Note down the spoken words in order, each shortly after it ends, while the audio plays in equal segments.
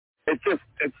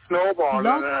snowball.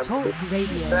 Blog Talk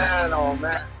Radio. Man, oh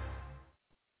man.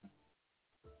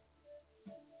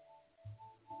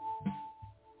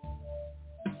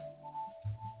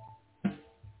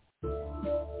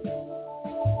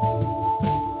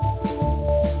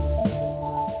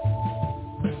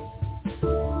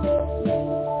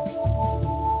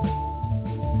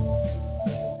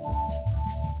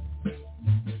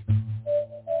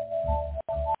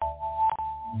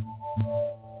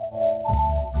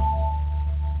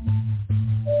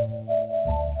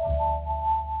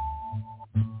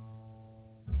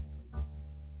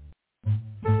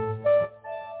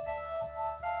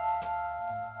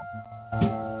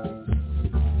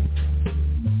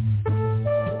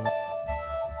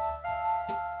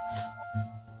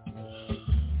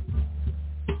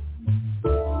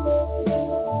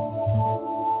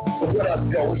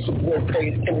 Yo, it's your boy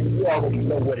Paige Kennedy. You already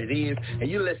know what it is. And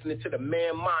you're listening to the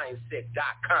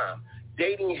manmindset.com,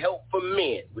 dating help for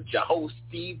men, with your host,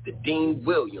 Steve the Dean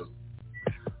Williams.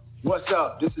 What's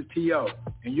up? This is T.O.,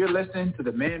 and you're listening to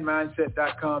the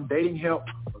manmindset.com, dating help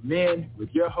for men, with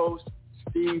your host,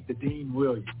 Steve the Dean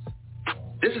Williams.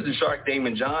 This is the Shark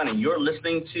Damon John, and you're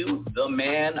listening to the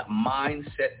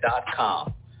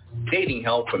manmindset.com, dating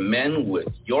help for men, with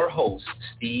your host,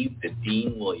 Steve the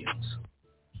Dean Williams.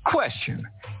 Question: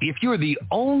 if you're the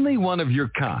only one of your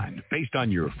kind based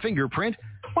on your fingerprint,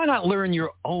 why not learn your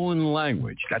own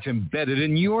language that's embedded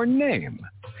in your name?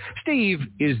 Steve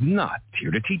is not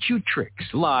here to teach you tricks,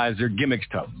 lies, or gimmicks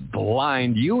to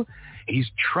blind you. He's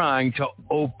trying to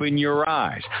open your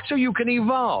eyes so you can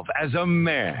evolve as a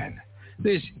man.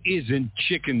 This isn't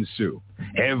chicken soup.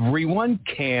 Everyone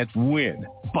can't win.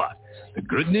 But the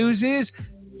good news is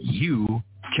you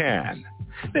can.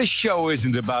 This show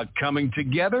isn't about coming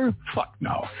together. Fuck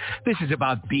no. This is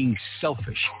about being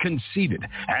selfish, conceited,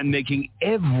 and making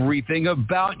everything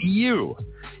about you.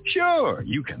 Sure,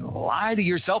 you can lie to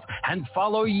yourself and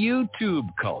follow YouTube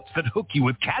cults that hook you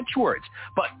with catchwords.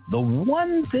 But the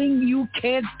one thing you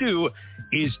can't do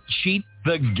is cheat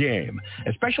the game,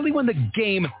 especially when the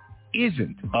game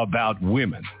isn't about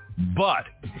women. But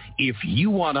if you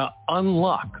want to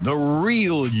unlock the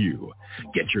real you,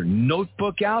 get your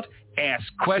notebook out, ask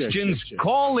questions,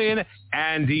 call in,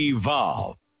 and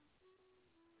evolve.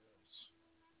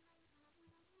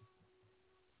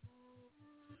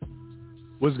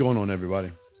 What's going on,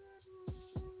 everybody?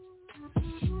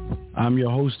 I'm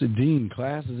your host, the Dean.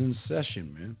 Class is in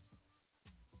session, man.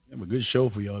 I have a good show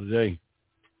for y'all today.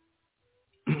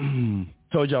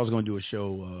 Told you I was going to do a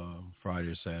show Friday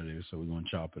or Saturday, so we're going to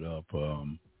chop it up.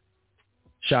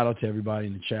 Shout out to everybody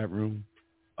in the chat room.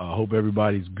 Hope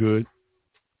everybody's good.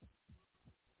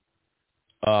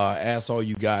 Ask all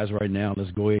you guys right now,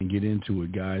 let's go ahead and get into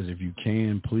it, guys. If you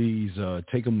can, please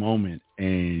take a moment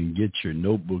and get your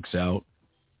notebooks out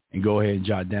and go ahead and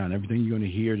jot down. Everything you're going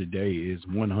to hear today is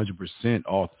 100%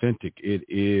 authentic. It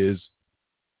is.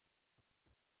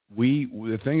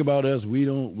 The thing about us, we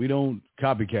don't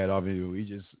copycat off it. We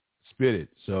just spit it.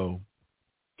 So,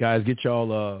 guys, get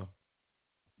y'all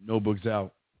notebooks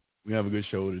out. We have a good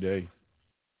show today.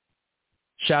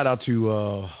 Shout out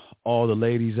to all the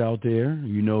ladies out there.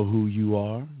 You know who you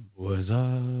are. What's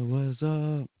up? What's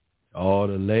up? All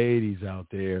the ladies out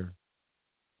there.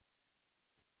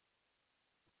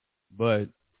 But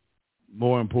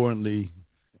more importantly,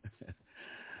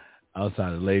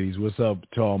 outside of ladies, what's up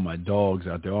to all my dogs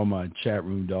out there, all my chat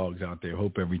room dogs out there?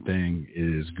 Hope everything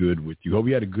is good with you. Hope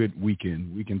you had a good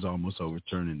weekend. Weekend's almost over,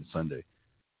 turning to Sunday.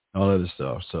 All other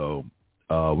stuff. So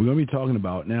we're going to be talking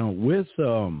about now with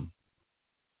the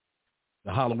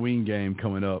Halloween game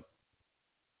coming up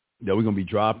that we're going to be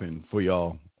dropping for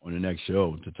y'all on the next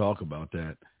show to talk about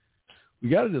that. We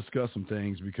got to discuss some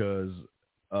things because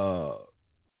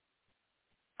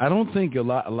I don't think a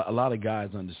lot of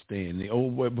guys understand.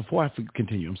 Before I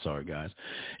continue, I'm sorry, guys.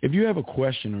 If you have a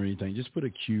question or anything, just put a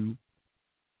Q.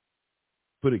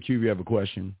 Put a Q if you have a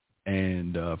question.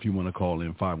 And if you want to call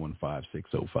in,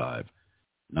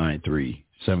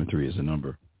 515-605-9373 is the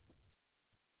number.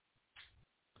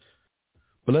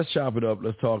 But let's chop it up.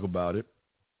 Let's talk about it.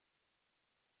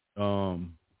 We're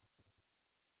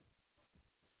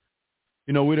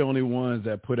the only ones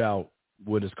that put out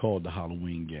what is called the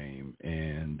Halloween game.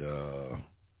 And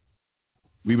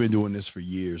we've been doing this for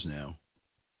years now.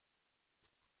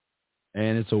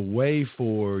 And it's a way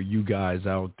for you guys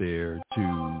out there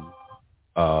to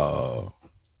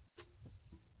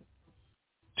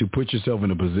put yourself in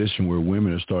a position where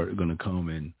women are going to come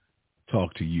and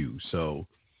talk to you. So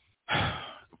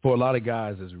for a lot of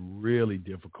guys, it's really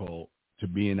difficult to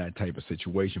be in that type of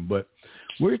situation. But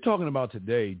we're talking about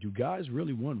today, do guys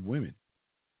really want women?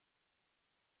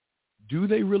 do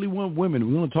they really want women?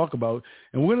 We're going to talk about,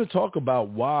 and we're going to talk about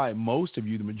why most of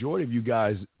you, the majority of you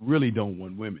guys, really don't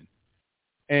want women.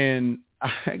 And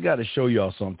I got to show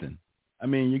y'all something. I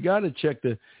mean, you got to check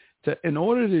in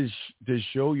order to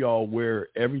show y'all where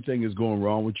everything is going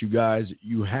wrong with you guys,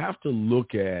 you have to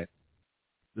look at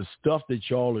the stuff that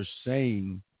y'all are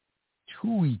saying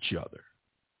to each other,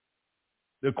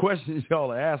 the questions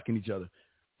y'all are asking each other.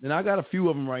 And I got a few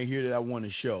of them right here that I want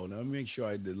to show. Now, let me make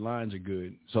sure the lines are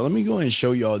good. So let me go ahead and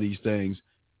show y'all these things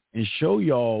and show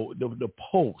y'all the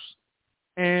posts.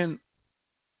 And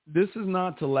this is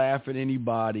not to laugh at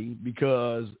anybody,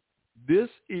 because this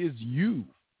is you.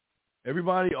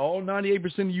 Everybody, all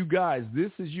 98% of you guys,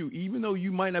 this is you. Even though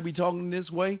you might not be talking this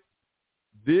way,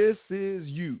 this is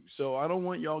you. So I don't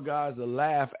want y'all guys to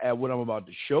laugh at what I'm about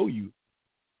to show you.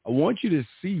 I want you to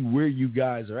see where you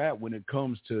guys are at when it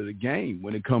comes to the game,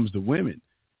 when it comes to women,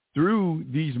 through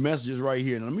these messages right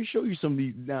here. Now, let me show you some of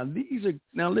these.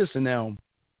 Now, listen now.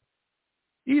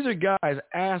 These are guys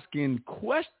asking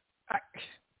questions. I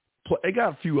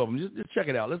got a few of them. Just check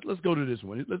it out. Let's go to this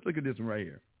one. Let's look at this one right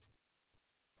here.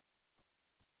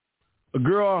 A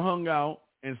girl I hung out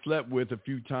and slept with a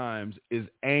few times is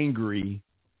angry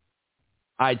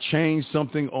I changed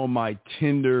something on my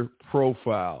Tinder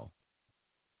profile.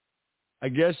 I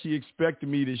guess she expected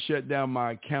me to shut down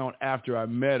my account after I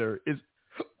met her.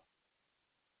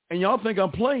 And y'all think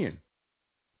I'm playing.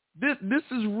 This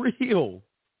is real.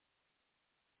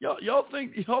 Y'all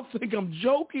think I'm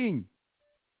joking.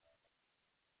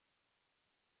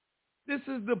 This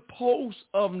is the post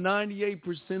of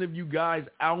 98% of you guys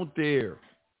out there.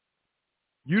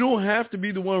 You don't have to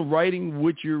be the one writing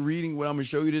what you're reading, what I'm going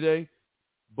to show you today,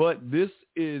 but this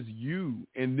is you,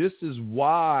 and this is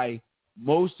why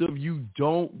most of you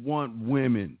don't want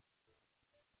women,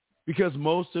 because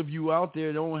most of you out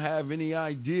there don't have any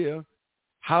idea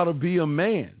how to be a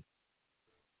man.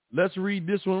 Let's read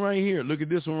this one right here. Look at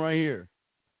this one right here.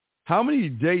 How many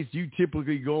dates do you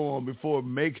typically go on before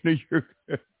making your...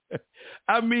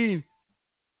 I mean,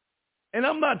 and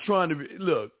I'm not trying to be...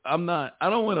 Look, I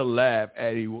don't want to laugh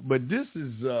at you, but this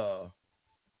is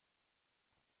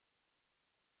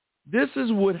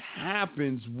what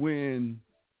happens when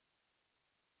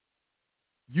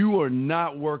you are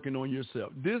not working on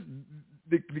yourself. The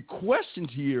questions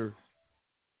here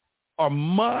are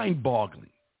mind-boggling.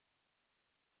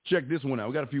 Check this one out.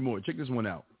 We got a few more. Check this one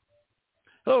out.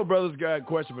 Hello, brothers. Got a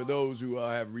question for those who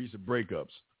have recent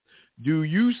breakups. Do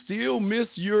you still miss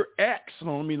your ex?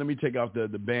 Let me take off the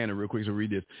banner real quick so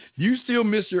read this. Do you still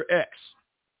miss your ex?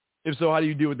 If so, how do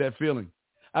you deal with that feeling?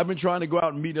 I've been trying to go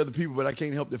out and meet other people, but I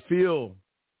can't help to feel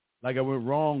like I went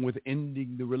wrong with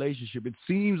ending the relationship. It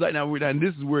seems like now, and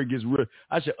this is where it gets real.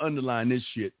 I should underline this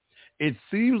shit. It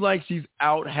seems like she's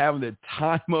out having the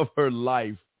time of her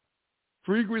life.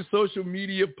 Frequent social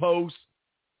media posts,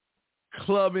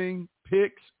 clubbing,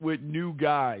 pics with new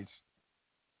guys.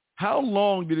 How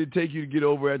long did it take you to get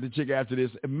over at the chick after this?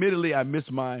 Admittedly, I miss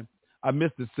the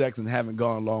sex and haven't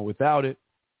gone long without it.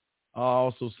 I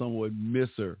also somewhat miss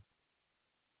her.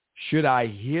 Should I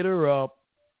hit her up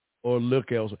or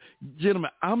look elsewhere?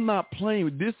 Gentlemen, I'm not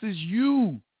playing. This is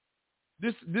you.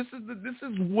 This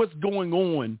is what's going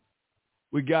on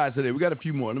with guys today. We got a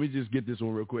few more. Let me just get this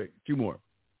one real quick. A few more.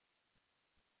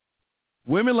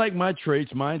 Women like my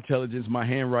traits, my intelligence, my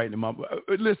handwriting, and my...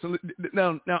 Listen,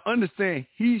 now understand,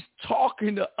 he's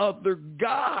talking to other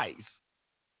guys.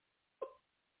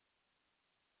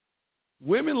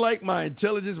 Women like my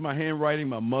intelligence, my handwriting,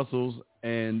 my muscles,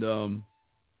 and the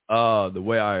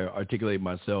way I articulate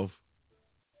myself.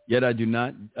 Yet do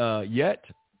not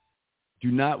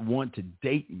want to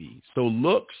date me. So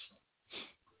looks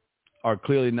are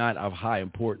clearly not of high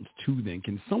importance to them.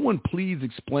 Can someone please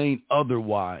explain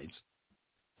otherwise?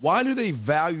 Why do they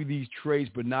value these traits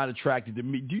but not attracted to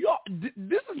me?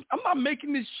 I'm not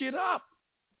making this shit up.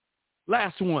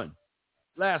 Last one.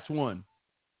 I've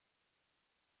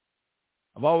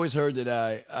always heard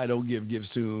that I don't give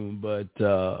soon, but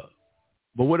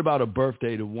what about a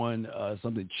birthday to one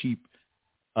something cheap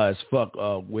as fuck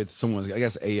with someone? I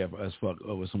guess AF as fuck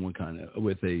with someone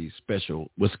with a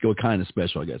special, what kind of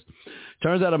special? I guess.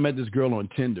 Turns out I met this girl on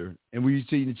Tinder and we've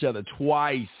seen each other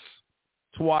twice.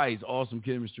 Awesome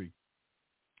chemistry.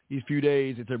 These few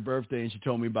days, it's her birthday, and she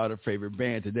told me about her favorite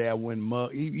band. Today, I went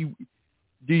mug.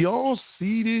 Do y'all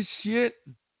see this shit?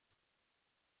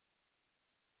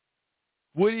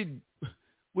 Would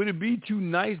it be two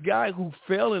nice guys who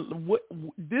fell in? What?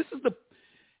 This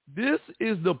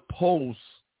is the pulse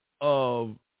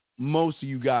of most of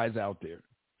you guys out there,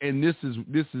 and this is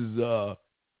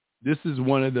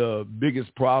one of the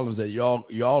biggest problems that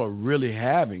y'all are really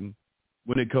having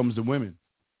when it comes to women.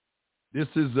 This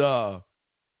is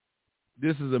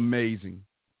amazing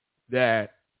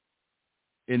that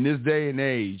in this day and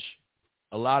age,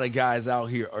 a lot of guys out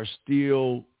here are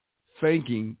still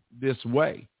thinking this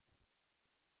way.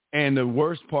 And the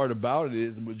worst part about it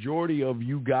is the majority of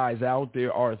you guys out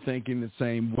there are thinking the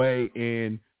same way.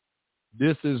 And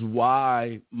this is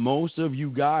why most of you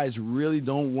guys really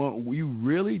don't want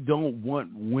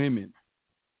women.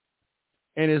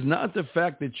 And it's not the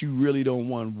fact that you really don't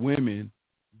want women.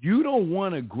 You don't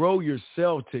want to grow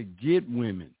yourself to get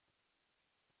women.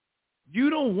 You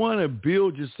don't want to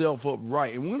build yourself up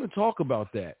right. And we're going to talk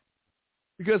about that.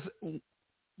 Because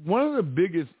one of the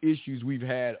biggest issues we've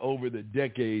had over the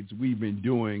decades we've been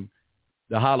doing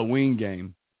the Halloween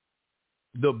game,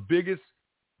 the biggest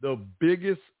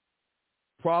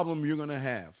problem you're going to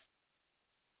have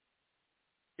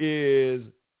is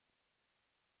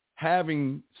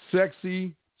having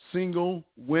sexy, single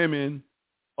women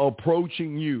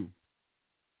approaching you,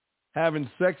 having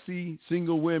sexy,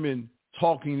 single women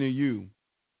talking to you.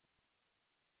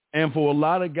 And for a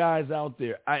lot of guys out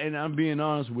there, and I'm being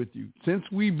honest with you, since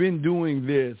we've been doing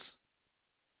this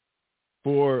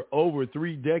for over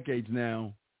 3 decades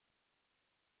now,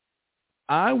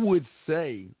 I would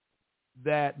say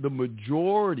that the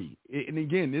majority, and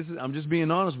again, I'm just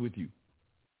being honest with you,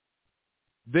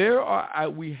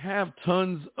 we have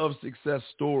tons of success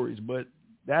stories, but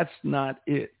that's not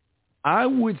it. I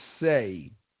would say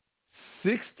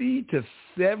 60 to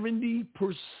 70%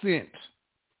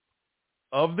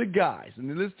 of the guys,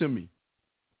 and listen to me,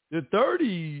 the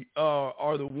 30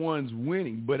 are the ones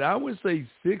winning, but I would say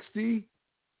 60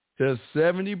 to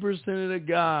 70% of the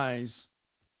guys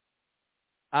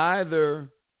either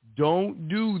don't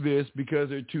do this because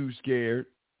they're too scared,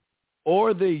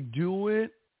 or they do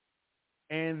it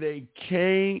and they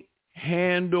can't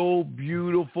handle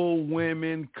beautiful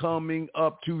women coming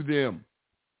up to them.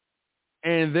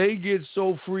 And they get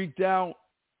so freaked out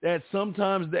that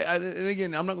sometimes they, and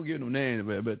again, I'm not going to give no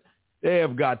name, but they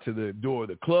have got to the door of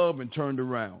the club and turned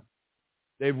around.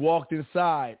 They've walked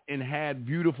inside and had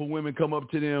beautiful women come up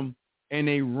to them and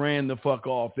they ran the fuck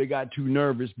off. They got too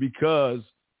nervous because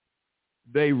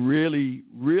they really,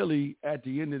 really, at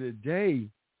the end of the day,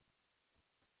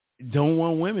 don't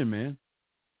want women, man.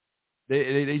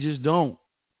 They just don't.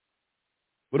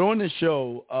 But on this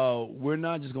show, we're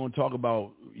not just going to talk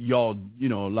about y'all. You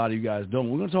know, a lot of you guys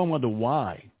don't. We're going to talk about the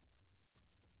why.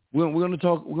 We're going to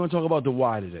talk about the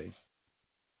why today.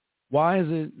 Why is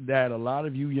it that a lot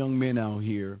of you young men out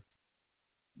here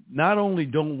not only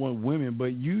don't want women,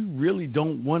 but you really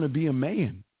don't want to be a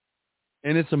man?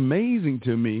 And it's amazing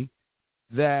to me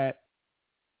that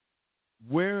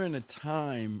we're in a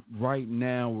time right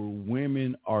now where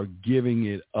women are giving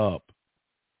it up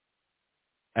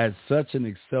at such an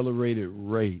accelerated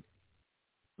rate,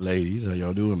 ladies, how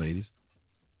y'all doing, ladies,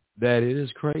 that it is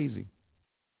crazy.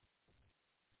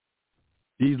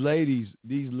 These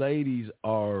ladies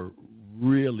are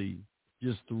really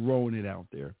just throwing it out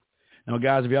there. Now,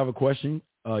 guys, if you have a question,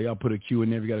 y'all put a Q in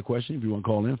there if you got a question. If you want to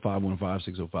call in,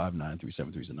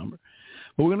 515-605-9373 is the number.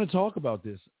 But we're going to talk about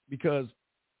this because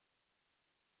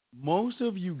most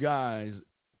of you guys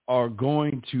are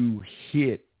going to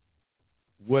hit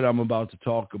what I'm about to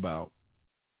talk about.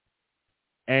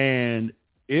 And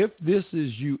if this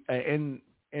is you, and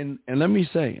let me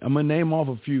say, I'm going to name off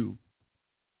a few,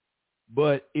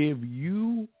 but if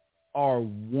you are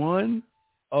one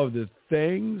of the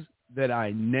things that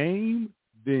I name,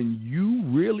 then you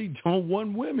really don't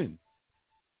want women.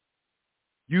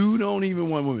 You don't even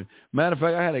want women. Matter of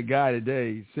fact, I had a guy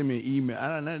today send me an email.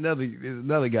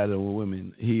 Another guy that want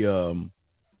women. He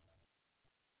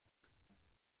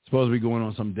supposed to be going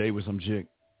on some date with some chick.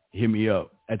 Hit me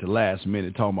up at the last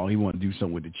minute talking about he want to do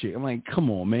something with the chick. I'm like,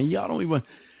 come on, man. Y'all don't even.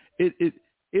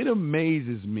 It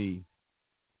amazes me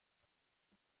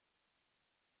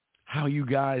how you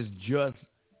guys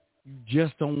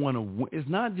just don't want to. It's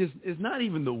not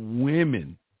even the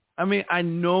women. I mean, I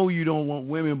know you don't want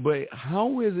women, but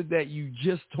how is it that you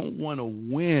just don't want to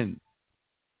win?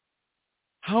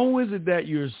 How is it that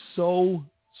you're so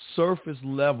surface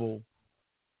level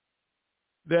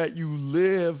that you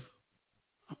live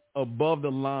above the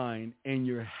line and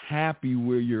you're happy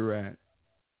where you're at?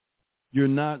 You're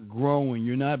not growing.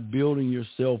 You're not building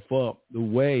yourself up the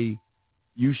way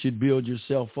you should build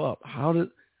yourself up. How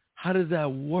does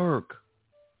that work?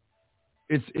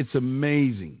 It's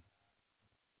amazing.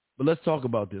 But let's talk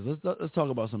about this. Let's talk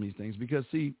about some of these things because,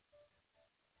 see,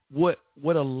 what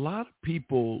a lot of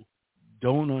people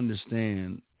don't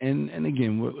understand, and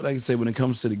again, like I say, when it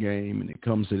comes to the game and it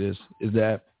comes to this, is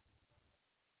that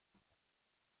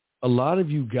a lot of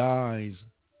you guys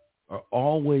are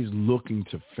always looking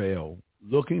to fail,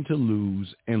 looking to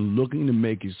lose, and looking to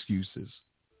make excuses.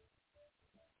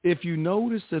 If you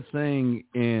notice the thing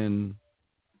in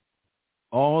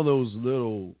all those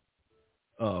little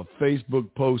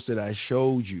Facebook posts that I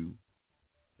showed you,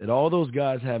 that all those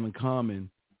guys have in common,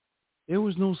 there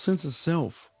was no sense of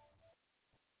self.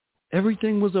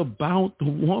 Everything was about the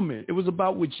woman. It was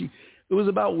about what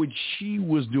she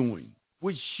was doing,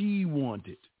 what she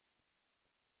wanted.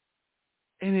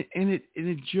 And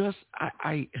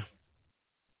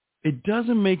it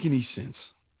doesn't make any sense,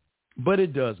 but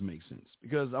it does make sense,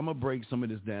 because I'm going to break some of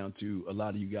this down to a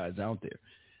lot of you guys out there.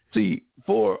 See,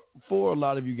 for a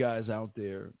lot of you guys out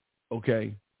there,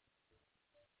 okay,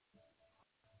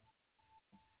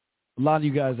 a lot of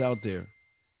you guys out there,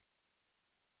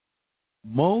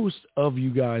 most of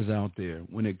you guys out there,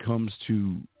 when it comes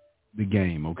to the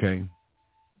game, okay,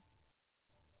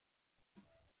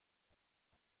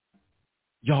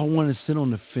 y'all want to sit on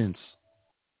the fence.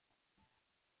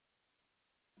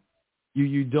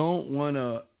 You don't want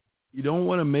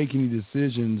to make any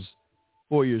decisions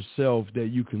for yourself that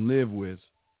you can live with,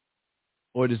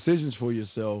 or decisions for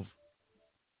yourself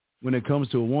when it comes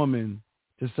to a woman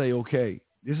to say, okay,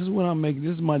 this is what I'm making.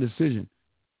 This is my decision.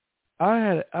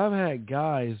 I've had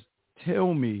guys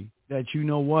tell me that, you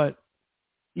know what,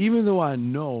 even though I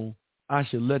know I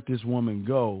should let this woman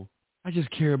go, I just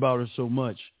care about her so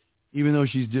much, even though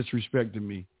she's disrespecting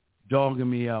me, dogging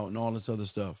me out, and all this other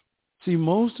stuff. See,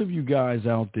 most of you guys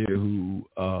out there who,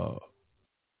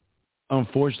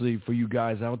 unfortunately for you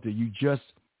guys out there, you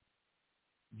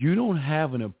don't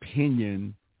have an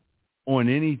opinion on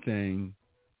anything,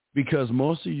 because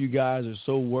most of you guys are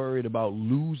so worried about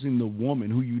losing the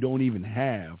woman who you don't even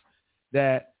have,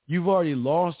 that you've already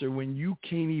lost her when you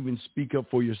can't even speak up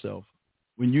for yourself,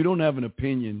 when you don't have an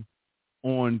opinion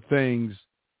on things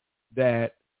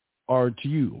that are to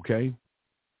you, okay?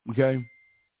 Okay?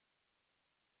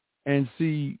 And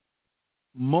see,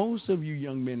 most of you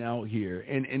young men out here,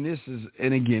 and this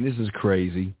is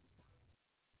crazy.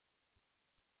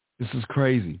 This is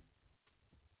crazy.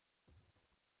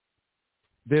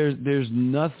 There's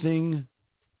nothing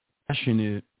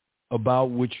passionate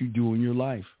about what you do in your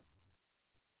life.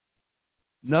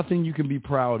 Nothing you can be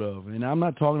proud of. And I'm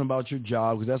not talking about your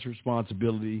job, because that's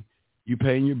responsibility. You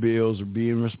paying your bills or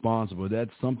being responsible.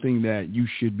 That's something that you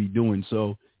should be doing.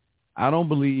 So I don't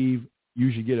believe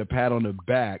you should get a pat on the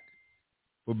back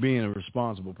for being a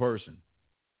responsible person.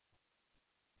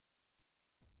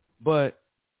 But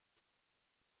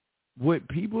what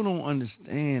people don't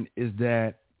understand is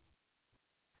that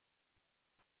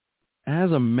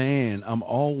as a man, I'm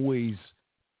always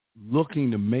looking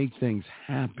to make things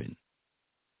happen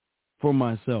for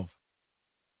myself.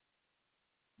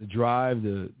 The drive,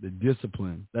 the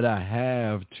discipline that I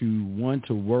have to want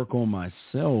to work on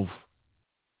myself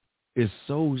is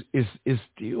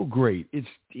still great. It's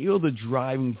still the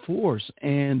driving force.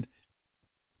 And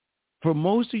for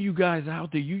most of you guys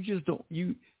out there, you just don't,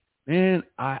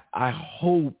 I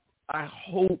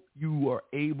hope you are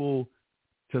able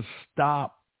to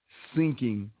stop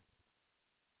sinking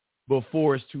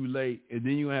before it's too late, and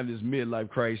then you have this midlife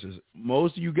crisis.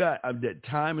 Most of you guys, that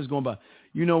time is going by.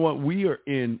 You know what? We are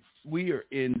in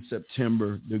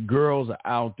September. The girls are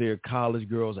out there. College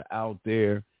girls are out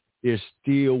there. They're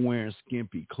still wearing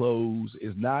skimpy clothes.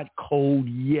 It's not cold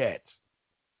yet.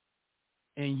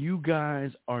 And you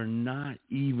guys are not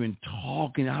even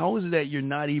talking. How is it that you're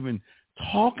not even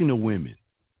talking to women?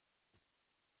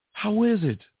 How is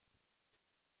it?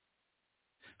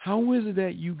 How is it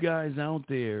that you guys out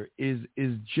there is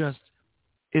just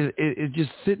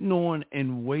sitting on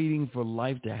and waiting for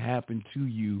life to happen to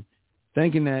you,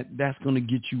 thinking that that's going to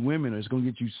get you women, or it's going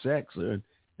to get you sex, and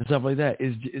stuff like that?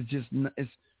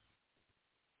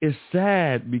 It's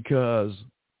sad, because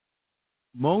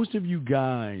most of you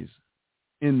guys,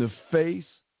 in the face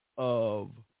of,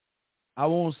 I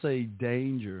won't say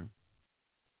danger,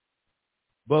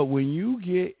 but when you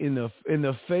get in the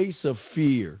face of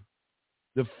fear,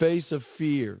 the face of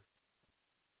fear,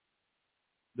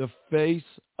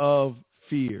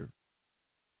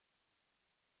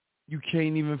 you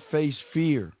can't even face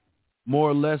fear, more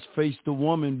or less face the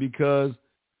woman, because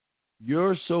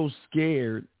you're so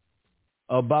scared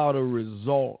about a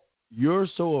result. You're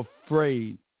so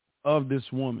afraid of this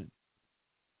woman.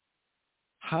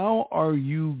 How are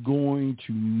you going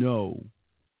to know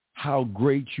how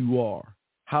great you are,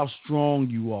 how strong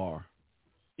you are,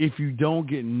 if you don't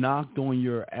get knocked on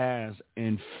your ass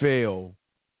and fail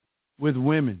with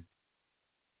women?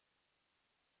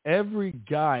 Every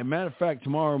guy, matter of fact,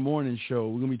 tomorrow morning show,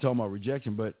 we're going to be talking about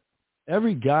rejection, but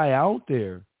every guy out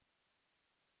there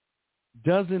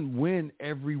doesn't win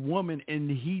every woman, and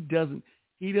he doesn't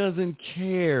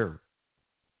care.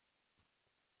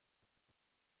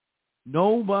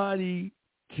 Nobody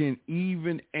can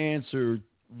even answer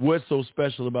what's so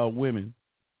special about women,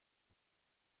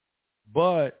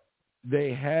 but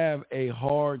they have a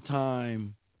hard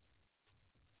time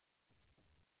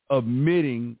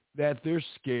admitting that they're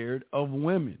scared of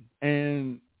women.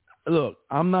 And look,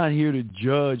 I'm not here to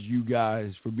judge you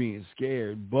guys for being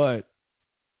scared, but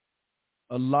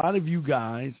a lot of you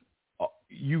guys,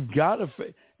 you've got to,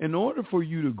 in order for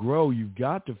you to grow, you've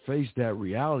got to face that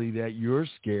reality that you're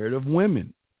scared of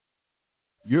women.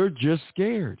 You're just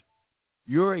scared.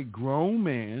 You're a grown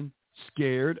man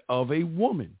scared of a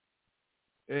woman.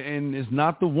 And it's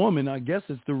not the woman. I guess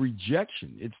it's the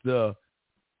rejection.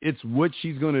 It's what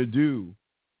she's going to do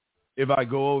if I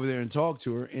go over there and talk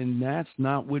to her. And that's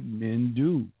not what men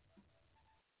do.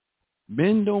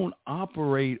 Men don't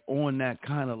operate on that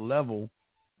kind of level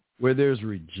where there's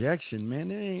rejection.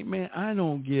 Man, I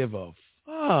don't give a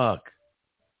fuck.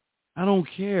 I don't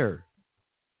care.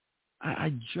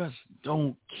 I just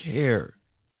don't care.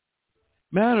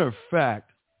 Matter of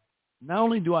fact, not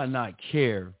only do I not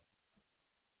care,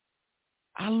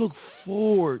 I look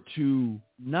forward to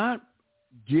not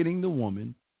getting the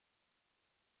woman.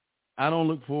 I don't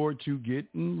look forward to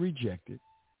getting rejected.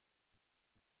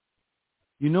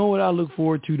 You know what I look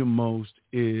forward to the most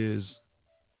is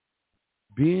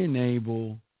being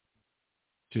able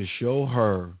to show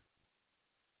her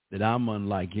that I'm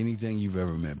unlike anything you've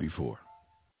ever met before.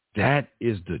 That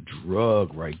is the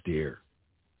drug right there.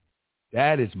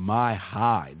 That is my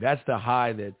high. That's the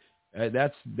high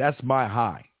that's my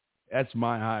high. That's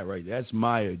my high right there. That's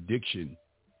my addiction,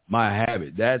 my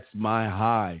habit. That's my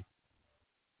high.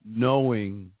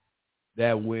 Knowing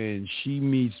that when she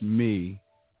meets me,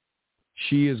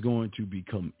 she is going to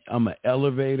become, I'm an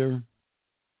elevator,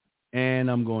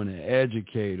 and I'm going to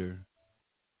educate her,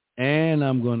 and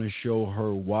I'm going to show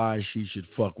her why she should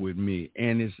fuck with me.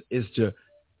 And it's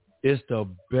the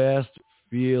best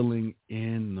feeling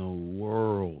in the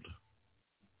world.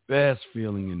 Best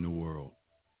feeling in the world.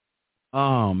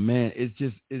 Oh man, it's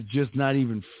just not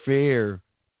even fair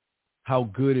how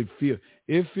good it feels.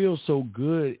 It feels so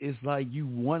good. It's like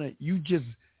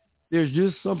there's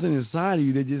just something inside of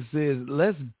you that just says,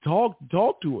 let's talk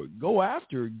to her. Go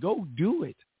after her. Go do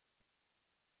it.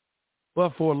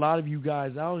 But for a lot of you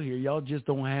guys out here, y'all just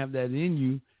don't have that in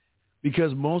you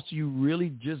because most of you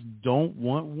really just don't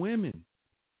want women.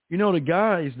 You know, the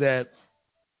guys that,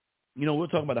 you know, we'll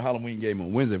talk about the Halloween game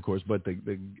on Wednesday, of course, but the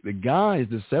guys,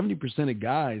 the 70% of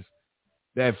guys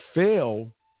that fail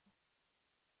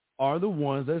are the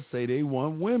ones that say they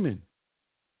want women.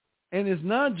 And it's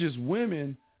not just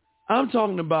women. I'm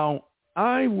talking about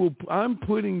I'm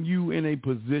putting you in a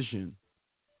position.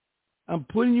 I'm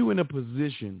putting you in a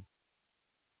position.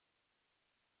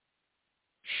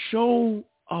 Show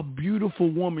a beautiful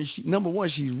woman. Number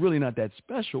one, she's really not that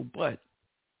special, but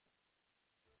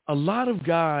a lot of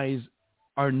guys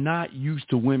are not used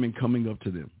to women coming up to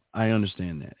them. I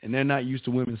understand that. And they're not used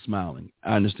to women smiling.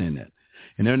 I understand that.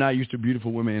 And they're not used to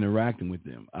beautiful women interacting with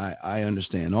them. I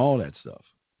understand all that stuff.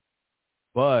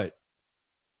 But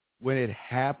when it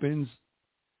happens,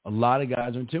 a lot of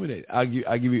guys are intimidated. I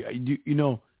give you, you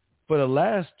know, for the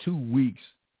last 2 weeks,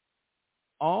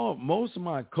 most of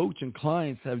my coaching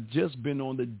clients have just been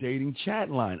on the dating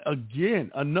chat line.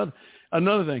 Again, another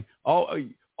thing.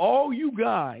 All you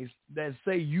guys that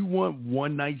say you want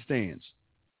one-night stands,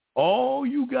 all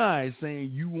you guys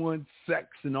saying you want sex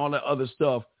and all that other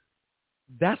stuff,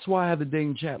 that's why I have the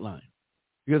dating chat line.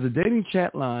 Because the dating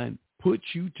chat line puts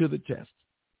you to the test.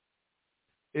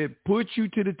 It puts you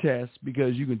to the test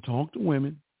because you can talk to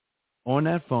women on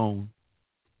that phone,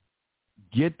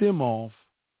 get them off,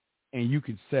 and you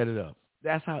can set it up.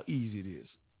 That's how easy it is.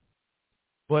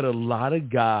 But a lot of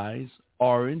guys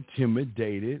are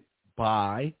intimidated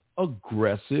by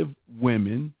aggressive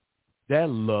women that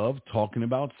love talking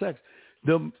about sex.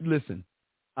 Listen,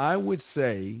 I would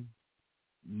say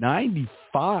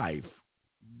 95,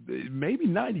 maybe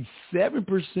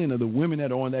 97% of the women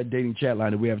that are on that dating chat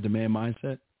line that we have Demand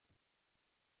Mindset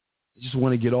just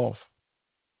want to get off.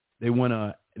 They want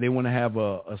to have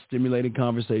a stimulating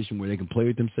conversation where they can play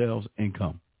with themselves and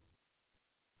come.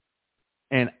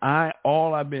 And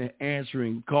I've been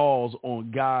answering calls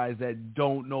on guys that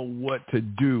don't know what to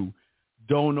do,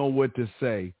 don't know what to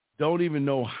say, don't even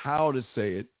know how to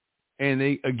say it. And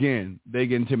they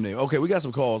get intimidated. Okay, we got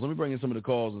some calls. Let me bring in some of the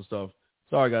calls and stuff.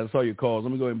 Sorry, guys, I saw your calls.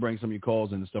 Let me go ahead and bring some of your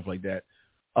calls in and stuff like that.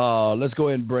 Let's go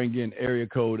ahead and bring in area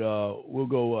code. We'll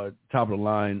go top of the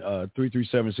line,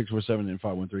 337-647 and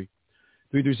 513.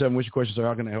 337, what's your question, sir?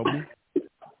 How can I help you?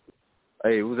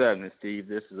 Hey, what's happening, Steve?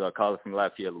 This is Carlos from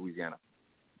Lafayette, Louisiana.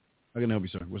 How can I help you,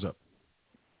 sir? What's up?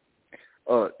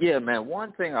 Yeah, man.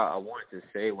 One thing I wanted to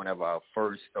say whenever I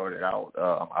first started out,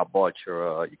 I bought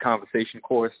your conversation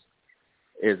course.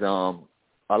 Is a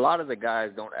lot of the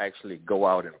guys don't actually go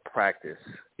out and practice.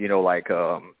 You know, like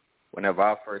whenever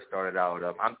I first started out,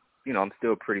 I'm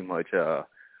still pretty much a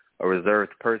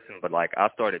reserved person, but like I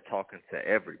started talking to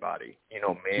everybody. You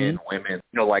know, men, women.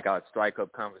 You know, like I'd strike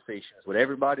up conversations with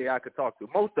everybody I could talk to.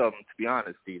 Most of them, to be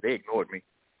honest, Steve, they ignored me.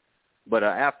 But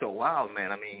after a while,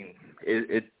 man, I mean,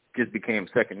 it just became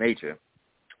second nature.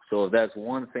 So if that's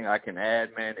one thing I can add,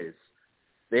 man, is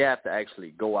they have to actually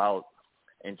go out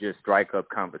and just strike up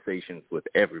conversations with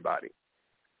everybody.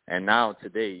 And now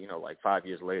today, you know, like 5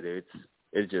 years later,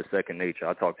 it's just second nature.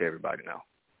 I talk to everybody now.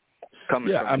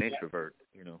 Coming from an introvert,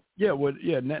 you know. Yeah, well,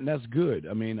 yeah, and that's good.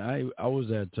 I mean, I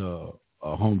was at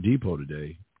Home Depot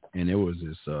today, and there was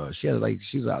this. She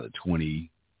was out of 20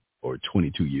 or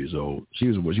 22 years old. She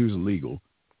was illegal,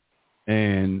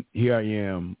 and here I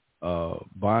am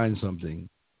buying something,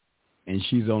 and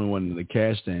she's the only one in the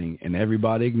cash thing, and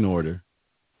everybody ignored her.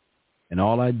 And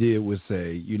all I did was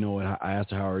say, you know what? I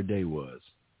asked her how her day was,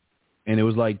 and it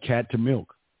was like cat to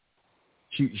milk.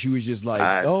 She was just like,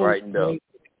 brightened up.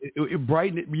 It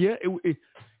brightened. Yeah,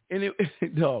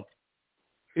 dog.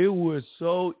 It was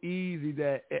so easy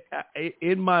that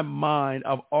in my mind,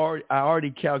 I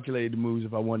already calculated the moves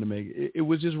if I wanted to make it. It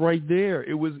was just right there.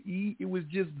 It was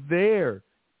just there.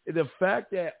 The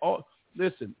fact that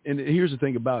listen, and here's the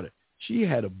thing about it. She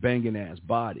had a banging ass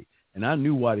body, and I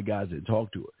knew why the guys didn't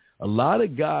talk to her. A lot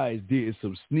of guys did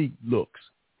some sneak looks.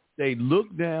 They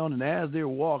look down, and as they're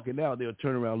walking out, they'll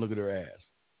turn around and look at her ass.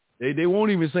 They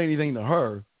won't even say anything to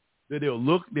her. They'll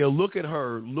look at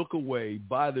her, look away,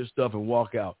 buy their stuff, and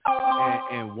walk out.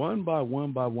 And one by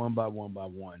one,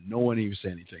 no one even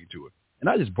said anything to her. And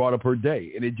I just brought up her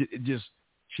day, and it just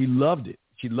she loved it.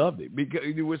 She loved it. Because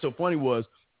what's so funny was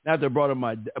after I brought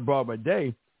up my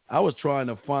day, I was trying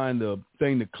to find the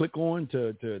thing to click on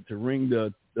to ring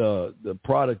the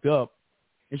product up,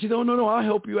 and she said, "Oh no, I'll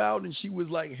help you out." And she was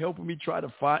like helping me try to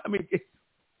find. I mean,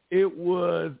 it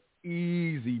was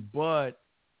easy, but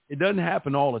it doesn't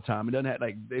happen all the time. It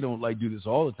doesn't they don't do this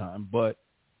all the time. But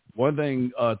one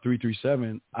thing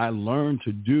 337 I learned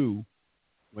to do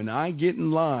when I get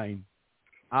in line,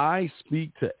 I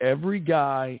speak to every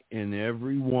guy and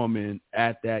every woman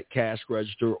at that cash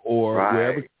register or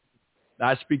wherever.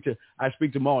 I speak to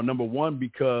them all. Number one,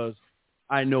 because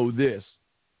I know this.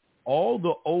 All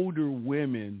the older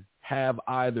women have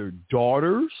either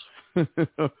daughters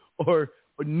or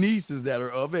nieces that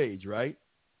are of age, right?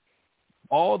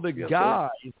 All the guys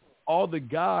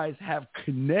have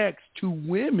connects to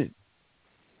women.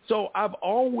 So I've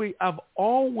always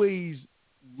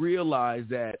realized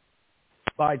that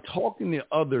by talking to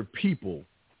other people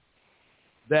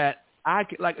that I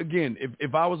could, like, again,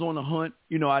 if I was on the hunt,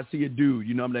 you know, I see a dude,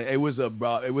 you know, I'm like, hey, what's up,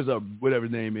 bro? It was up, whatever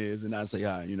his name is, and I say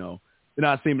hi, you know. Then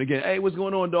I see him again. Hey, what's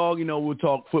going on, dog? You know, we'll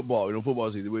talk football. You know,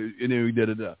 football season. And then we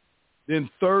da-da-da. Then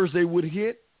Thursday would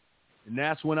hit, and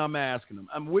that's when I'm asking them,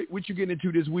 what you getting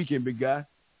into this weekend, big guy?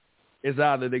 It's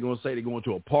either they're going to say they're going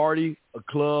to a party, a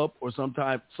club, or some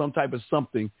type of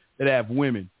something that have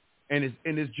women. And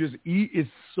it's just it's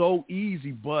so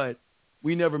easy, but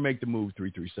we never make the move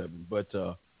 337. But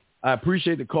I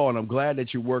appreciate the call, and I'm glad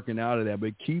that you're working out of that.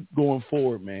 But keep going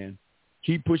forward, man.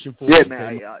 Keep pushing forward. Yeah,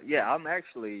 man.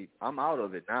 I'm out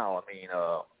of it now. I mean, you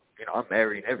know, I'm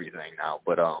married and everything now.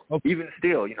 But even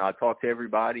still, you know, I talk to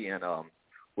everybody, and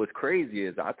what's crazy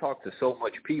is I talk to so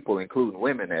much people, including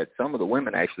women, that some of the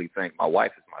women actually think my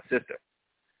wife is my sister.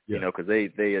 Yeah. You know, because they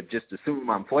just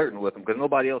assume I'm flirting with them because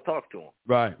nobody else talks to them.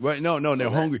 Right. No, they're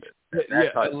hungry.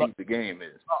 That's how deep the game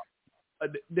is.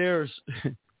 There's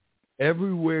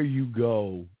everywhere you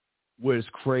go, what's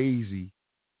crazy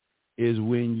is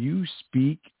when you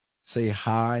speak, say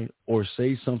hi, or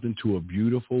say something to a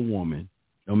beautiful woman,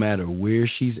 no matter where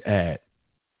she's at,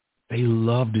 they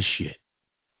love the shit.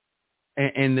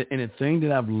 And the thing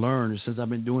that I've learned since I've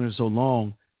been doing it so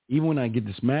long, even when I get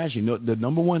to smashing, the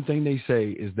number one thing they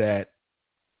say is that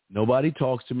nobody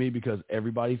talks to me because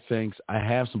everybody thinks I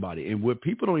have somebody. And what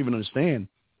people don't even understand,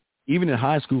 even in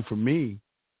high school for me,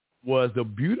 was the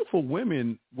beautiful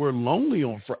women were lonely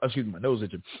on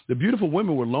the beautiful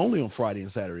women were lonely on Friday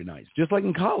and Saturday nights, just like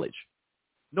in college.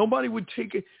 Nobody would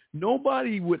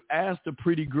ask the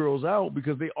pretty girls out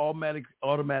because they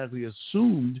automatically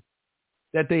assumed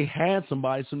that they had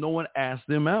somebody, so no one asked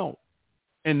them out.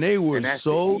 And they were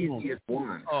so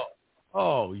one.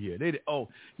 Oh yeah, this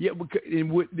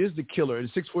is the killer.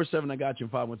 And 647, I got you in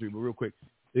 513. But real quick,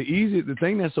 the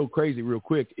thing that's so crazy, real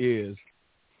quick, is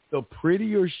the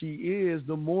prettier she is,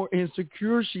 the more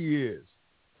insecure she is.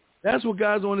 That's what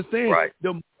guys don't understand. Right.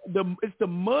 It's the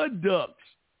mud ducks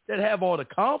that have all the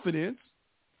confidence.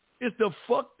 It's the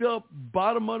fucked up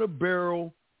bottom of the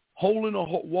barrel, hole in the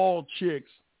wall chicks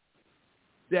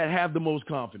that have the most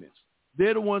confidence.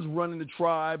 They're the ones running the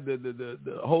tribe, the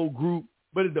whole group.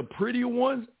 But the prettier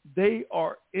ones, they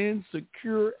are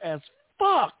insecure as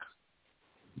fuck.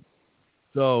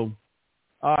 So,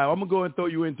 all right, I'm going to go ahead and throw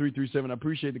you in 337. I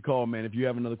appreciate the call, man. If you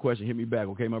have another question, hit me back,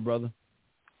 okay, my brother?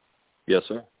 Yes,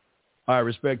 sir. All right,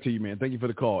 respect to you, man. Thank you for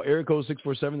the call. Area code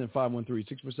 647 and 513.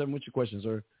 647, what's your question,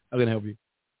 sir? How can I help you?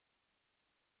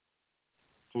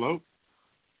 Hello?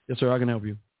 Yes, sir, how can I help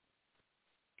you?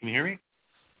 Can you hear me?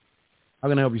 How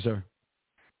can I help you, sir?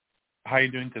 How are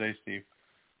you doing today, Steve?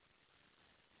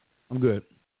 I'm good.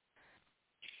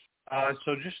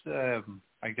 So just,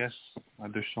 I guess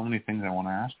there's so many things I want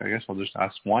to ask. I guess I'll just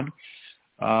ask one.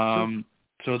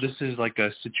 So this is like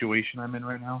a situation I'm in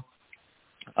right now.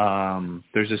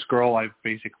 There's this girl I've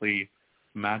basically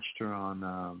matched her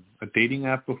on a dating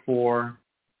app before.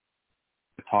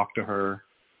 I talked to her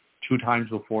 2 times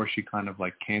before she kind of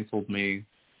like canceled me.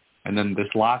 And then this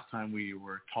last time we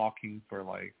were talking for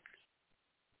like,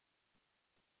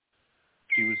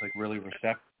 she was like really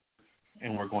receptive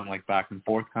and we're going like back and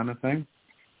forth kind of thing.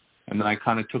 And then I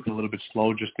kind of took it a little bit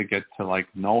slow just to get to like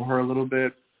know her a little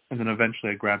bit. And then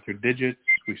eventually I grabbed her digits.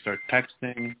 We start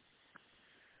texting.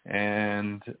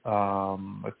 And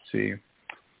let's see.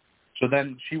 So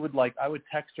then she would like, I would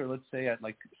text her, let's say at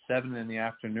like 7 in the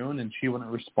afternoon, and she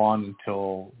wouldn't respond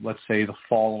until, let's say, the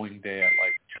following day at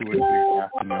like 2 or 3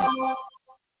 in the afternoon.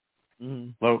 Mm-hmm.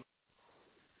 Hello?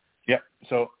 Yeah.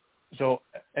 So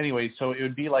anyway, so it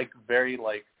would be like very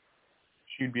like,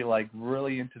 she'd be like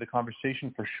really into the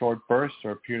conversation for short bursts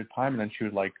or a period of time, and then she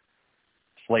would like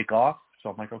flake off. So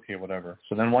I'm like, okay, whatever.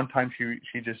 So then one time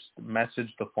she just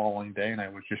messaged the following day, and I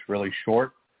was just really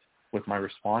short with my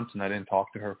response, and I didn't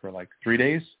talk to her for like 3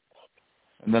 days.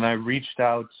 And then I reached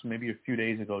out maybe a few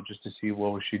days ago just to see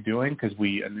what was she doing, because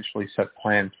we initially set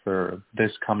plans for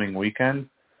this coming weekend,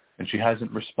 and she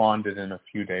hasn't responded in a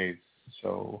few days.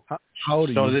 So how old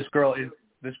are you? this girl.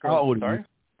 How old sorry? are you?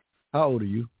 How old are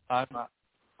you?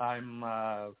 I'm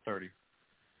 30.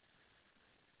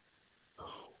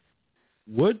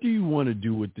 What do you want to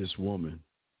do with this woman?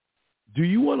 Do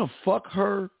you want to fuck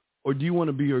her, or do you want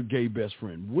to be her gay best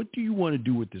friend? What do you want to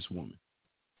do with this woman?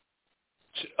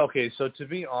 Okay, so to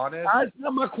be honest, that's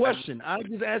not my question. I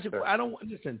just asked you. I don't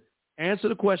listen. Answer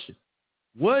the question.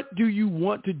 What do you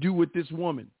want to do with this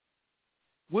woman?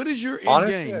 What is your end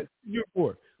game? You're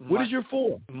for. What is your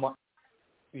for?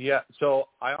 Yeah, so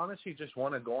I honestly just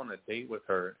want to go on a date with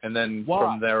her, and then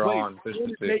from there on, go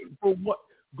on a date for what?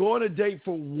 Go on a date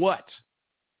for what?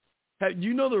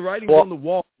 You know the writing's on the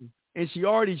wall, and she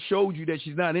already showed you that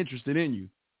she's not interested in you.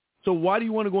 So why do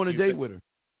you want to go on a date with her?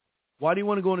 Why do you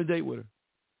want to go on a date with her?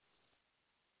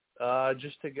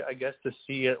 Just to, I guess, to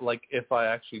see it, like if I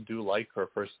actually do like her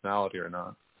personality or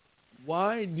not.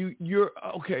 Why do you're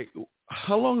okay?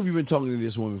 How long have you been talking to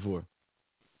this woman for?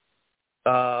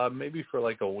 Maybe for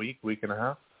like a week and a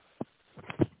half.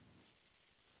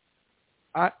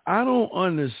 I don't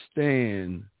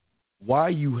understand why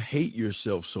you hate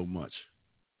yourself so much.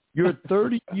 You're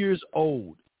 30 years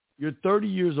old. You're 30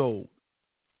 years old.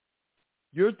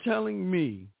 You're telling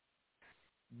me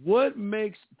what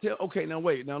makes okay, now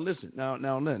wait. Now listen. Now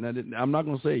I'm not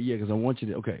going to say it yet because I want you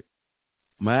to okay.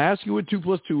 I'm going to ask you what 2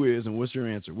 plus 2 is and what's your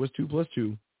answer? What's 2 plus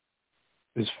 2?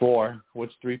 Is 4.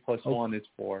 What's 3 plus 1? It's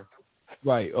 4.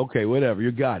 Right. Okay, whatever.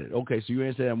 You got it. Okay, so you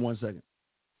answer that in 1 second.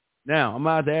 Now, I'm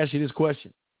about to ask you this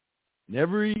question. And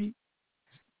every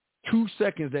 2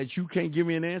 seconds that you can't give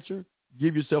me an answer,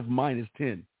 give yourself minus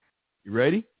 10. You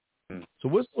ready? So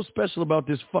what's so special about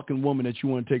this fucking woman that you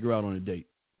want to take her out on a date?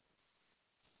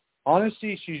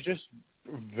 Honestly, she's just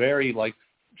very, like,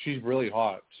 she's really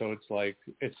hot. So it's like,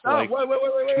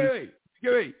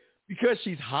 Wait. Because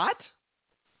she's hot?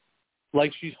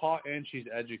 Like, she's hot and she's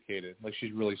educated. Like,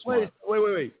 she's really smart.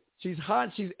 Wait. She's hot,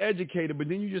 she's educated, but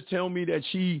then you just tell me that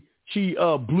she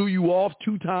blew you off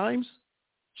 2 times?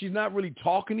 She's not really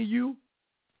talking to you?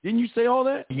 Didn't you say all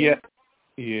that? Yeah.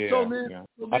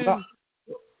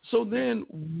 So then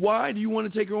why do you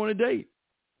want to take her on a date?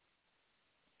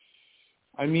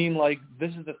 I mean, like,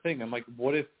 this is the thing. I'm like,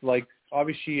 what if, like,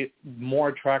 obviously more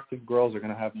attractive girls are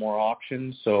going to have more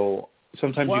options, so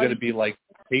sometimes you got to be, like,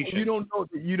 patient.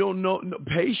 You don't know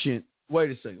patient.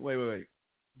 Wait a second. Wait.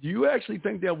 Do you actually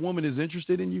think that woman is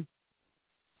interested in you?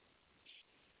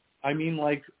 I mean,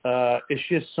 like, if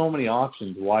she has so many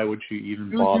options, why would she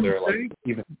even bother? Like,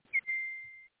 even.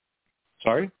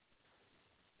 Sorry?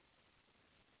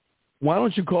 Why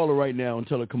don't you call her right now and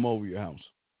tell her to come over your house?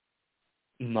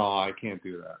 No, I can't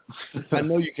do that. I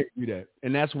know you can't do that,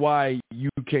 and that's why you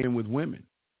came with women.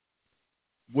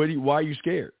 Why are you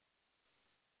scared?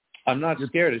 I'm not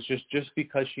scared. It's just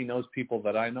because she knows people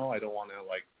that I know. I don't want to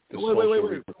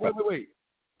Wait.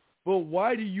 But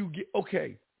why do you get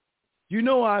okay? You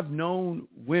know I've known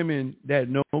women that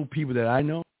know people that I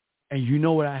know, and you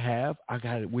know what I have? I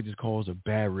got what is called a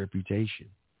bad reputation.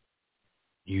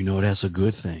 You know that's a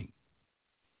good thing.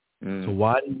 So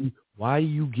why do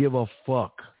you give a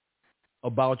fuck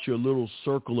about your little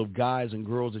circle of guys and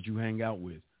girls that you hang out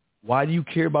with? Why do you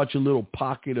care about your little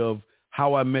pocket of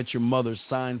How I Met Your Mother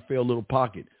Seinfeld little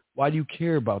pocket? Why do you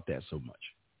care about that so much?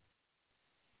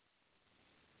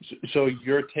 So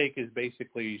your take is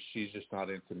basically she's just not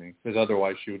into me, because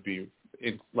otherwise she would be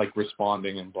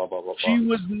responding and blah blah blah. She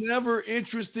was never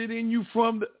interested in you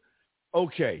from the.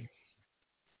 Okay,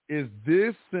 is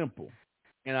this simple?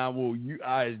 And I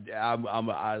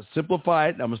simplify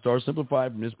it. I'm gonna start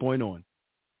simplifying from this point on.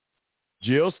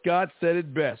 Jill Scott said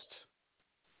it best.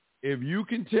 If you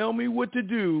can tell me what to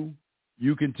do,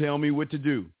 you can tell me what to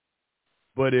do.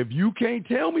 But if you can't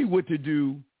tell me what to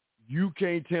do, you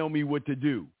can't tell me what to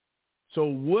do. So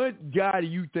what guy do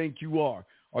you think you are?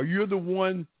 Are you the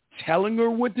one telling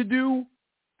her what to do?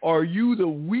 Or are you the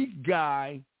weak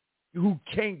guy who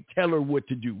can't tell her what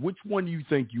to do? Which one do you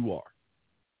think you are?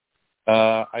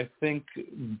 I think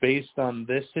based on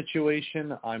this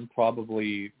situation, I'm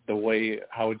probably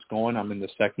how it's going, I'm in the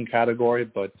second category,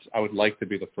 but I would like to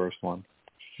be the first one.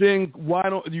 Then why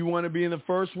don't you want to be in the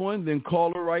first one? Then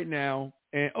call her right now.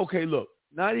 And okay, look,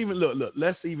 not even look.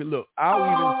 Let's even look.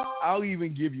 I'll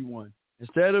even give you one.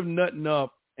 Instead of nutting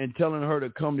up and telling her to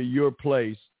come to your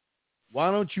place,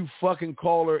 why don't you fucking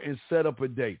call her and set up a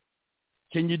date?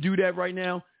 Can you do that right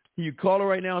now? Can you call her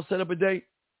right now and set up a date?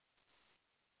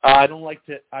 I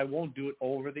won't do it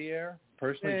over the air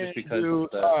personally, just because of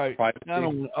the privacy.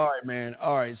 All right, man.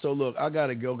 All right. So look, I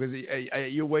gotta go because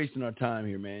you're wasting our time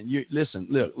here, man. Listen.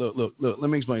 Look. Let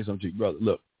me explain something to you, brother.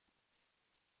 Look,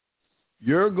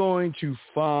 you're going to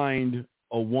find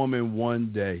a woman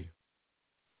one day,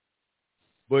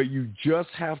 but you just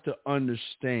have to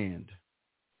understand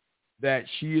that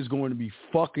she is going to be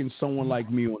fucking someone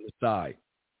like me on the side.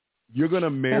 You're going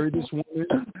to marry this woman.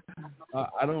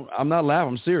 I'm not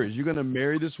laughing. I'm serious. You're going to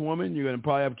marry this woman. You're going to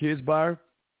probably have kids by her,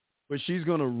 but she's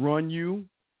going to run you.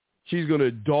 She's going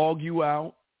to dog you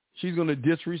out. She's going to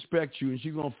disrespect you, and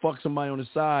she's going to fuck somebody on the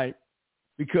side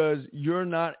because you're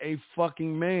not a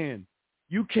fucking man.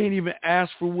 You can't even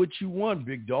ask for what you want,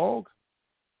 big dog.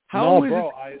 How is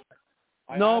it?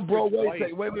 No, bro. Wait.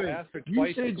 I asked her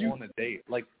twice to go on a date.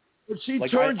 But she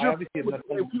turned you.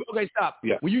 Okay, stop.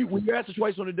 Yeah. When you asked her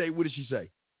twice on a date, what did she say?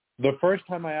 The first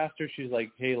time I asked her, she's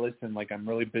like, "Hey, listen, I'm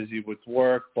really busy with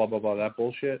work, blah blah blah, that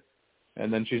bullshit."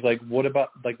 And then she's like, "What about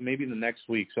maybe the next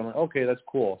week?" So I'm like, "Okay, that's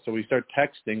cool." So we start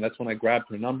texting. That's when I grabbed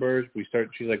her numbers.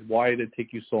 She's like, "Why did it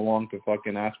take you so long to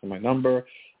fucking ask for my number?"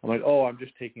 I'm like, "Oh, I'm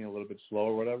just taking it a little bit slow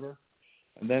or whatever."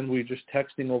 And then we just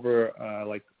texting over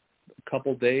a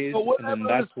couple days, and then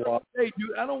that's why. Hey,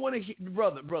 dude, I don't want to hear,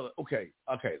 brother. Okay.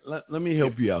 Let me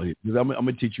help you out here because I'm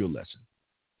gonna teach you a lesson.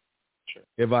 Sure.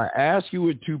 If I ask you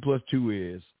what 2 + 2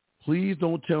 is, please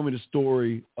don't tell me the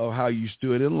story of how you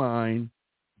stood in line,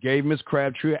 gave Miss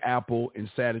Crabtree an apple, and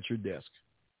sat at your desk.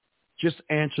 Just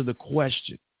answer the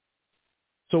question.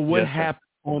 So what happened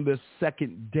on the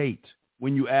second date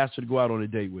when you asked her to go out on a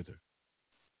date with her?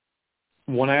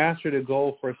 When I asked her to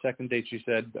go for a second date, she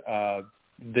said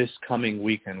this coming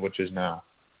weekend, which is now.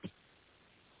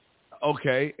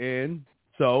 Okay, and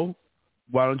so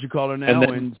why don't you call her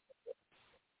now?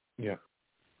 Yeah.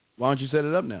 Why don't you set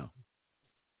it up now?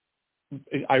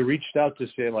 I reached out to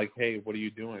say hey, what are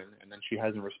you doing? And then she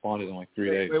hasn't responded in 3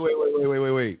 days.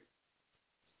 Wait.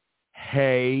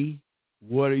 Hey,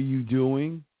 what are you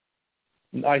doing?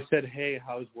 I said, hey,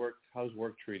 how's work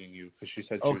treating you? Because she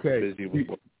said she was busy with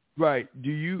work. Right. Do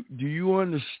you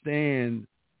understand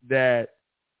that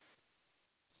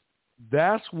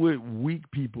that's what weak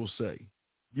people say?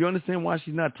 You understand why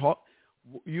she's not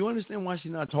You understand why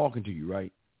she's not talking to you,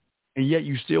 right? And yet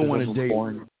you still want to date.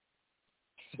 Boring.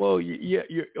 Well, yeah,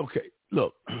 you're okay.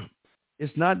 Look,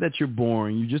 it's not that you're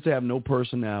boring. You just have no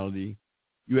personality.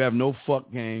 You have no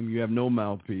fuck game. You have no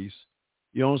mouthpiece.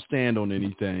 You don't stand on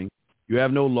anything. You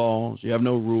have no laws. You have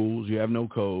no rules. You have no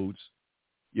codes.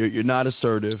 You're not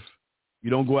assertive. You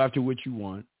don't go after what you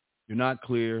want. You're not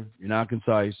clear. You're not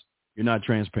concise. You're not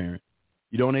transparent.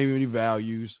 You don't have any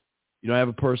values. You don't have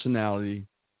a personality.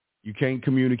 You can't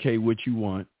communicate what you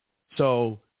want.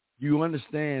 So you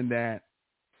understand that.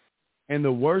 And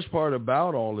the worst part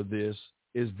about all of this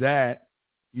is that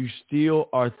you still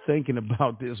are thinking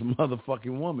about this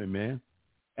motherfucking woman, man,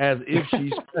 as if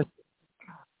she's special.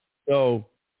 So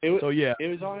yeah. It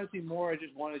was honestly more I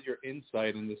just wanted your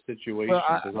insight in the situation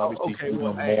Well, because obviously you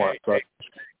know hey, more.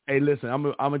 Hey, listen, I'm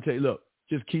gonna tell you. Look,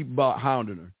 just keep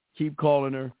hounding her, keep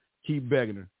calling her, keep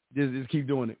begging her. Just keep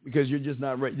doing it because you're just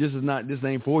not ready. This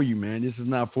ain't for you, man. This is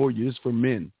not for you. This is for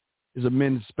men. It's a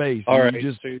men's space. All right.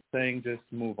 So you're saying just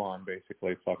move on,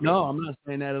 basically. Fuck no, it. I'm not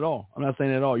saying that at all.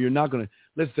 You're not going to.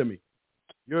 Listen to me.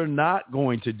 You're not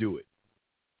going to do it.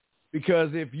 Because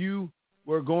if you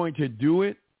were going to do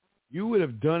it, you would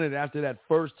have done it after that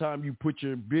first time you put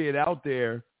your bid out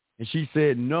there and she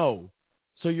said no.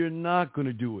 So you're not going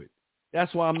to do it.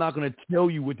 That's why I'm not going to tell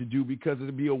you what to do because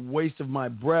it'll be a waste of my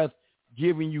breath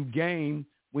giving you game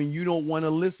when you don't want to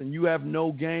listen. You have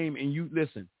no game and you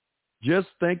listen. Just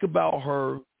think about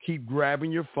her. Keep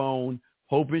grabbing your phone,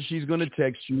 hoping she's going to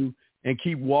text you, and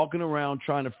keep walking around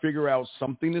trying to figure out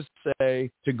something to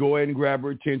say to go ahead and grab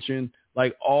her attention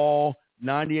like all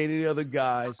 98 of the other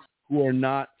guys who are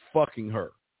not fucking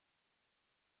her.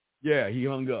 Yeah, he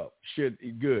hung up.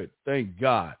 Shit, good. Thank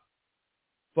God.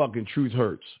 Fucking truth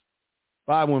hurts.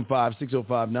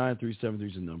 515-605-9373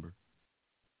 is the number.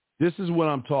 This is what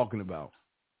I'm talking about.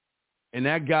 And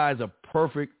that guy's a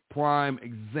perfect prime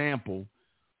example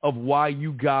of why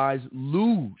you guys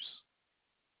lose.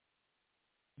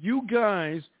 You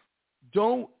guys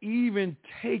don't even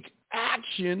take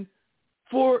action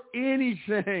for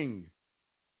anything.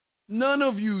 None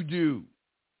of you do.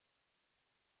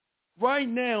 Right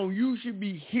now, you should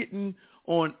be hitting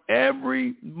on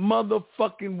every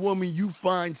motherfucking woman you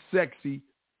find sexy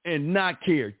and not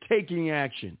care, taking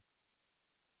action.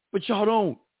 But y'all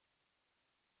don't.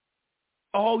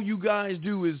 All you guys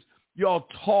do is y'all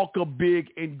talk a big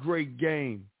and great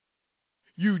game.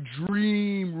 You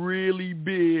dream really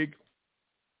big,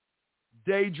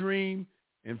 daydream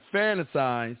and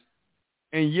fantasize,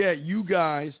 and yet you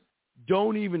guys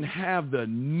don't even have the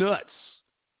nuts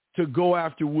to go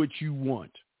after what you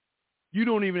want. You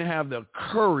don't even have the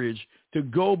courage to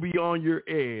go beyond your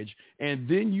edge, and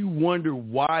then you wonder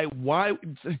why.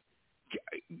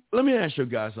 Let me ask you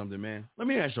guys something, man. Let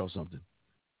me ask y'all something.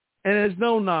 And there's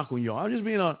no knock on y'all. I'm just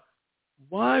being honest.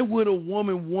 Why would a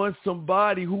woman want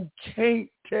somebody who can't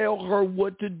tell her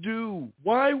what to do?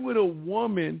 Why would a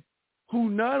woman who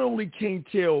not only can't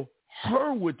tell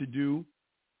her what to do,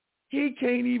 he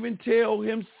can't even tell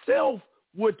himself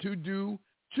what to do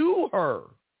to her?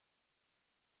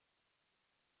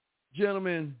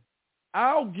 Gentlemen,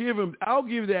 I'll give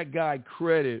that guy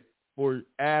credit for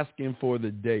asking for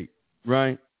the date,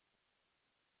 right?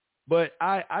 But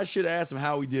I should have asked him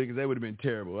how he did it because that would have been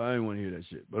terrible. I didn't want to hear that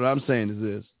shit. But what I'm saying is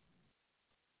this.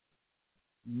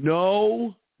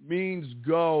 No means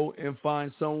go and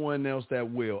find someone else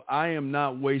that will. I am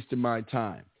not wasting my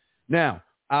time. Now,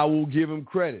 I will give him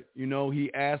credit. You know,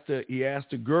 he asked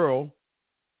a girl.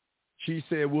 She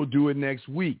said, we'll do it next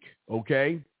week,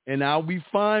 okay? And I'll be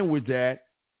fine with that.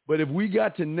 But if we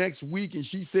got to next week and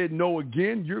she said no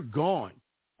again, you're gone.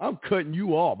 I'm cutting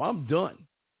you off. I'm done.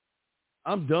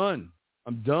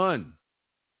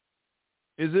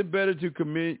 Is it better to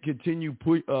continue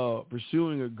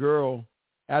pursuing a girl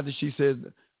after she says,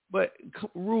 but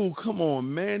Rule, come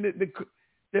on, man.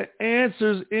 The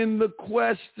answer's in the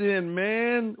question,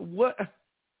 man. What?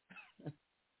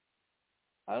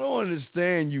 I don't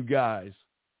understand you guys.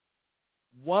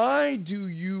 Why do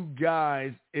you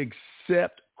guys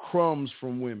accept crumbs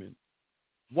from women?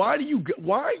 Why are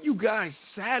you guys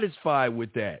satisfied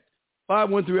with that?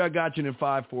 513, I got you in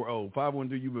 540.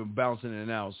 513, you've been bouncing in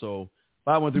and out. So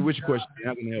 513, what's your question?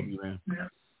 How can I help you, man?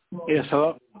 Yes,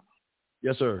 hello.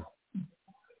 Yes, sir.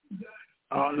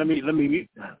 Let me mute.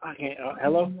 I can't.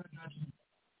 Hello.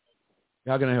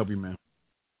 How can I help you, man?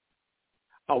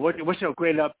 Oh, what's your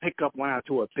great pickup line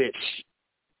to a bitch?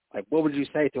 Like, what would you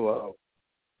say to her?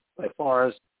 Like, far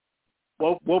as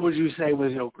what would you say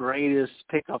was your greatest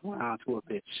pickup line to a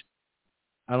bitch?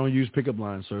 I don't use pickup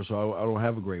lines, sir, so I don't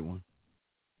have a great one.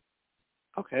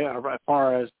 Okay, all right. As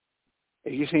far as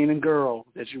if you've seen a girl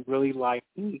that you really like,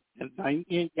 and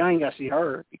you ain't got to see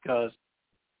her because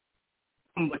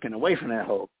I'm looking away from that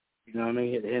hoe. You know what I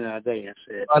mean? At the end of the day, I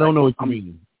said, I don't know what you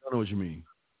mean. I don't know what you mean.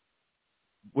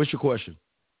 What's your question?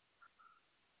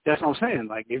 That's what I'm saying.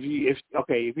 Like, have you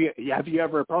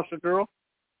ever approached a girl?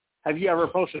 Have you ever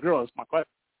approached a girl? That's my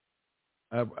question.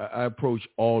 I approach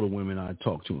all the women I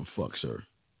talk to and fuck, sir.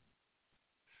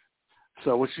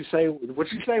 So what you say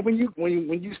when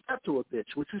you step to a bitch?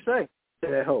 What you say to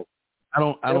that hoe? I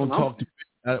don't talk to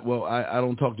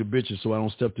bitches, so I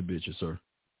don't step to bitches, sir.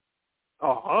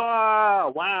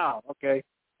 Oh, wow. Okay.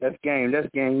 That's game.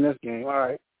 All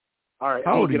right. All right,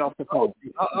 How old are get you? off the phone.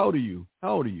 How old are you?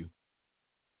 How old are you?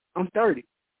 I'm 30.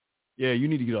 Yeah, you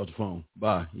need to get off the phone.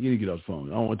 Bye. You need to get off the phone.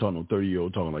 I don't want to talk to no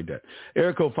 30-year-old talking like that.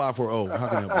 Erico 540. How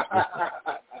can I help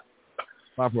you?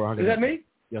 540. How can Is I help that me? you?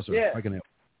 Yes, sir. Yeah. How can I help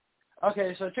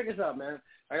Okay, so check this out, man.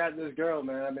 I got this girl,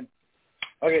 man.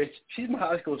 Okay, she's my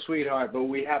high school sweetheart, but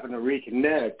we happen to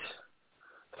reconnect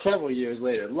several years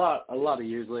later, a lot of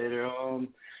years later.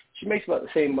 She makes about the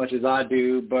same much as I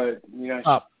do, but you know.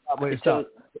 Stop.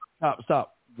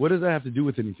 What does that have to do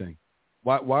with anything?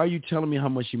 Why are you telling me how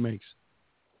much she makes?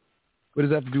 What does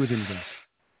that have to do with anything?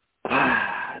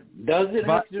 Does it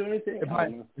have to do anything?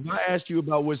 If I ask you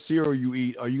about what cereal you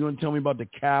eat, are you going to tell me about the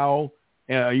cow?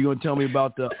 And are you going to tell me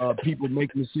about the people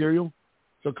making the cereal?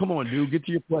 So come on, dude, get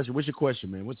to your question. What's your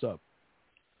question, man? What's up?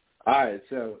 All right,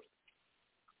 so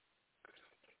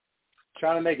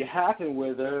trying to make it happen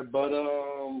with her, but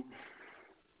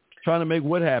trying to make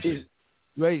what happen?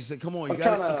 Wait, so come on, you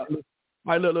got to. All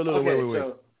right, look, okay, wait.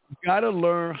 So, you got to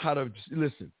learn how to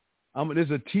listen.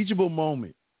 There's a teachable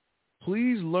moment.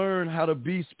 Please learn how to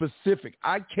be specific.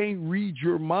 I can't read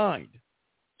your mind,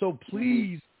 so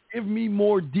please give me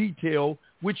more detail,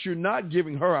 which you're not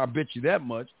giving her. I bet you that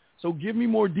much. So give me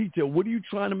more detail. What are you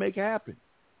trying to make happen?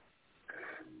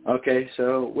 Okay,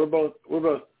 so we're both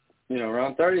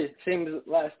around 30. Same as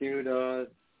last dude,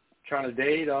 trying to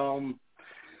date.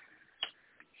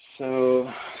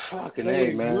 So fucking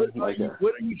hey, man.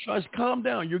 What are you trying? Calm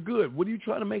down. You're good. What are you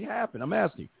trying to make happen? I'm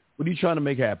asking. What are you trying to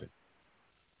make happen?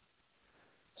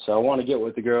 So I want to get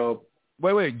with the girl.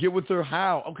 Wait. Get with her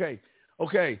how? Okay.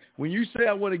 When you say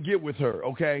I want to get with her,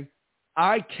 okay,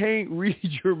 I can't read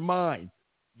your mind.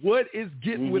 What is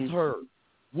getting with her?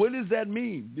 What does that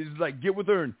mean? Is it like get with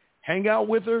her and hang out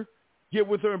with her? Get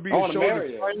with her and be a shoulder?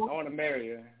 I want to marry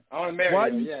her.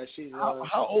 Yeah, she's.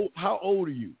 How old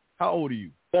are you?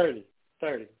 30.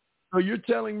 So you're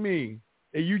telling me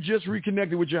that you just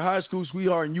reconnected with your high school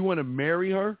sweetheart and you want to marry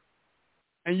her,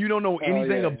 and you don't know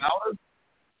anything about her?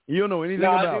 You don't know anything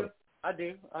about her? I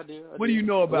do. What do you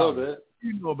know about her? A little bit. What do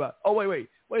you know about? Oh wait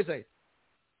a second.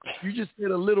 You just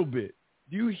said a little bit.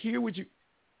 Do you hear what you?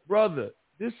 Brother,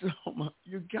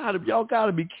 y'all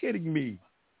gotta be kidding me.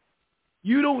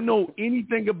 You don't know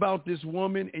anything about this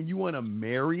woman and you want to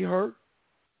marry her?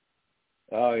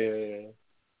 Oh yeah.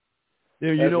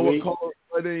 Yeah, you know what? Call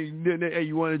her. Hey,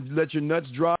 you want to let your nuts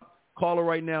drop? Call her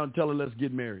right now and tell her let's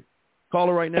get married. Call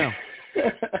her right now.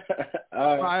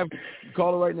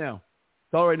 Call her right now.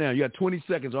 You got 20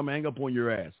 seconds. I'm gonna hang up on your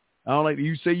ass. I don't like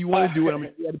you say you want to do it. I'm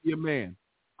gonna you got to be a man.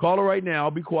 Call her right now.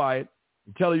 I'll be quiet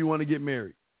and tell her you want to get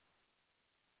married.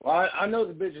 Well, I know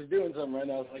the bitch is doing something right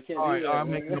now, so I can't do that. All right,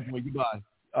 I'm hanging up on you. Goodbye.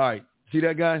 All right, see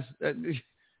that, guys?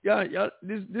 Yeah.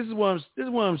 This is what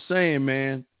I'm saying,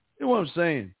 man. This is what I'm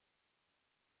saying.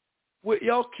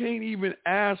 Y'all can't even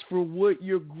ask for what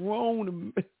you're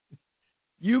grown.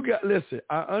 Listen,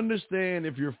 I understand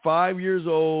if you're 5 years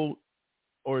old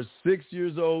or 6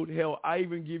 years old. Hell, I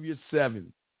even give you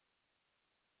 7.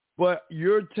 But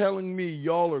you're telling me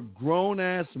y'all are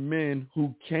grown-ass men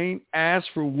who can't ask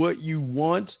for what you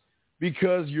want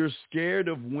because you're scared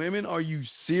of women? Are you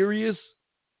serious?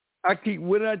 What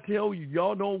did I tell you?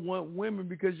 Y'all don't want women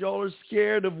because y'all are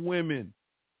scared of women.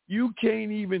 You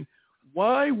can't even.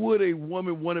 Why would a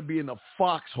woman want to be in a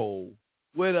foxhole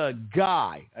with a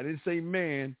guy, I didn't say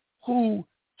man, who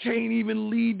can't even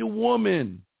lead the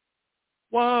woman?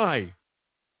 Why?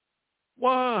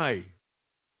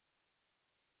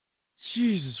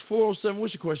 Jesus, 407,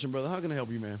 what's your question, brother? How can I help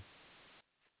you, man?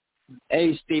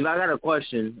 Hey, Steve, I got a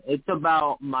question. It's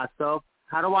about myself.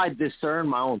 How do I discern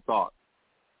my own thoughts?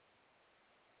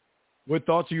 What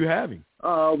thoughts are you having?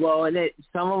 Well,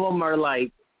 some of them are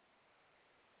like,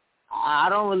 I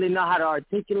don't really know how to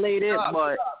articulate it,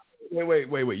 but...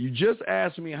 Wait. You just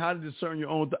asked me how to discern your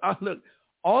own thoughts. Look,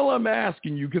 all I'm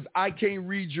asking you, because I can't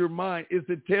read your mind, is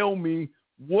to tell me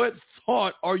what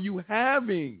thought are you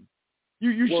having?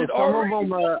 You should already... Some of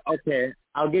them are, okay,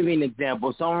 I'll give you an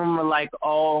example. Some of them are like,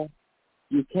 oh,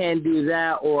 you can't do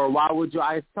that, or why would you?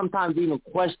 I sometimes even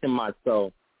question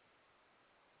myself.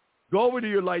 Go over to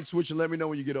your light switch and let me know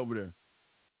when you get over there.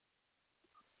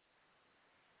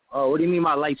 Oh, what do you mean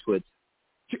by light switch?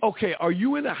 Okay, are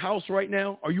you in a house right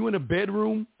now? Are you in a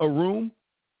bedroom, a room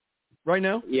right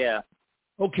now? Yeah.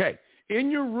 Okay. In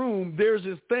your room, there's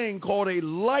this thing called a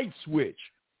light switch.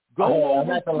 Go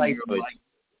over to the light switch.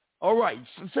 All right.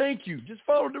 So thank you. Just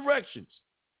follow directions.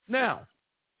 Now,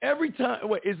 every time,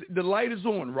 the light is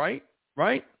on, right?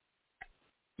 Right?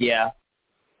 Yeah.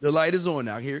 The light is on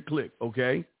now. Here it click.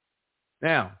 Okay.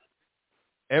 Now,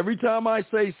 every time I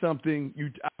say something,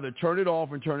 you either turn it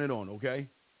off and turn it on. Okay.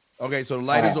 Okay. So the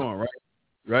light is on, right?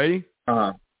 Ready?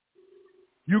 Uh-huh.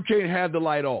 You can't have the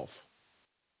light off.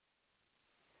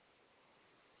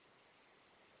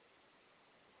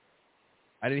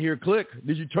 I didn't hear a click.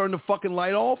 Did you turn the fucking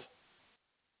light off?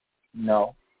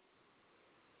 No.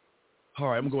 All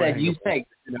right, I'm going to you say.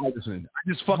 Listen, I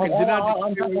just fucking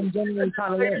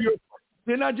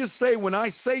didn't I just say when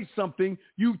I say something,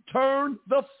 you turn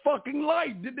the fucking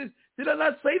light? Did I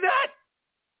not say that?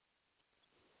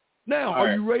 Now,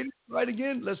 are you ready to try it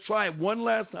again? Let's try it one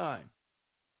last time.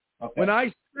 Okay. When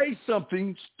I say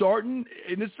something, starting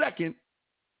in a second,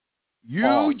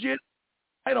 you just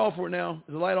light off for now.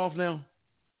 Is the light off now?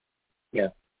 Yeah.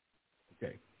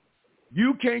 Okay.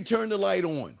 You can't turn the light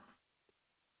on.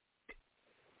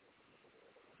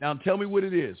 Now tell me what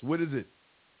it is. What is it?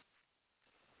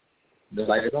 The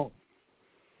light is on.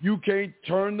 You can't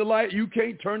turn the light. You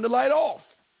can't turn the light off.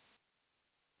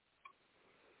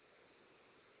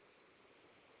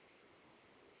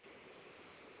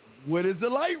 What is the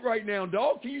light right now,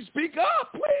 dog? Can you speak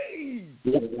up, please?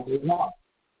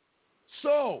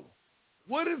 So,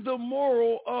 what is the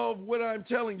moral of what I'm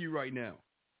telling you right now?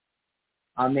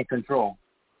 I'm in control.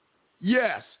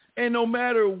 Yes. And no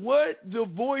matter what the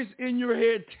voice in your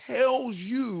head tells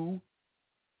you,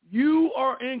 you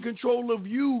are in control of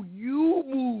you. You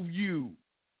move you.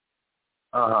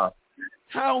 Uh-huh.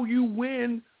 How you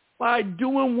win by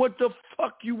doing what the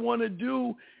fuck you want to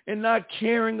do and not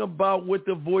caring about what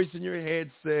the voice in your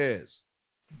head says.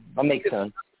 That makes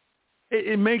sense.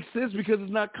 It makes sense because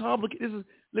it's not complicated.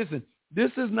 This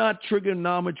is not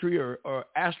trigonometry or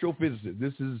astrophysics.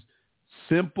 This is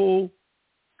simple,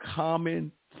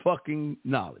 common fucking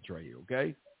knowledge right here,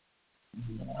 okay?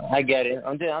 I get it.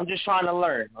 I'm just trying to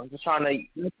learn. I'm just trying to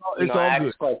ask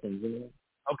good questions. You know?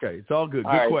 Okay, it's all good.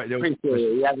 All good right, question. Appreciate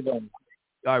it. You have a good one.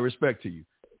 All right, respect to you.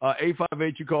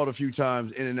 858, you called a few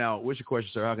times, in and out. What's your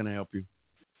question, sir? How can I help you?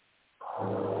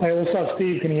 Hey, what's up,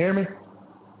 Steve? Can you hear me?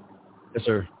 Yes,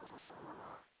 sir.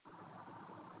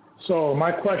 So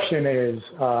my question is,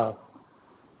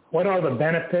 what are the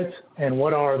benefits and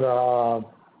what are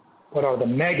the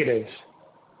negatives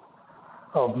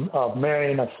of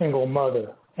marrying a single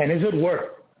mother? And is it worth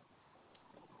it?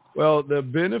 Well, the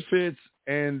benefits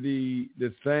and the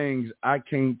things I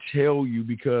can't tell you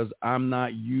because I'm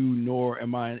not you, nor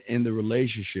am I in the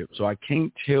relationship. So I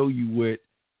can't tell you what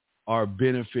are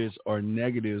benefits or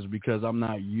negatives because I'm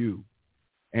not you.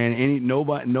 And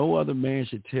no other man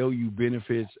should tell you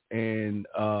benefits and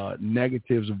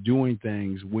negatives of doing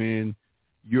things when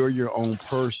you're your own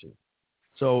person.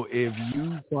 So if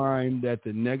you find that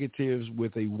the negatives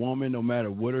with a woman, no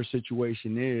matter what her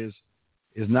situation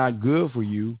is not good for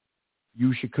you,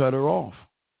 you should cut her off.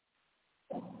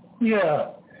 Yeah.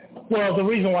 Well, the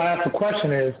reason why I asked the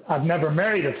question is I've never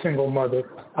married a single mother.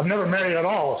 I've never married at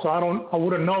all, so I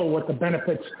wouldn't know what the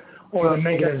benefits or the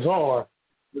negatives are.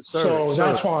 So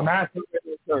that's why I'm asking.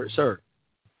 Sir,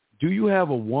 do you have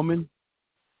a woman?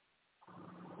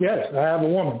 Yes, I have a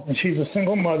woman, and she's a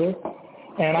single mother,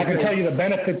 and I can tell you the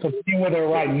benefits of being with her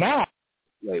right now.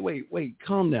 Wait,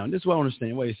 calm down. This is what I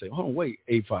understand. Wait a second. Hold on, wait,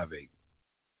 858.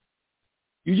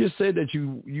 You just said that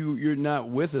you're not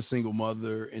with a single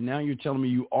mother, and now you're telling me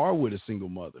you are with a single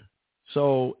mother.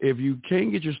 So if you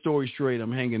can't get your story straight,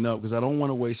 I'm hanging up because I don't want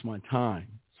to waste my time.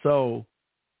 So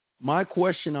my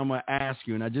question I'm going to ask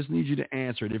you, and I just need you to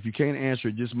answer it. If you can't answer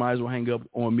it, just might as well hang up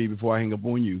on me before I hang up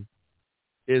on you,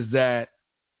 is that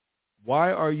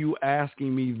why are you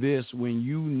asking me this when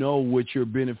you know what your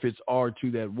benefits are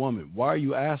to that woman? Why are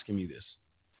you asking me this?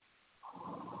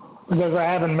 Because I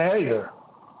haven't married her.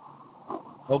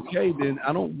 Okay, then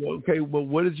but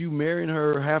what does you marrying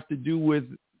her have to do with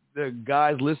the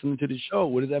guys listening to the show?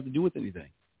 What does that have to do with anything?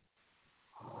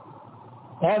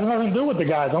 It has nothing to do with the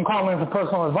guys. I'm calling for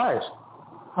personal advice.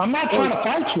 I'm not trying to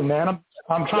fight you, man.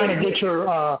 I'm trying to get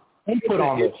your input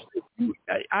on this.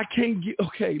 I can't get,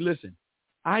 okay, listen.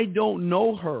 I don't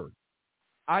know her.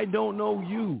 I don't know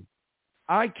you.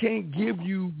 I can't give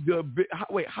you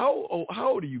wait, how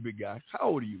old are you, big guy? How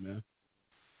old are you, man?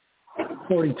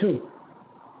 42.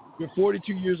 You're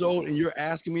 42 years old and you're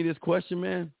asking me this question,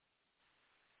 man?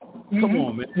 Mm-hmm. Come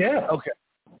on, man. Yeah. Okay.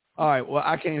 All right. Well,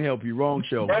 I can't help you. Wrong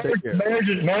show. Take care.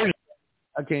 Marriage.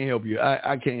 I can't help you.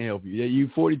 I can't help you. You're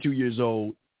 42 years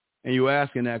old and you're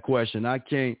asking that question. I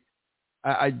can't.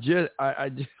 I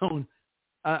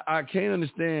can't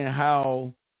understand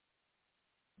how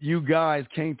you guys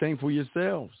can't think for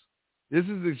yourselves. This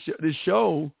is the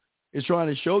show is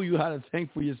trying to show you how to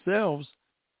think for yourselves,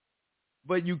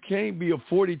 but you can't be a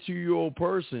 42-year-old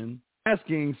person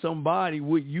asking somebody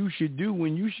what you should do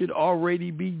when you should already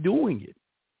be doing it.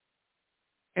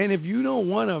 And if you don't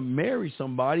want to marry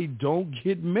somebody, don't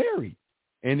get married.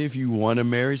 And if you want to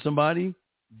marry somebody,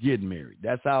 getting married.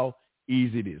 That's how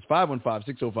easy it is.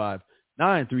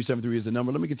 515-605-9373 is the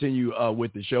number. Let me continue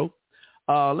with the show.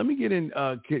 Let me get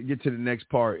to the next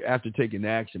part after taking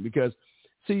action, because,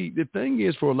 see, the thing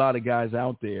is for a lot of guys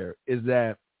out there is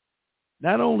that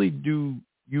not only do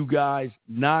you guys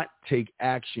not take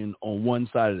action on one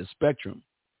side of the spectrum,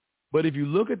 but if you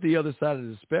look at the other side of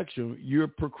the spectrum, you're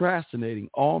procrastinating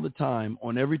all the time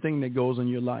on everything that goes in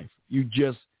your life. You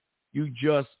just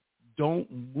don't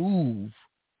move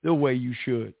the way you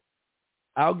should.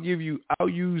 I'll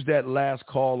use that last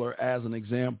caller as an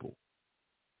example.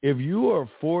 If you are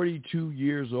 42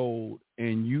 years old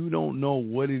and you don't know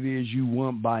what it is you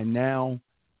want by now,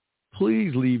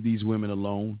 please leave these women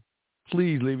alone.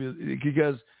 Please leave it,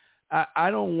 because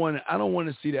I don't want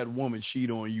to see that woman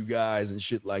cheat on you guys and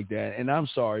shit like that. And I'm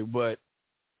sorry, but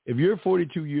if you're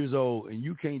 42 years old and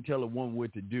you can't tell a woman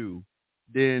what to do,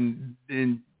 then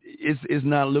it's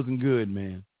not looking good,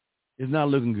 man. It's not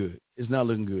looking good. It's not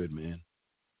looking good, man.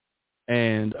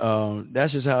 And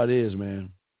that's just how it is,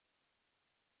 man.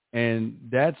 And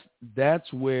that's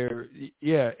where,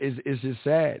 yeah, it's just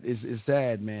sad. It's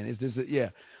sad, man. It's just, yeah.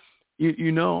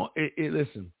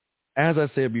 Listen, as I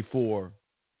said before,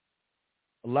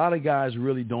 a lot of guys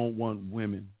really don't want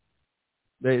women.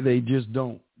 They just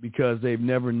don't, because they've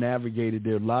never navigated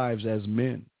their lives as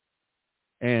men.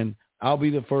 And I'll be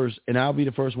the first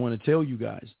one to tell you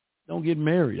guys, don't get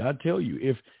married. I tell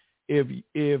you,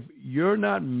 if you're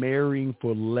not marrying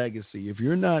for legacy, if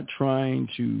you're not trying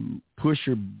to push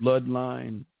your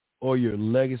bloodline or your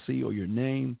legacy or your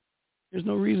name, there's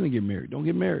no reason to get married. Don't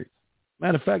get married.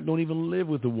 Matter of fact, don't even live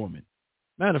with a woman.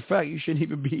 Matter of fact, you shouldn't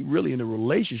even be really in a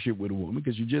relationship with a woman,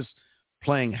 because you're just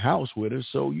playing house with her,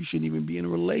 so you shouldn't even be in a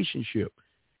relationship.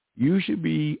 You should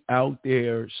be out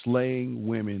there slaying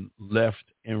women left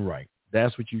and right.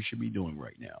 That's what you should be doing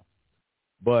right now.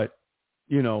 But,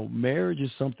 marriage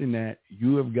is something that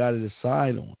you have got to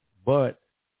decide on. But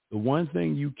the one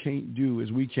thing you can't do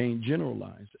is we can't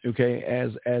generalize, okay?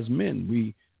 As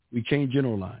men, we can't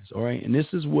generalize, all right? And this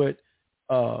is what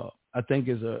I think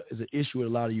is an issue with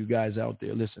a lot of you guys out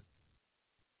there. Listen,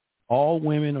 all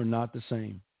women are not the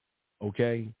same,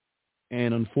 okay?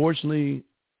 And unfortunately,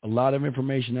 a lot of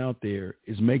information out there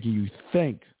is making you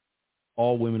think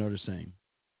all women are the same.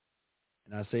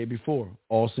 And I say it before,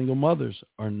 all single mothers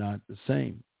are not the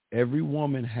same. Every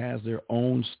woman has their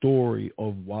own story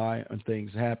of why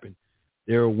things happen.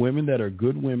 There are women that are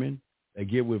good women that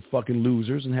get with fucking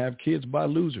losers and have kids by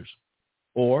losers.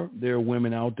 Or there are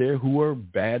women out there who are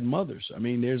bad mothers. I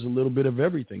mean, there's a little bit of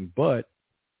everything. But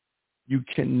you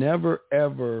can never,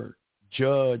 ever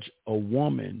judge a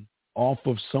woman off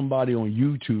of somebody on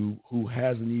YouTube who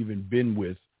hasn't even been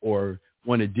with or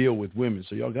want to deal with women.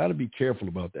 So y'all got to be careful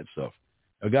about that stuff.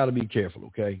 Y'all got to be careful,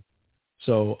 okay?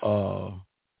 So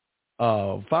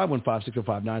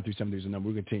 515-605-9373 is the number.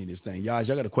 We'll continue this thing. Guys,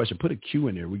 y'all got a question, put a Q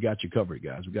in there. We got you covered,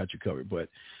 guys. We got you covered. But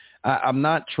I'm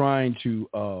not trying to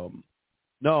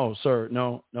no, sir.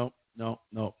 No.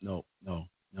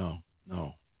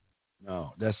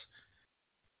 That's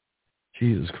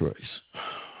Jesus Christ.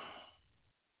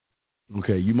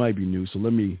 Okay, you might be new, so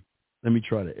let me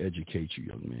try to educate you,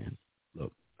 young man.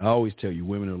 Look, I always tell you,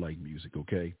 women are like music,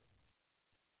 okay?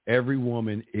 Every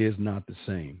woman is not the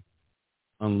same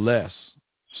unless,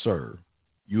 sir,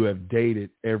 you have dated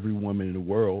every woman in the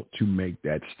world to make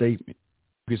that statement.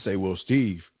 You can say, well,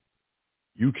 Steve,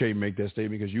 you can't make that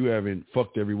statement because you haven't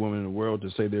fucked every woman in the world to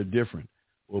say they're different.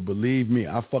 Well, believe me,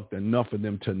 I fucked enough of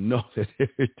them to know that they're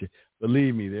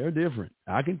believe me, they're different.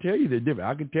 I can tell you they're different.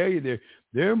 I can tell you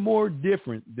they're more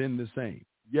different than the same.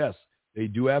 Yes, they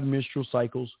do have menstrual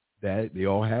cycles. That they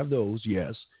all have those.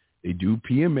 Yes, they do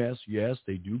PMS. Yes,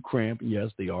 they do cramp.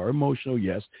 Yes, they are emotional.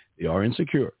 Yes, they are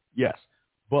insecure. Yes,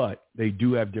 but they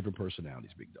do have different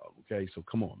personalities, big dog. Okay, so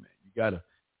come on, man. You gotta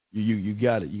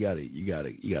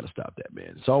stop that,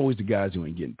 man. It's always the guys who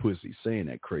ain't getting pussy saying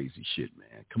that crazy shit,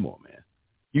 man. Come on, man.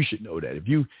 You should know that. If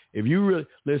you really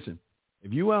listen,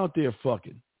 if you out there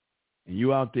fucking and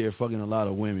you out there fucking a lot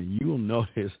of women, you will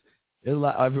notice there's a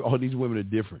lot. All these women are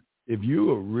different. If you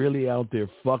are really out there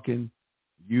fucking,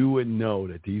 you would know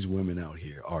that these women out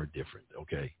here are different.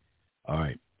 Okay, all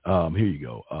right. Here you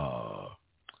go.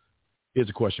 Here's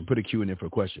a question. Put a Q in there for a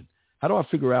question. How do I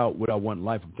figure out what I want in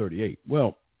life? I'm 38.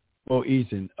 Well,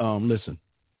 Ethan, listen.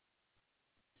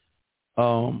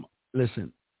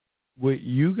 What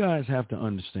you guys have to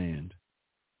understand,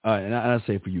 and I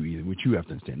say for you, Ethan, what you have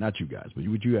to understand, not you guys, but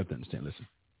what you have to understand, listen.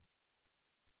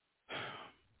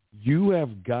 You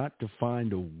have got to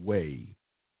find a way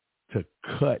to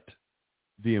cut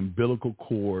the umbilical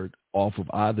cord off of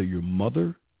either your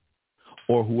mother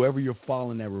or whoever you're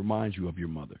following that reminds you of your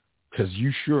mother. because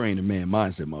you sure ain't a man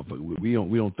mindset, motherfucker. We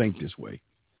don't think this way.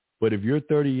 But if you're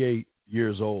 38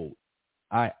 years old,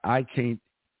 I can't.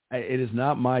 It is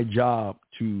not my job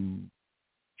to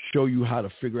show you how to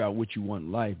figure out what you want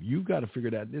in life. You got to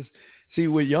figure that. See,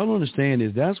 what y'all don't understand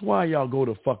is that's why y'all go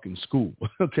to fucking school.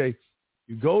 Okay,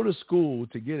 you go to school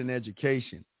to get an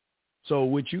education. So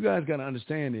what you guys got to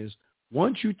understand is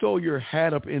once you throw your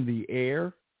hat up in the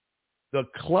air, the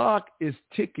clock is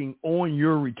ticking on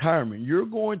your retirement. You're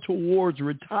going towards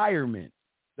retirement.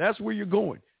 That's where you're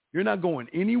going. You're not going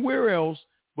anywhere else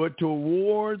but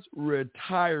towards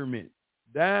retirement.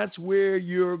 That's where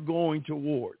you're going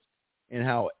towards. And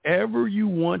however you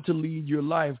want to lead your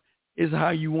life is how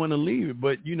you want to lead it.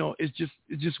 But, it's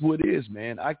just what it is,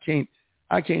 man. I can't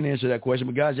answer that question.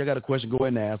 But, guys, y'all got a question, go ahead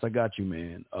and ask. I got you,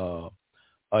 man.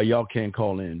 Y'all can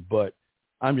call in. But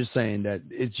I'm just saying that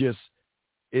it's just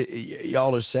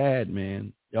y'all are sad,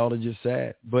 man. Y'all are just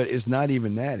sad. But it's not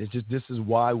even that. It's just this is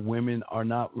why women are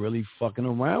not really fucking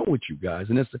around with you guys.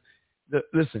 And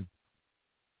listen,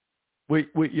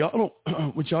 what y'all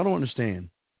don't understand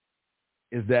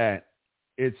is that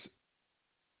it's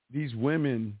these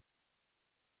women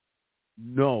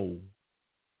know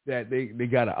that they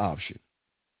got an option.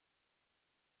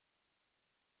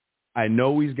 I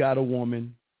know he's got a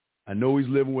woman. I know he's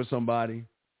living with somebody.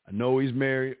 I know he's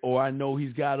married, or I know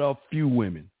he's got a few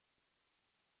women.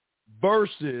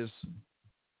 Versus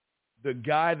the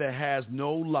guy that has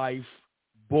no life,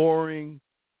 boring,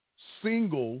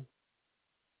 single,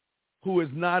 who is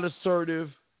not assertive,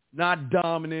 not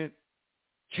dominant,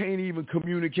 can't even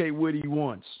communicate what he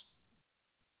wants.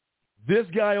 This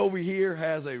guy over here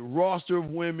has a roster of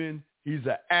women. He's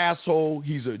an asshole.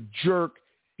 He's a jerk.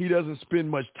 He doesn't spend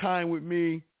much time with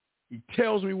me. He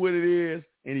tells me what it is,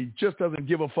 and he just doesn't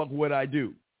give a fuck what I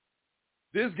do.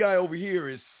 This guy over here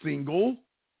is single,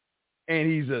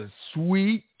 and he's a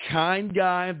sweet, kind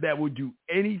guy that will do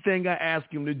anything I ask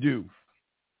him to do.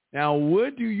 Now, who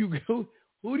do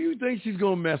you think she's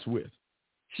going to mess with?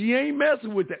 She ain't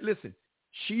messing with that. Listen,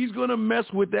 she's going to mess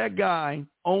with that guy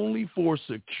only for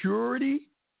security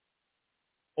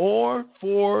or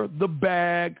for the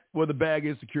bag, where the bag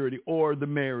is security, or the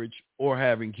marriage, or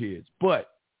having kids.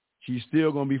 But she's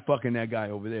still going to be fucking that guy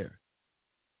over there.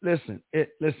 Listen,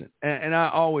 and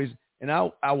I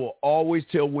will always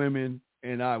tell women,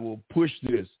 and I will push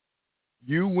this.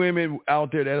 You women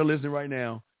out there that are listening right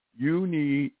now, you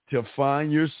need to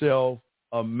find yourself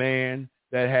a man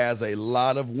that has a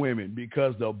lot of women,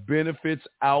 because the benefits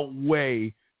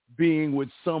outweigh being with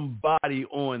somebody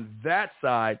on that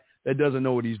side that doesn't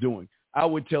know what he's doing. I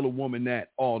would tell a woman that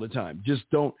all the time. Just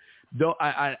don't.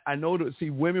 I know that,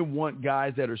 see, women want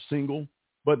guys that are single,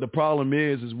 but the problem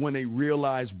is when they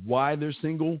realize why they're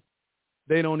single,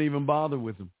 they don't even bother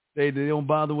with them. They don't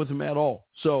bother with them at all.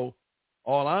 So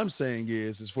all I'm saying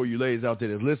is for you ladies out there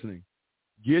that's listening,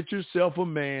 get yourself a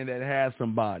man that has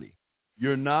somebody.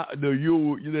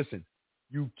 Listen,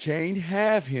 you can't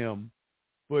have him,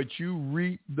 but you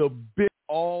reap the bit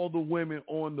all the women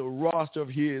on the roster of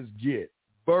his get,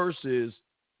 versus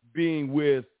being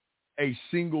with a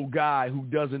single guy who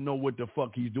doesn't know what the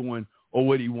fuck he's doing or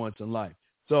what he wants in life.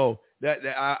 So that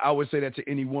I would say that to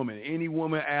any woman. Any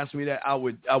woman asks me that, I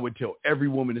would tell every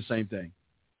woman the same thing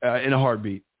in a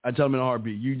heartbeat. I tell them in a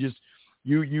heartbeat. You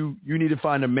need to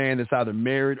find a man that's either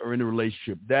married or in a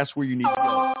relationship. That's where you need to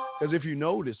go. Because if you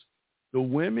notice, the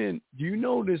women, do you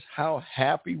notice how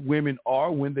happy women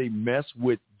are when they mess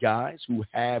with guys who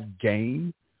have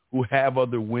game, who have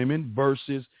other women,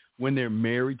 versus when they're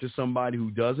married to somebody who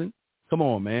doesn't? Come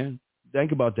on, man.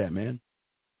 Think about that, man.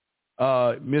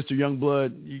 Mr.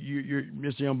 Youngblood,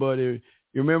 Mr. Youngblood, you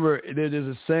remember there's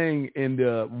a saying in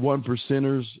the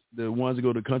 1%ers, the ones that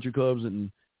go to country clubs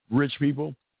and rich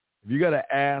people, if you got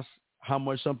to ask how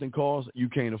much something costs, you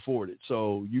can't afford it.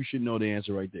 So you should know the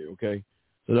answer right there, okay?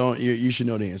 So you should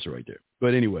know the answer right there.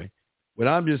 But anyway, what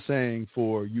I'm just saying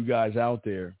for you guys out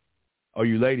there, or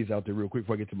you ladies out there real quick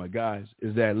before I get to my guys,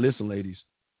 is that, listen, ladies,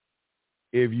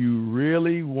 if you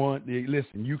really want,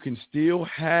 listen, you can still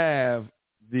have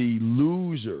the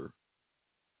loser,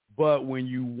 but when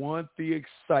you want the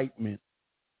excitement,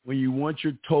 when you want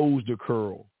your toes to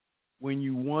curl, when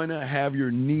you want to have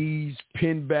your knees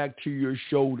pinned back to your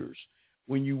shoulders,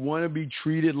 when you want to be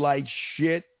treated like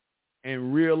shit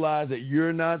and realize that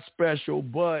you're not special,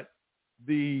 but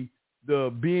the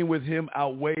being with him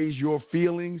outweighs your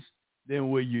feelings, then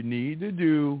what you need to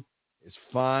do is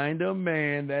find a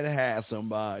man that has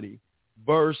somebody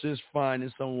versus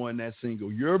finding someone that's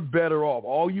single. You're better off.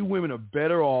 All you women are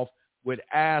better off with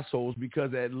assholes,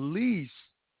 because at least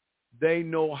they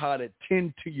know how to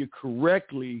tend to you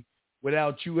correctly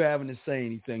without you having to say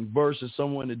anything versus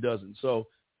someone that doesn't. So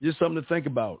just something to think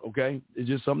about, okay? It's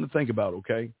just something to think about,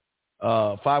 okay?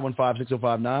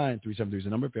 515-6059-373 is the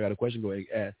number. If you got a question, go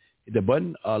ahead, hit the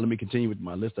button. Let me continue with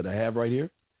my list that I have right here.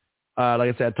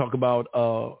 Like I said, I talk about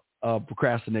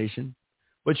procrastination.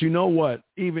 But you know what?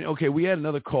 We had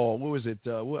another call. What was it?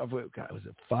 Was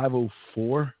it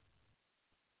 504?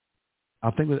 I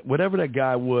think whatever that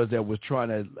guy was that was trying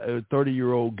to, a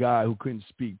 30-year-old guy who couldn't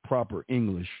speak proper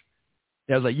English.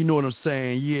 I was like, you know what I'm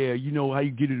saying? Yeah, you know how you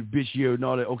get it a bitch here and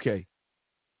all that. Okay.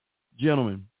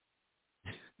 Gentlemen.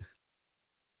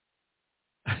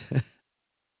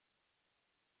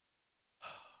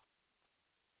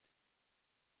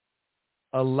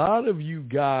 A lot of you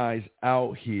guys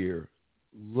out here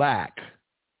lack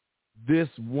this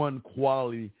one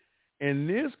quality, and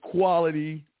this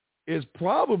quality is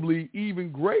probably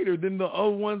even greater than the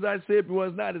other ones I said. Well,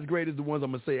 it's not as great as the ones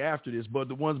I'm going to say after this, but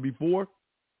the ones before.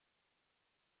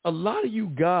 A lot of you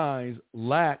guys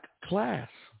lack class.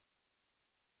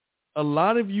 A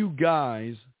lot of you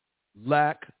guys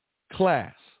lack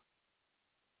class.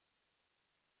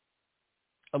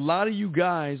 A lot of you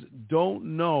guys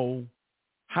don't know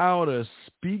how to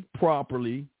speak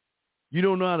properly. You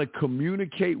don't know how to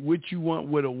communicate what you want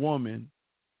with a woman.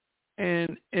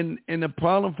 And the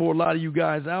problem for a lot of you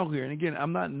guys out here, and again,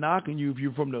 I'm not knocking you if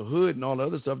you're from the hood and all the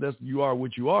other stuff. That's, you are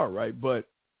what you are, right? But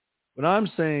what I'm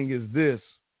saying is this,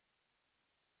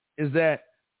 is that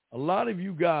a lot of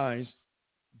you guys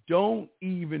don't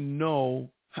even know.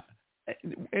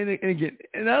 And again,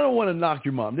 and I don't want to knock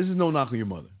your mom. This is no knock on your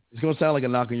mother. It's going to sound like a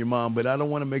knock on your mom, but I don't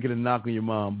want to make it a knock on your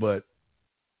mom. But,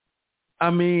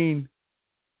 I mean,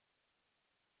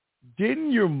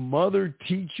 didn't your mother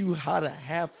teach you how to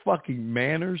have fucking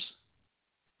manners?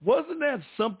 Wasn't that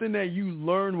something that you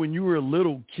learned when you were a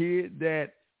little kid,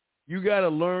 that you got to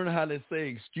learn how to say,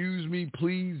 excuse me,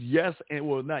 please, yes, and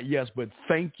well, not yes, but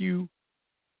thank you?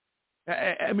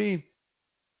 I mean,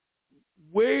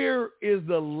 where is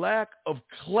the lack of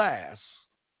class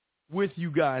with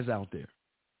you guys out there?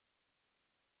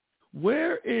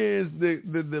 Where is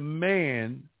the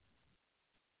man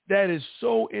that is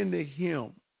so into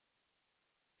him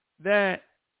that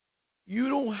you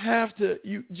don't have to,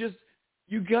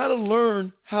 you got to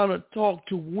learn how to talk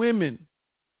to women.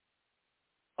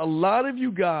 A lot of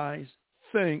you guys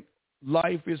think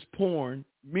life is porn,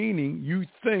 meaning you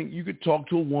think you could talk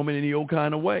to a woman any old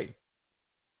kind of way.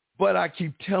 But I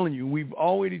keep telling you, we've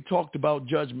already talked about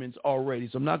judgments already,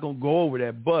 so I'm not going to go over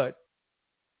that. But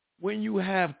when you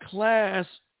have class,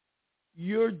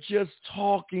 you're just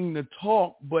talking the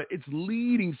talk, but it's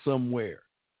leading somewhere.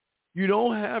 You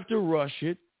don't have to rush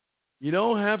it. You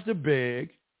don't have to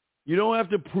beg. You don't have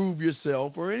to prove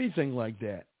yourself or anything like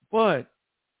that. But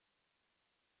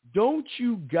don't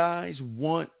you guys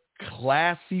want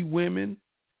classy women?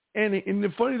 And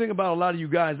the funny thing about a lot of you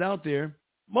guys out there,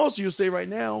 most of you say right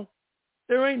now,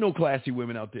 there ain't no classy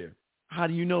women out there. How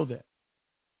do you know that?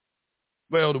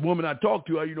 Well, the woman I talked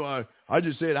to, I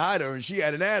just said hi to her and she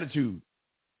had an attitude.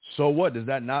 So what? Does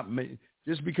that not make,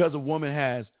 just because a woman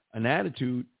has an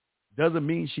attitude doesn't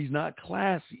mean she's not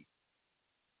classy.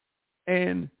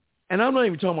 And I'm not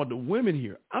even talking about the women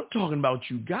here. I'm talking about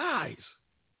you guys.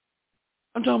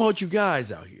 I'm talking about you guys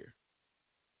out here.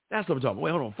 That's what I'm talking about.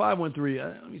 Wait, hold on. 513.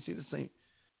 Let me see the same.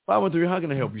 513, how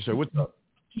can I help you, sir? What's up?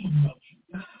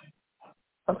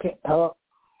 Okay. Hello.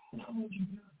 What's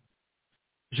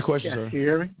your question, sir? Can you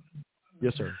hear me?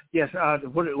 Yes, sir. Yes.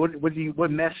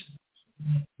 What mess?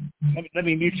 Let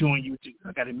me mute you on YouTube.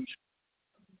 I got to mute you.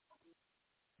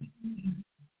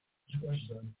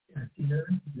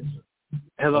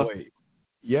 Hello. Oh, wait.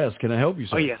 Yes. Can I help you,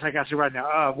 sir? Oh, yes. I got you right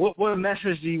now. What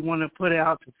message do you want to put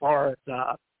out as far as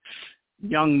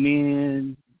young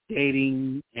men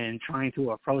dating and trying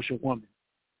to approach a woman?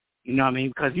 You know what I mean?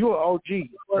 Because you're an OG.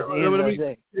 Let me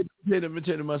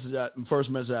tell you the message. First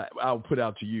message I'll put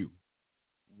out to you.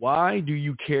 Why do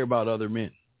you care about other men?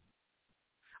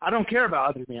 I don't care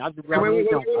about other men.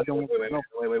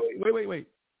 Wait.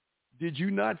 Did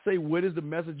you not say what is the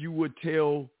message you would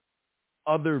tell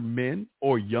other men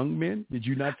or young men? Did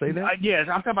you not say that? Yes,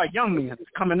 I'm talking about young men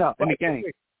coming up in the game.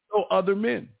 So other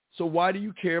men. So why do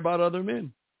you care about other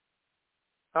men?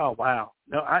 Oh, wow.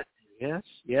 No, yes.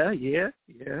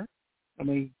 I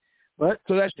mean, but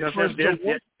so that's your first.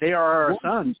 They are our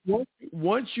sons.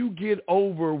 Once you get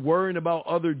over worrying about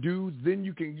other dudes, then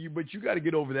you can. But you got to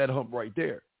get over that hump right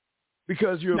there,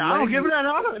 because your I don't give it that.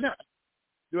 No.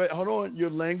 Wait, hold on. Your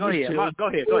language. Go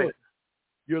ahead.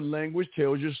 Your language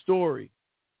tells your story.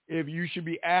 If you should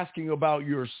be asking about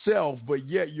yourself, but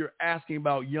yet you're asking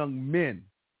about young men,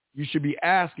 you should be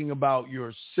asking about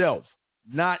yourself,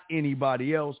 not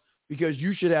anybody else, because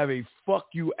you should have a fuck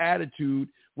you attitude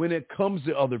when it comes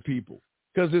to other people,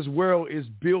 because this world is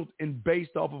built and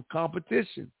based off of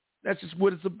competition. That's just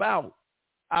what it's about.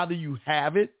 Either you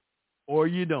have it or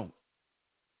you don't.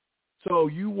 So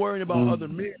you worrying about other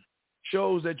men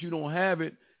shows that you don't have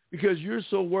it because you're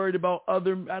so worried about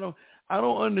other. I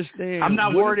don't understand. I'm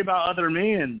not worried about other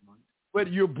men.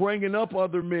 But you're bringing up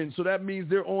other men, so that means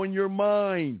they're on your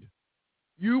mind.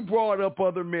 You brought up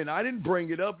other men. I didn't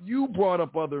bring it up. You brought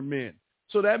up other men.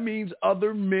 So that means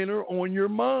other men are on your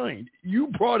mind. You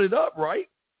brought it up, right?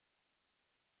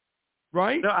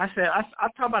 Right? No, I said I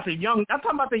talk about the young. I'm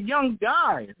talking about the young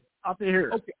guys out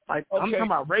there. Okay. I'm talking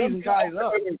about raising guys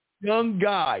up. Young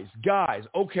guys.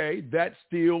 Okay, that's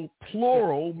still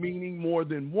plural, meaning more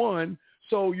than one.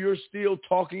 So you're still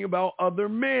talking about other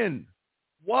men.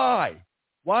 Why?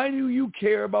 Why do you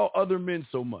care about other men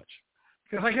so much?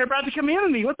 Because I care about the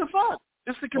community. What the fuck?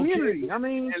 It's the community. Okay. I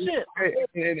mean, shit.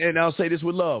 And I'll say this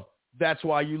with love. That's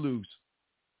why you lose.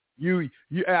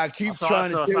 I keep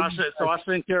trying to tell you. So I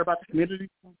shouldn't care about the community?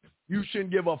 You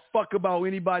shouldn't give a fuck about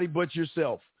anybody but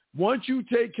yourself. Once you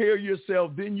take care of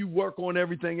yourself, then you work on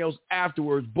everything else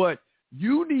afterwards. But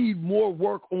you need more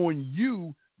work on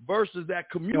you versus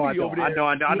that community over there. I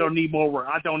don't need more work.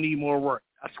 I don't need more work.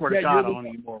 I swear to God, I don't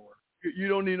need more work. You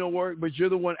don't need no work, but you're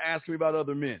the one asking me about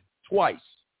other men twice.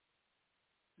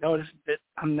 No,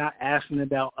 I'm not asking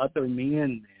about other men,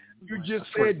 man. You just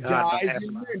said guys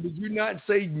and men. Did you not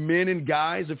say men and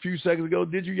guys a few seconds ago?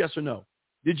 Did you? Yes or no?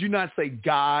 Did you not say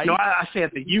guys? No, I said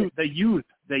the youth.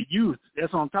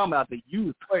 That's what I'm talking about, the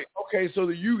youth. Wait, okay, so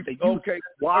the youth. Okay.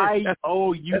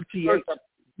 Y-O-U-T-H.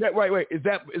 Yeah, right. Is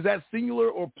that singular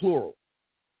or plural?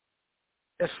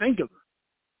 That's singular.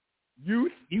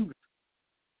 Youth?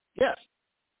 Yes.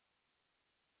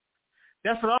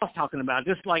 That's what I was talking about.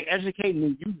 Just like educating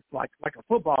the youth, like a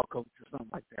football coach or something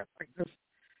like that. Like this,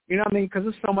 you know what I mean? Because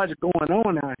there's so much going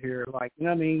on out here. Like, you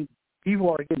know what I mean?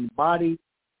 People are getting bodied.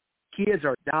 Kids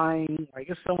are dying. Like,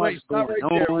 there's so much going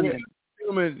on.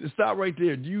 Gentlemen, stop right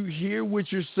there. Do you hear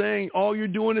what you're saying? All you're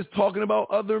doing is talking about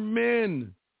other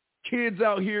men. Kids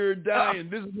out here are dying.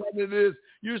 This is what it is.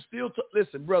 You're still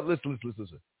listen, brother. Listen.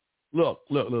 Look.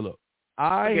 Wait,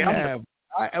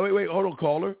 hold on,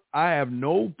 caller. I have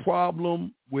no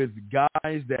problem with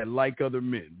guys that like other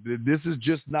men. This is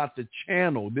just not the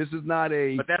channel. This is not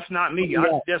a. But that's not me.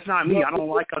 That's not me. I don't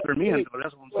like other men, though.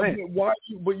 That's what I'm saying.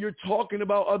 But you're talking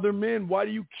about other men. Why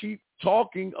do you keep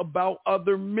talking about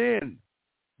other men?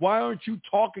 Why aren't you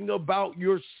talking about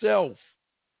yourself?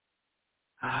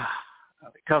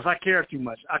 Because I care too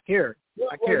much. I care.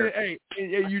 Hey,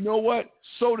 you know what?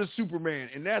 So does Superman,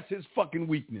 and that's his fucking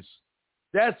weakness.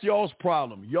 That's y'all's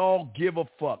problem. Y'all give a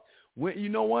fuck. You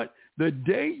know what? The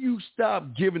day you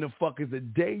stop giving a fuck is the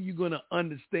day you're going to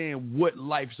understand what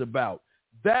life's about.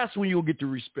 That's when you'll get the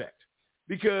respect.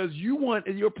 Because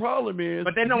your problem is.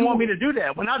 But they don't want me to do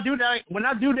that. When I do that,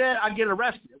 I get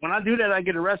arrested. When I do that, I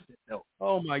get arrested, though.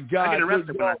 Oh, my God. I get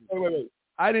arrested. Wait.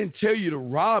 I didn't tell you to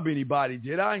rob anybody,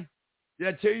 did I? Did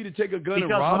I tell you to take a gun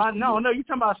and rob? No, you're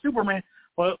talking about Superman.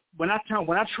 But when I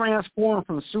transform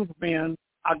from Superman,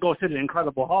 I go to the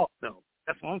Incredible Hulk, though.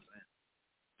 That's what I'm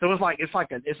saying. So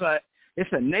it's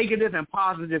a negative and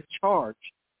positive charge.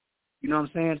 You know what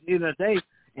I'm saying? At the end of the day,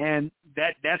 and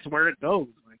that's where it goes.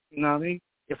 Like, you know what I mean?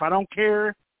 If I don't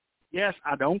care, yes,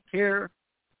 I don't care.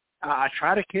 I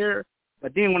try to care,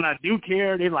 but then when I do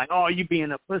care, they're like, "Oh, you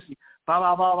being a pussy." Blah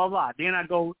blah blah blah blah. Then I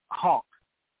go Hulk,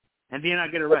 and then I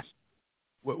get arrested.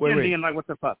 Wait. Then like, what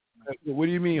the fuck? What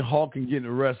do you mean Hulk and getting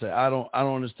arrested? I don't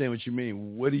understand what you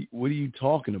mean. What are you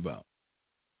talking about?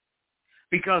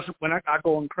 Because when I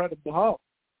go Incredible Hulk.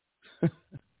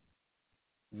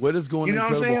 What is going on? You know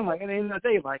what I'm saying? Like at the end of the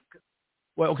day, like.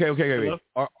 Well, okay. Wait.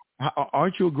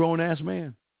 Aren't you a grown ass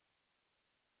man?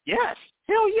 Yes.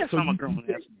 Hell yes, so I'm a grown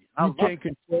ass man. You can't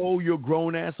control your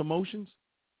grown ass emotions?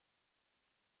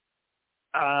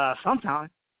 Sometimes.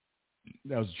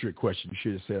 That was a trick question. You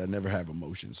should have said I never have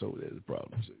emotions, so there's a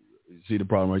problem. So, you see the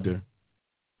problem right there?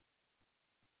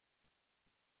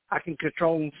 I can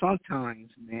control them sometimes,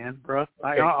 man, bro.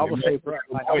 I will say, bro.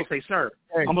 I will say, sir.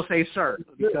 I'm gonna say, sir,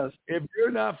 because if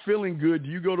you're not feeling good, do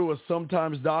you go to a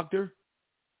sometimes doctor?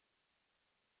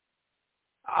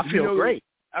 I feel great.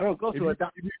 I don't go to a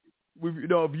doctor.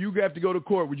 If you have to go to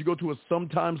court, would you go to a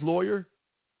sometimes lawyer?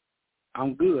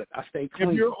 I'm good. I stay clean.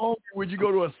 If you're hungry, would you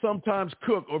go to a sometimes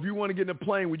cook? Or if you want to get in a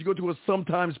plane, would you go to a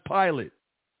sometimes pilot?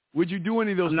 Would you do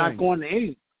any of those things? I'm not going to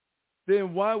any.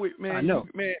 Then why would, man, I know.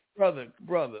 brother,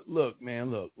 look,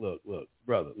 brother,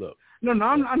 look. No,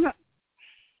 I'm not.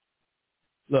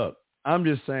 Look, I'm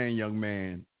just saying, young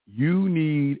man, you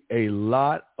need a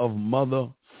lot of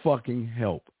motherfucking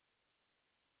help.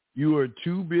 You are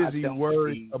too busy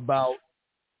worried about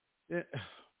it.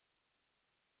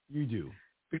 You do.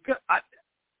 Because I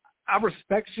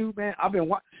respect you, man. I've been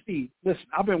watching Steve. Listen,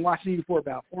 I've been watching you for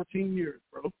about 14 years,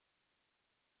 bro.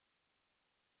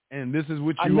 And this is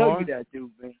what you are? I know you that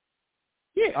dude, man.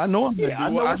 Yeah. I know I'm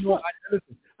that dude.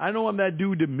 I know I'm that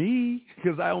dude to me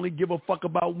because I only give a fuck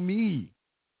about me.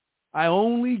 I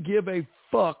only give a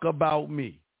fuck about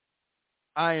me.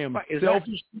 I am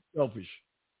selfish.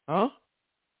 Huh?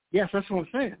 Yes, that's what I'm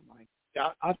saying. Like,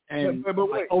 but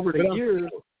over the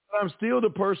years, I'm still the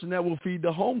person that will feed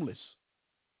the homeless.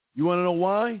 You want to know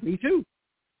why? Me too.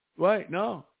 Right?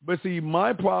 No. But see,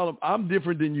 my problem, I'm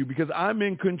different than you because I'm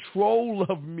in control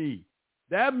of me.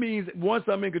 That means once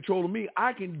I'm in control of me,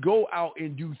 I can go out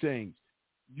and do things.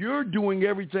 You're doing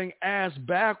everything ass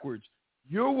backwards.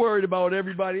 You're worried about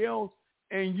everybody else,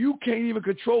 and you can't even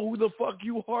control who the fuck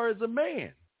you are as a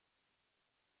man.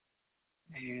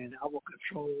 And I will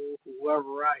control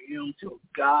whoever I am till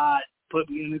God put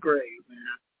me in the grave, man.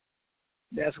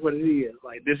 That's what it is.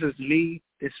 Like, this is me.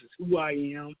 This is who I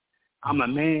am. I'm a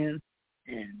man,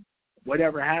 and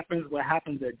whatever happens, what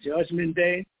happens at Judgment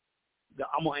Day,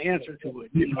 I'm going to answer to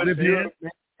it. You know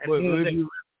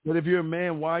but if you're a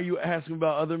man, why are you asking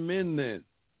about other men then?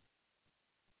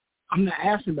 I'm not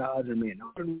asking about other men.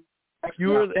 I'm asking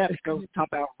about that because I'm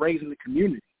talking about raising the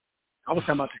community. I was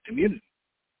talking about the community.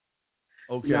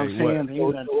 Okay. You know what I'm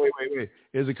saying? Wait.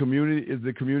 Is the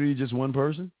community just one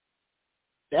person?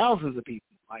 Thousands of people.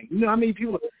 Like, you know how many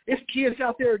people? It's kids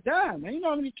out there dying, man. You know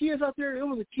how many kids out there? It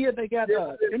was a kid they got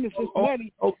in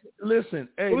Cincinnati. Listen,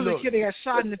 hey, it was a kid that got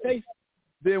shot in the face.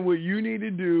 Then what you need to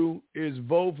do is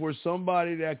vote for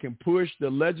somebody that can push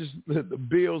the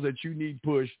bills that you need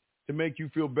pushed to make you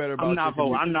feel better about. I'm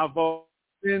not voting.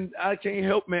 Then I can't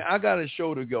help, man. I got a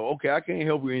show to go. Okay, I can't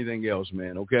help you with anything else,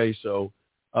 man. Okay, so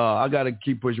I got to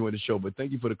keep pushing with the show. But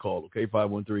thank you for the call. Okay,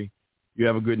 513. You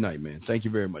have a good night, man. Thank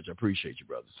you very much. I appreciate you,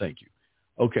 brother. Thank you.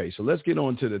 Okay, so let's get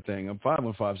on to the thing. I'm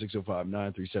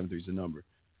 515-605-9373 is the number.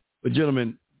 But,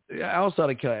 gentlemen, outside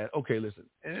of class, okay, listen.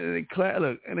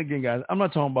 Look, and again, guys, I'm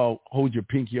not talking about hold your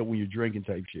pinky up when you're drinking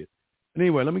type shit. And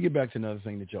anyway, let me get back to another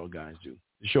thing that y'all guys do,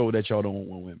 to show that y'all don't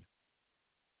want women.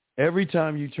 Every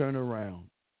time you turn around,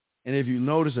 and if you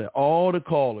notice that all the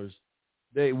callers,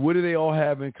 what do they all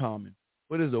have in common?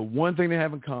 What is the one thing they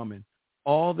have in common?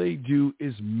 All they do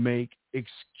is make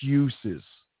excuses.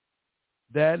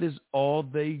 That is all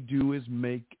they do is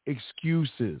make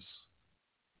excuses.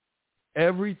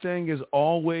 Everything is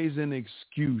always an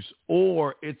excuse,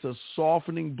 or it's a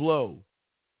softening blow.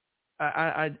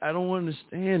 I don't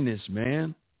understand this,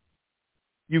 man.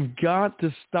 You've got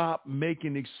to stop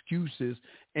making excuses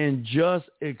and just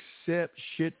accept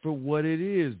shit for what it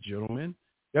is, gentlemen.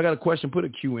 Y'all got a question? Put a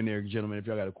Q in there, gentlemen. If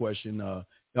y'all got a question,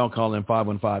 y'all call in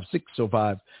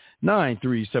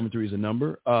 515-605-9373 is the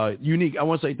number. Unique, I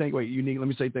want to say thank you. Wait, Unique, let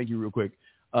me say thank you real quick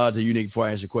to Unique before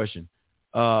I ask your question.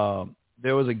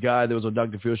 There was a guy that was on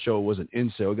Dr. Phil's show, was an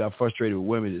incel, got frustrated with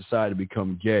women, decided to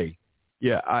become gay.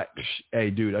 Yeah, hey,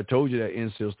 dude, I told you that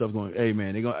incel stuff going, hey,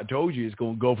 man, I told you it's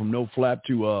going to go from no flap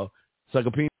to suck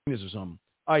a penis or something.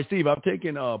 All right, Steve, I've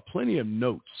taken plenty of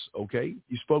notes, okay?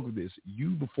 You spoke of this.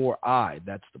 You before I,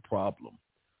 that's the problem.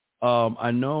 I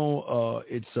know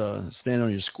it's stand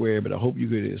on your square, but I hope you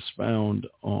could expound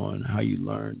on how you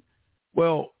learned.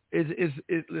 Well,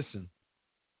 listen.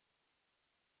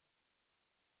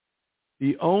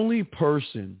 The only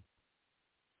person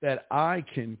that I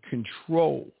can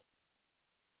control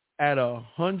at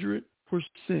 100%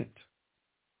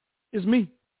 is me.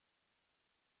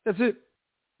 That's it.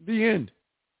 The end.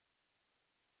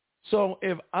 So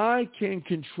if I can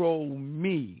control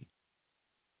me,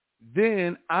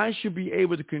 then I should be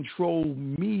able to control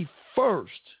me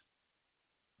first,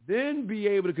 then be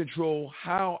able to control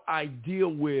how I deal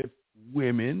with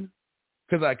women,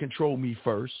 because I control me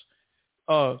first,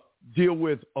 deal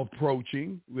with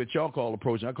approaching, which y'all call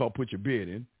approaching, I call put your bid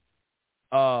in,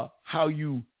 how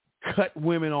you cut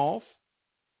women off,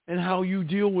 and how you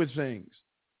deal with things.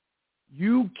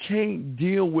 You can't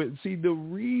deal with, see, the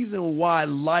reason why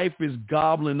life is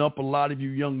gobbling up a lot of you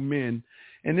young men,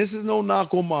 and this is no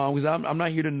knock on mom, because I'm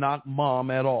not here to knock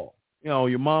mom at all. You know,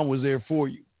 your mom was there for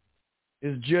you.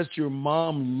 It's just your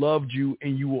mom loved you,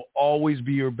 and you will always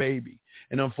be her baby.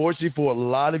 And unfortunately for a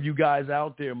lot of you guys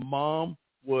out there, mom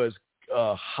was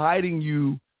hiding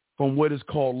you from what is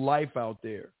called life out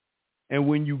there. And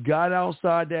when you got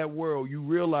outside that world, you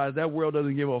realized that world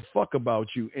doesn't give a fuck about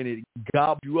you, and it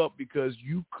gobbled you up because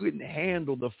you couldn't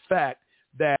handle the fact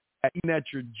that even at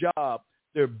your job,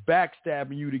 they're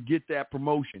backstabbing you to get that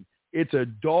promotion. It's a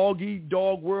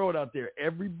dog-eat-dog world out there.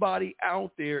 Everybody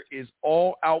out there is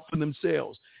all out for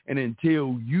themselves. And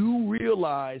until you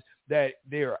realize that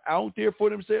they're out there for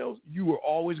themselves, you are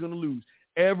always going to lose.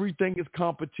 Everything is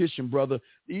competition, brother.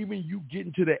 Even you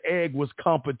getting to the egg was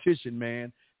competition,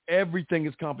 man. Everything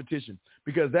is competition,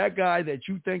 because that guy that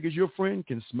you think is your friend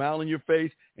can smile in your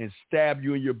face and stab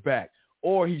you in your back.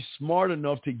 Or he's smart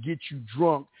enough to get you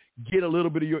drunk, get a little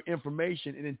bit of your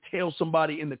information, and then tell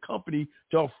somebody in the company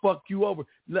to fuck you over.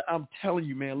 I'm telling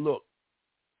you, man, look,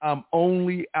 I'm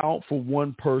only out for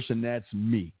one person. That's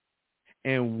me.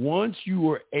 And once you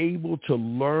are able to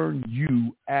learn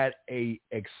you at a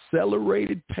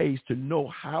accelerated pace to know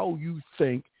how you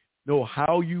think, know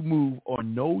how you move, or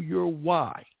know your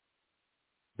why,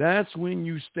 that's when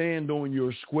you stand on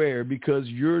your square, because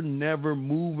you're never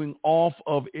moving off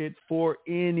of it for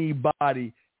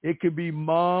anybody. It could be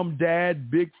mom,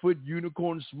 dad, Bigfoot,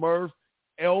 unicorn, Smurf,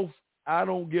 elf. I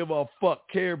don't give a fuck.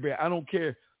 Care Bear. I don't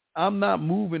care. I'm not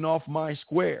moving off my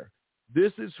square.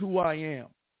 This is who I am.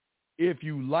 If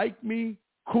you like me,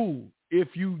 cool. If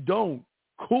you don't,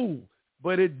 cool.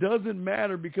 But it doesn't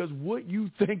matter, because what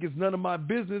you think is none of my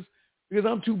business, because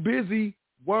I'm too busy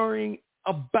worrying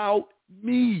about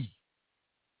me.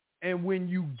 And when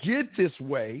you get this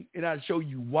way, and I show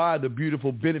you why, the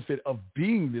beautiful benefit of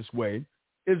being this way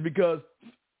is because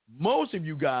most of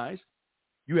you guys,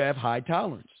 you have high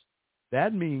tolerance.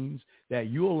 That means that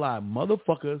you allow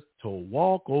motherfuckers to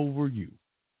walk over you,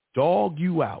 dog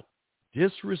you out,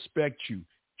 disrespect you,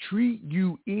 treat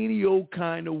you any old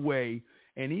kind of way.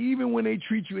 And even when they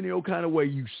treat you any old kind of way,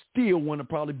 you still want to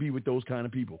probably be with those kind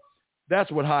of people.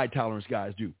 That's what high tolerance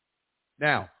guys do.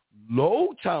 Now,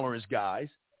 low tolerance guys,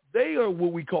 they are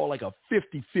what we call like a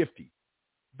 50-50.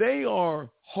 They are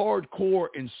hardcore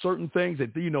in certain things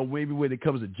that, you know, maybe when it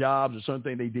comes to jobs or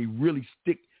something, they really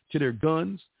stick to their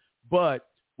guns. But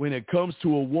when it comes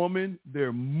to a woman,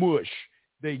 they're mush.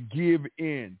 They give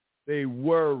in. They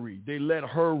worry. They let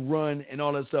her run and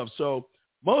all that stuff. So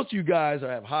most of you guys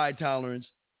have high tolerance.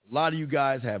 A lot of you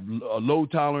guys have a low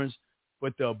tolerance.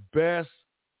 But the best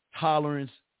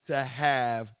tolerance to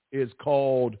have is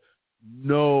called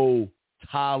no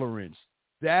tolerance.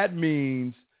 That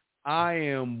means I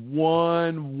am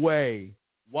one way.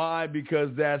 Why? Because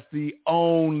that's the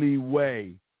only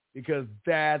way. Because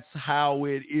that's how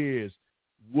it is.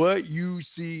 What you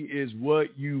see is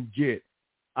what you get.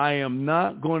 I am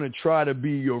not going to try to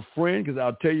be your friend, because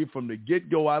I'll tell you from the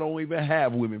get-go, I don't even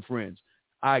have women friends.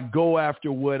 I go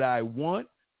after what I want,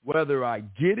 whether I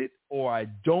get it or I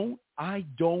don't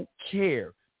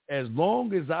care. As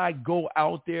long as I go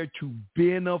out there to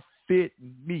benefit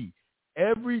me.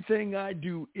 Everything I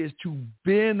do is to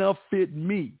benefit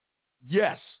me.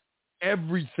 Yes,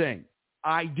 everything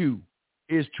I do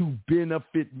is to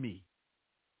benefit me,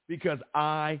 because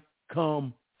I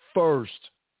come first.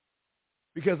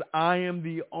 Because I am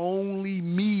the only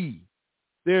me.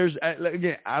 There's,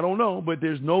 again, I don't know, but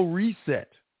there's no reset.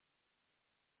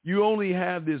 You only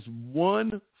have this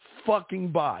one fucking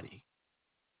body.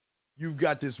 You've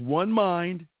got this one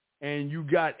mind, and you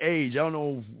got age. I don't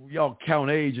know if y'all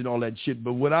count age and all that shit,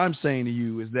 but what I'm saying to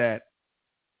you is that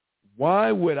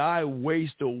why would I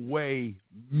waste away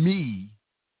me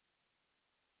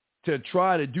to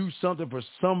try to do something for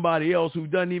somebody else who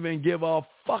doesn't even give a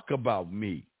fuck about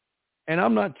me? And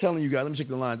I'm not telling you guys, let me check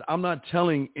the lines. I'm not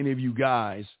telling any of you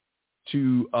guys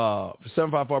to,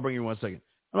 754, I'll bring you 1 second.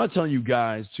 I'm not telling you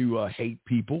guys to hate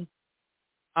people.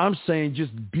 I'm saying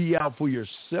just be out for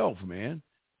yourself, man.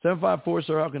 754,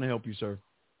 sir, how can I help you, sir?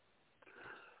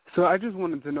 So I just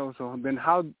wanted to know, so then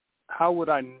how would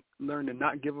I learn to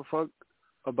not give a fuck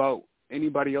about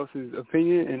anybody else's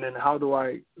opinion, and then how do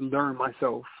I learn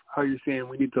myself? How you're saying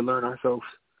we need to learn ourselves?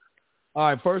 All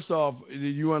right, first off,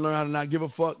 you want to learn how to not give a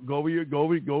fuck? Go over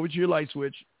to your light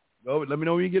switch. Let me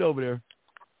know when you get over there.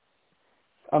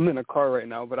 I'm in a car right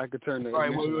now, but I could turn the. All right,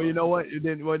 well, you know what?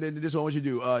 Then this is what you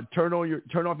do. Turn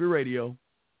off your radio.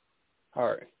 All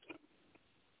right.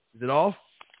 Is it off?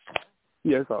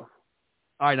 Yeah, it's off.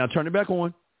 All right, now turn it back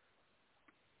on.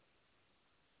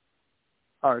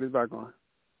 All right, it's back on.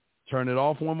 Turn it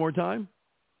off one more time.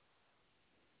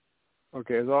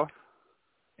 Okay, it's off.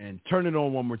 And turn it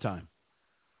on one more time.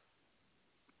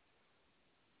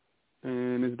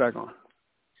 And it's back on.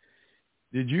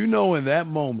 Did you know in that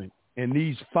moment, in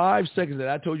these 5 seconds that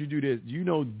I told you to do this, you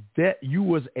know that you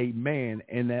was a man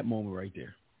in that moment right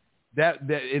there?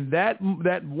 That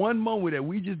one moment that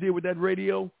we just did with that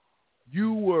radio,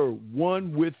 you were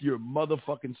one with your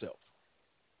motherfucking self.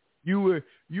 You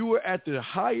were at the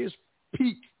highest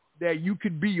peak that you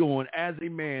could be on as a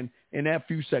man in that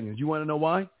few seconds. You want to know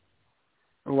why?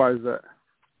 Why is that?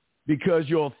 because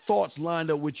your thoughts lined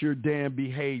up with your damn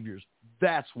behaviors.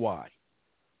 That's why.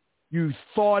 You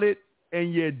thought it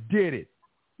and you did it.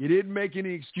 You didn't make any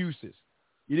excuses.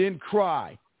 You didn't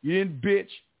cry. You didn't bitch.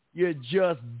 You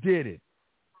just did it.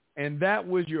 And that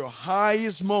was your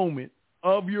highest moment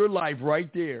of your life right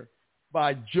there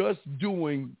by just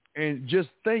doing and just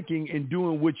thinking and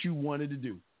doing what you wanted to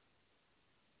do.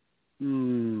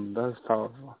 That's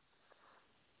powerful.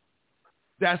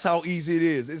 That's how easy it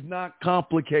is. It's not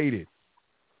complicated.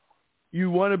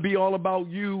 You want to be all about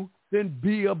you, then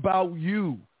be about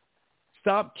you.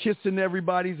 Stop kissing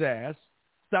everybody's ass.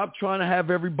 Stop trying to have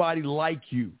everybody like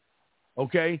you.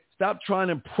 Okay? Stop trying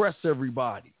to impress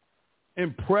everybody.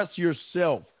 Impress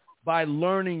yourself by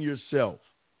learning yourself.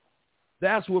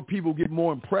 That's where people get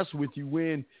more impressed with you,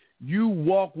 when you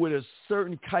walk with a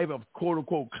certain type of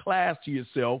quote-unquote class to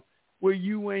yourself where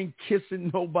you ain't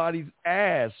kissing nobody's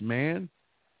ass, man.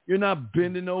 You're not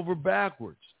bending over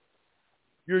backwards.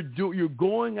 You're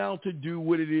going out to do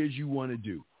what it is you want to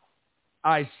do.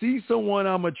 I see someone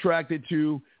I'm attracted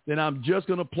to, then I'm just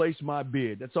going to place my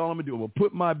bid. That's all I'm going to do. I'm going to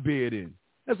put my bid in.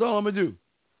 That's all I'm going to do.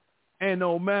 And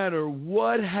no matter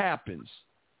what happens,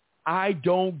 I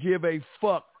don't give a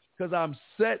fuck, because I'm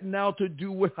setting out to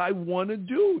do what I want to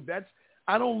do.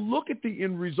 I don't look at the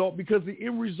end result, because the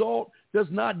end result does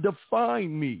not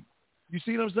define me. You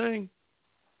see what I'm saying?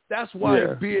 That's why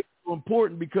bid is so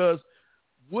important, because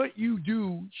what you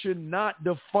do should not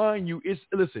define you.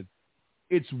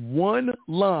 It's one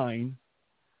line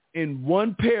in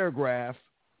one paragraph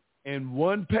in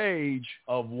one page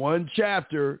of one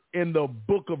chapter in the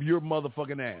book of your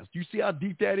motherfucking ass. Do you see how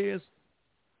deep that is?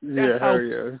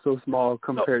 It's so small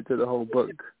compared to the whole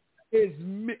book.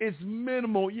 It's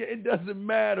minimal. Yeah, it doesn't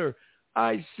matter.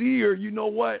 I see her. You know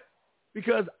what?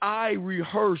 Because I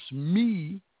rehearse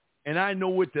me and I know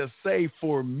what to say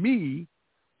for me,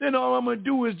 then all I'm going to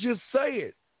do is just say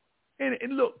it. And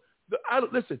look,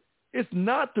 listen, it's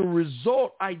not the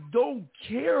result. I don't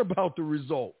care about the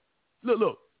result.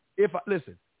 Look,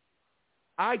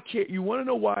 I care. You want to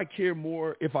know why I care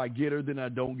more if I get her than I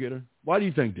don't get her? Why do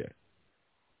you think that?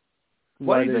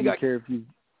 Why do you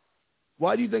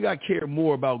think I care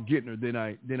more about getting her than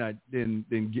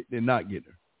not getting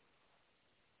her?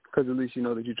 Because at least you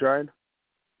know that you tried?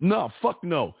 No, fuck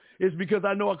no. It's because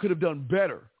I know I could have done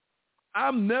better.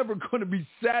 I'm never going to be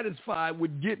satisfied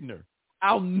with getting her.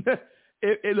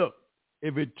 Look,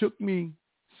 if it took me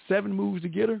 7 moves to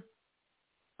get her,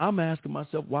 I'm asking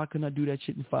myself, why couldn't I do that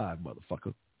shit in 5,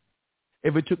 motherfucker?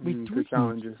 If it took me 3 to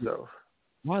challenge yourself,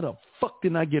 why the fuck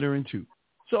didn't I get her in 2?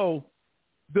 So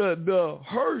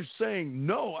her saying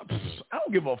no, I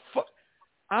don't give a fuck.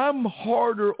 I'm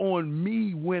harder on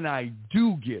me when I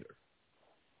do get her.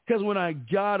 Because when I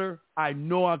got her, I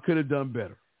know I could have done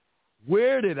better.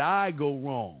 Where did I go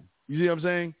wrong? You see what I'm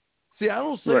saying? See, I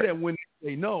don't say that when they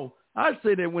say no. I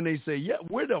say that when they say, yeah,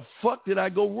 where the fuck did I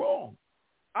go wrong?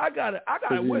 I got it.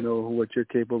 You know what you're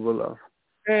capable of.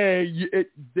 Hey,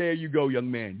 there you go,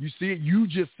 young man. You see it? You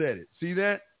just said it. See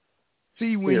that?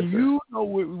 See, when you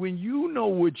know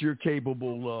what you're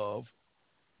capable of,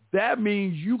 that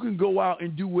means you can go out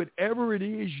and do whatever it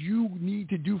is you need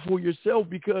to do for yourself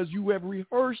because you have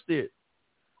rehearsed it.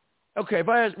 Okay, if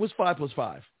I ask, what's 5 plus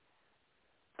 5?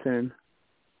 10.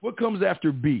 What comes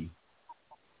after B?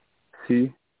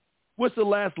 C. What's the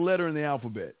last letter in the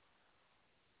alphabet?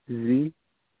 Z.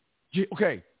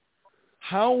 Okay.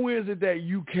 How is it that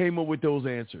you came up with those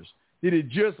answers? Did it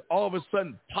just all of a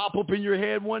sudden pop up in your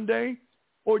head one day?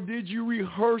 Or did you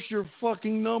rehearse your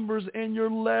fucking numbers and your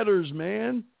letters,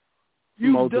 man?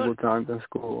 Multiple times in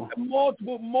school.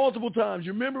 Multiple times.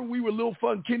 You remember we were little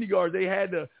fun kindergarten. They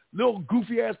had the little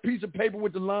goofy-ass piece of paper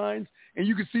with the lines, and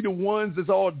you could see the ones that's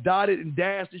all dotted and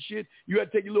dashed and shit. You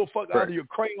had to take your little fuck out of your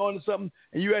crayon or something,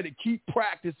 and you had to keep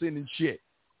practicing and shit.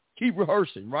 Keep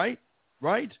rehearsing, right?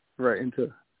 Right? Right. Until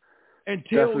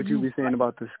that's what you be saying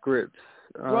about the scripts.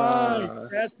 Right.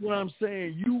 That's what I'm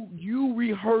saying. You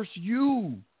rehearse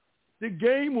you. The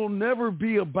game will never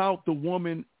be about the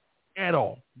woman at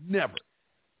all. Never.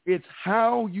 It's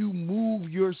how you move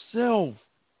yourself.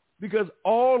 Because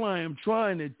all I am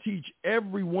trying to teach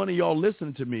every one of y'all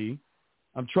listening to me,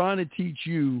 I'm trying to teach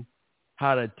you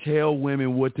how to tell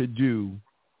women what to do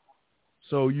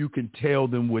so you can tell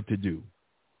them what to do.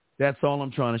 That's all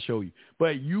I'm trying to show you.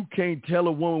 But you can't tell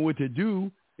a woman what to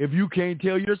do if you can't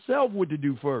tell yourself what to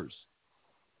do first.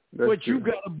 But you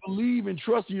got to believe and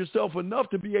trust in yourself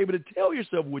enough to be able to tell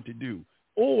yourself what to do.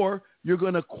 Or you're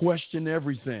going to question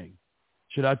everything.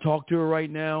 Should I talk to her right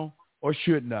now or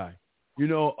shouldn't I? You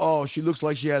know, oh, she looks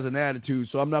like she has an attitude,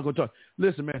 so I'm not going to talk.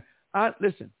 Listen, man,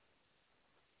 listen.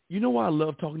 You know why I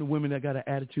love talking to women that got an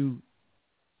attitude?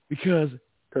 Because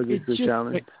it's a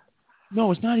challenge.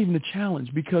 No, it's not even a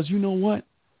challenge, because you know what?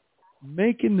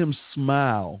 Making them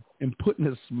smile and putting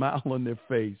a smile on their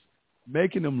face,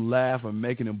 making them laugh and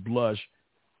making them blush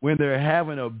when they're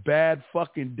having a bad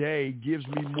fucking day gives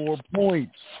me more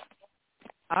points.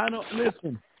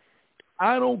 Listen.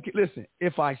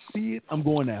 If I see it, I'm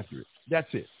going after it.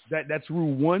 That's it. That's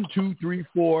rule 1, 2, 3,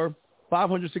 4,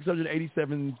 500,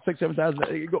 687, 7,000.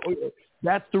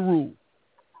 That's the rule.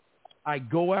 I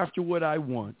go after what I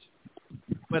want,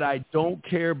 but I don't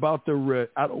care about the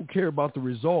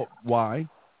result. Why?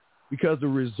 Because the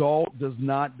result does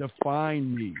not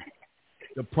define me.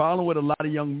 The problem with a lot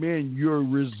of young men, your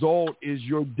result is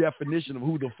your definition of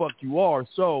who the fuck you are.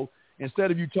 So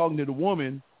instead of you talking to the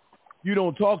woman, you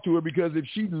don't talk to her, because if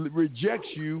she rejects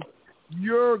you,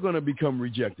 you're going to become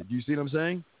rejected. Do you see what I'm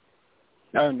saying?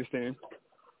 I understand.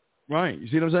 Right. You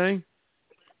see what I'm saying?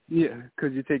 Yeah,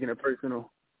 because you're taking it personal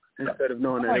instead of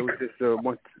knowing that it was just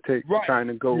trying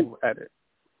to go at it.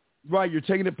 Right. You're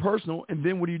taking it personal, and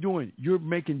then what are you doing? You're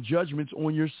making judgments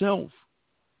on yourself.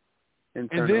 And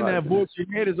then that voice in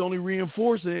your head is only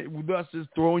reinforcing it, thus is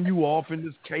throwing you off in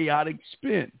this chaotic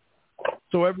spin.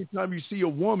 So every time you see a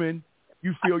woman,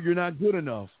 you feel you're not good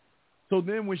enough. So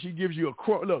then when she gives you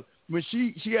look, when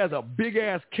she has a big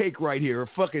ass cake right here, her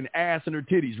fucking ass and her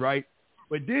titties, right?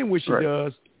 But then what she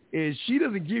does is she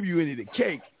doesn't give you any of the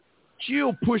cake.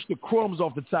 She'll push the crumbs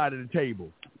off the side of the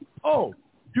table. Oh,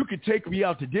 you could take me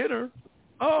out to dinner.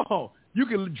 Oh, you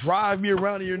can drive me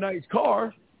around in your nice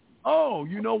car. Oh,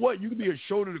 you know what? You can be a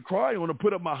shoulder to cry on to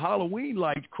put up my Halloween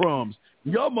light crumbs.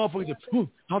 Y'all motherfuckers,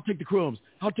 I'll take the crumbs.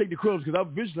 I'll take the crumbs because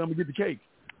eventually I'm going to get the cake.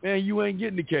 Man, you ain't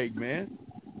getting the cake, man.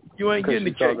 You ain't getting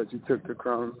the cake. That you took the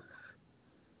crumbs.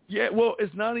 Yeah, well,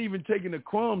 it's not even taking the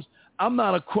crumbs. I'm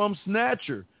not a crumb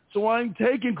snatcher, so I ain't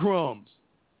taking crumbs.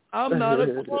 I'm not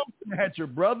a crumb snatcher,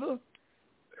 brother.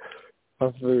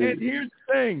 And here's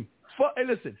the thing. Hey,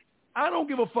 listen, I don't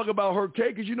give a fuck about her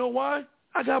cake, because you know why?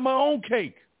 I got my own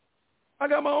cake. Why?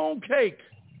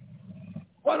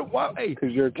 Hey,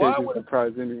 because your cake is the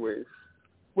prize anyways.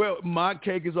 Well, my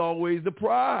cake is always the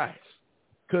prize,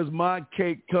 because my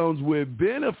cake comes with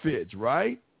benefits,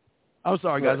 right? I'm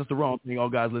sorry, guys. That's the wrong thing. All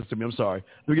guys, listen to me. I'm sorry.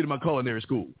 Let me get to my culinary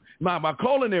school. My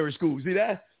culinary school. See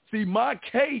that? See, my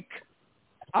cake,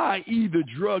 i.e. the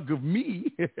drug of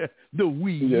me, the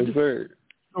weed, the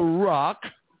rock,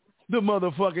 the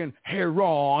motherfucking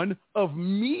heroin of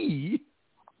me,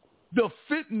 the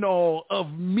fentanyl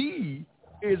of me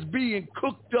is being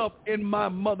cooked up in my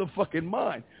motherfucking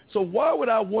mind. So why would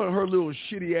I want her little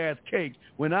shitty ass cake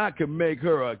when I can make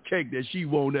her a cake that she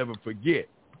won't ever forget?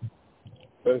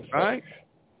 Right?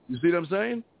 You see what I'm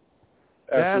saying?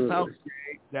 Absolutely.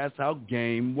 That's how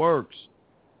game works.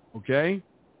 Okay?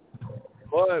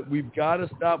 But we've got to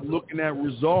stop looking at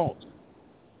results.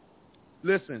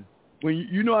 Listen, when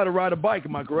you know how to ride a bike,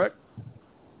 am I correct?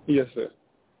 Yes, sir.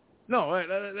 No,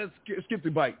 let's skip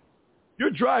the bike. You're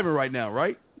driving right now,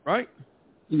 right? Right?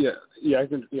 Yeah,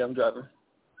 I'm driving.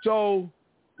 So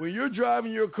when you're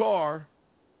driving your car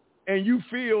and you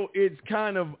feel it's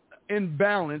kind of in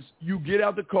balance, you get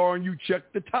out the car and you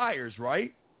check the tires,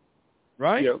 right?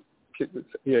 Right? Yep. Kick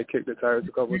the tires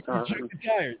a couple of times.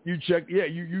 You check the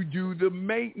tires. You do the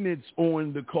maintenance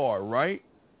on the car, right?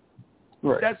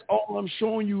 Right. That's all I'm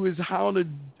showing you is how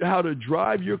to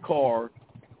drive your car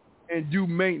and do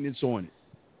maintenance on it.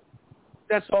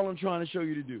 That's all I'm trying to show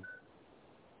you to do.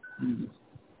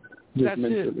 That's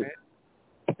it, man.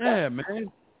 Yeah,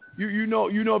 man. You know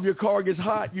if your car gets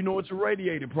hot, you know it's a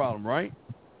radiator problem, right?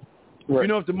 You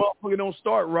know if the motherfucker don't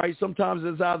start right, sometimes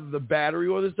it's either the battery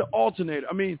or it's the alternator.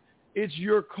 I mean, it's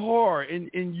your car, and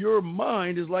your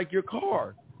mind is like your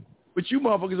car. But you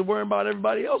motherfuckers are worrying about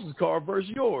everybody else's car versus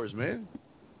yours, man.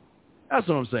 That's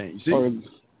what I'm saying. You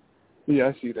see? Yeah,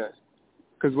 I see that.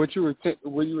 Because what you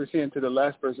were saying to the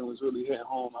last person was really hitting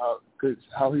home,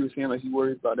 how he was saying like he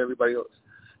worries about everybody else.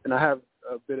 And I have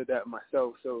a bit of that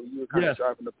myself, so you were kind of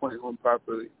driving the point home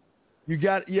properly. You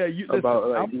got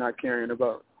about not caring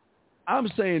about. I'm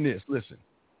saying this. Listen,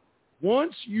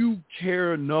 once you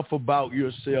care enough about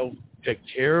yourself to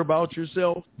care about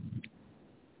yourself,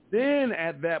 then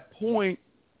at that point,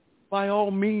 by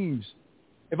all means,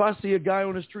 if I see a guy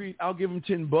on the street, I'll give him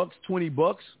 $10, $20.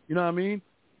 You know what I mean?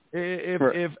 If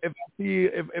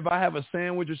I have a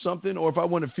sandwich or something, or if I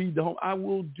want to feed the home, I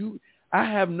will do. I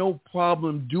have no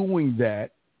problem doing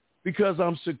that because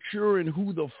I'm secure in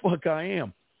who the fuck I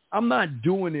am. I'm not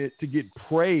doing it to get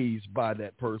praised by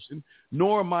that person,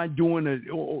 nor am I doing it,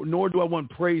 nor do I want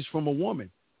praise from a woman.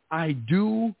 I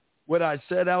do what I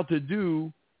set out to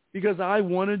do because I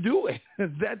want to do it.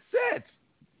 That's it.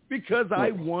 Because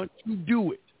I want to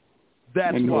do it.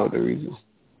 That's and no why. other reason.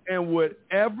 And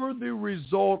whatever the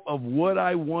result of what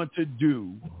I want to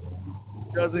do,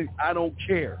 I don't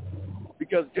care.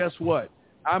 Because guess what?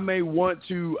 I may want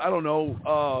to, I don't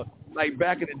know, like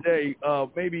back in the day,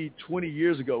 maybe 20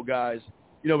 years ago, guys,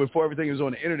 before everything was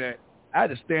on the internet, I had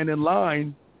to stand in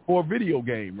line for a video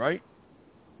game, right?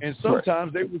 And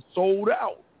sometimes they were sold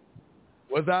out.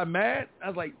 Was I mad? I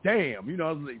was like, damn,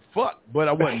 I was like, fuck. But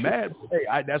I wasn't mad. Hey,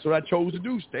 that's what I chose to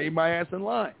do, stay my ass in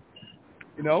line.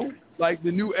 Like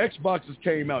the new Xboxes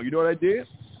came out. You know what I did?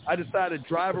 I decided to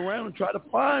drive around and try to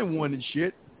find one and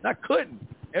shit. And I couldn't.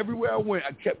 Everywhere I went,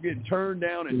 I kept getting turned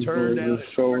down and turned down.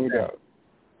 Sold out.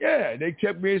 Yeah, they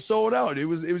kept being sold out. It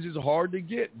was just hard to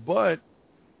get. But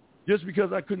just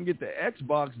because I couldn't get the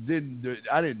Xbox,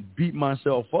 I didn't beat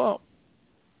myself up.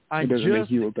 It doesn't make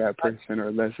you a bad person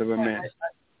or less of a man.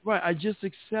 Right. I just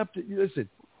accept it. Listen,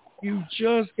 you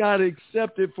just got to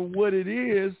accept it for what it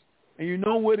is. And you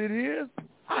know what it is?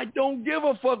 I don't give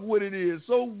a fuck what it is.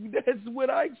 So that's what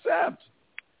I accept.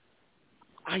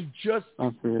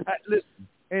 Listen,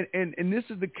 and this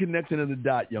is the connecting of the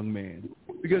dot, young man.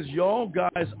 Because y'all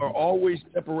guys are always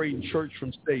separating church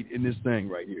from state in this thing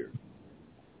right here.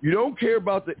 You don't care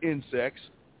about the insects.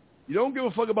 You don't give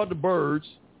a fuck about the birds.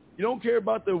 You don't care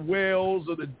about the whales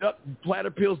or the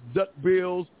platypus,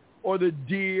 duckbills, or the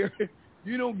deer.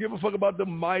 You don't give a fuck about the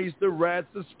mice, the rats,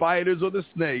 the spiders, or the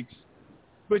snakes.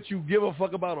 But you give a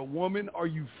fuck about a woman? Are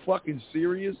you fucking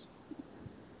serious?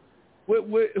 What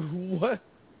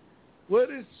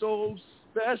is so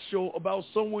special about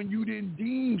someone you didn't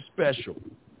deem special?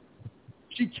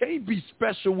 She can't be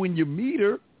special when you meet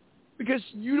her because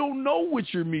you don't know what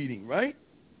you're meeting, right?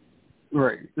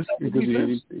 Right. Does that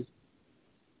make sense?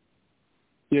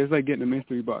 Yeah, it's like getting a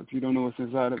mystery box. You don't know what's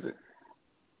inside of it.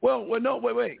 Well, no,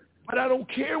 wait. But I don't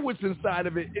care what's inside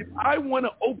of it. If I want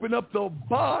to open up the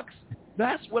box,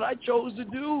 that's what I chose to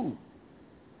do.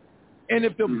 And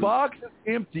if the box is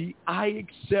empty, I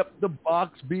accept the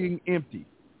box being empty.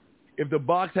 If the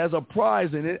box has a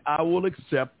prize in it, I will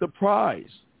accept the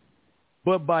prize.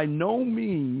 But by no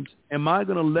means am I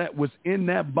going to let what's in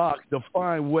that box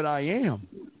define what I am.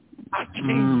 I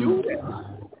can't do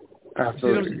that.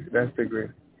 Absolutely. That's the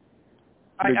greater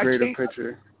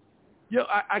picture.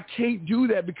 I can't do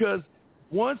that because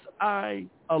once I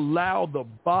allow the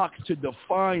box to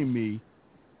define me,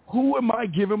 who am I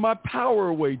giving my power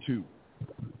away to?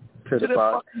 To the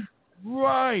box.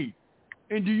 Right.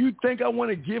 And do you think I want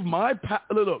to give my power?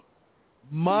 Look,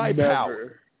 my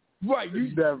power. Right.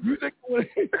 You think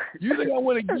I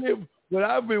want to give what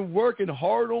I've been working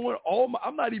hard on?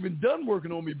 I'm not even done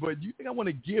working on me, but do you think I want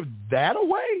to give that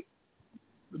away?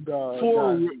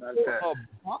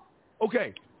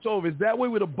 Okay. So if it's that way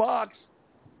with a box,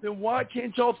 then why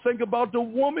can't y'all think about the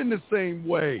woman the same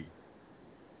way?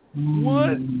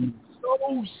 What's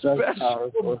so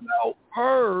special about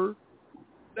her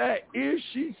that if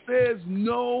she says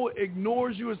no,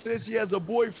 ignores you, and says she has a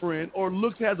boyfriend, or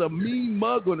has a mean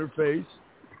mug on her face,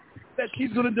 that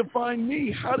she's going to define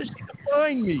me? How does she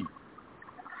define me?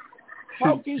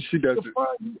 How can she define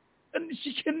me? And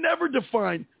she can never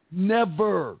define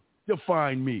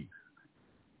me.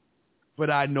 But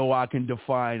I know I can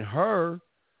define her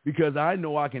because I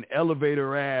know I can elevate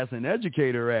her ass and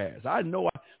educate her ass. I know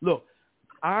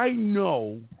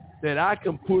that I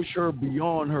can push her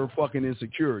beyond her fucking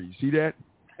insecurities. See that?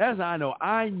 That's how I know.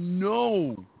 I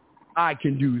know I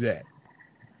can do that.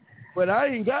 But I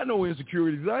ain't got no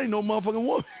insecurities. I ain't no motherfucking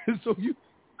woman. So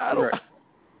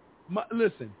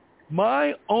listen,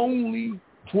 my only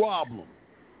problem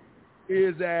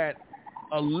is at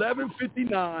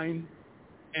 11:59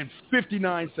 and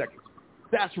 59 seconds.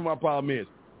 That's what my problem is.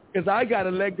 Because I got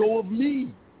to let go of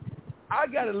me. I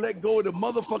got to let go of the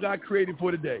motherfucker I created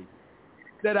for today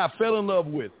that I fell in love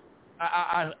with.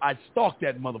 I stalked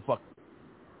that motherfucker.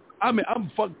 I mean, I'm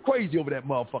fucking crazy over that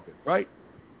motherfucker, right?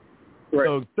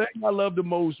 So the thing I love the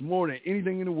most, more than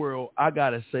anything in the world, I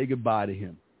got to say goodbye to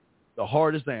him. The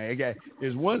hardest thing.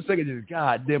 There's 1 second, just,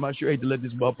 God damn, I sure hate to let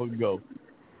this motherfucker go.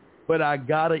 But I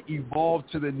got to evolve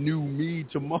to the new me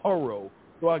tomorrow.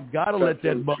 So I got to let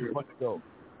that motherfucker go.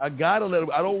 I got to let him.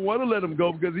 I don't want to let him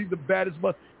go because he's the baddest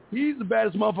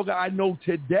motherfucker I know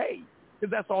today.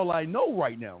 Because that's all I know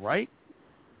right now, right?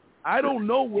 I don't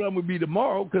know what I'm going to be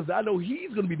tomorrow because I know he's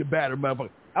going to be the badder motherfucker.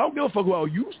 I don't give a fuck who I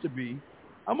used to be.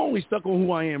 I'm only stuck on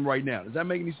who I am right now. Does that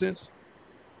make any sense?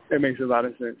 It makes a lot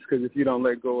of sense because if you don't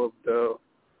let go of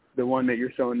the one that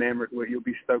you're so enamored with, you'll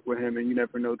be stuck with him, and you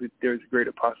never know that there's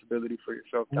greater possibility for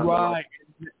yourself down the line.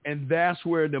 And that's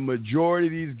where the majority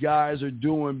of these guys are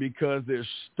doing because they're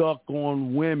stuck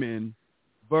on women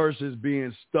versus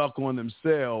being stuck on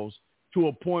themselves. to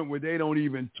a point where they don't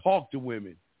even talk to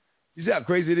women. You see how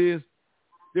crazy it is?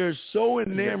 They're so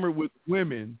enamored with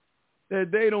women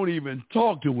that they don't even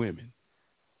talk to women.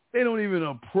 They don't even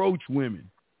approach women.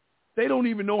 They don't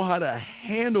even know how to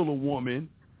handle a woman.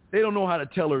 They don't know how to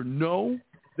tell her no.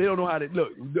 They don't know how to, look,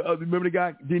 remember the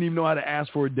guy didn't even know how to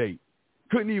ask for a date.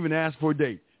 Couldn't even ask for a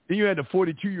date. Then you had the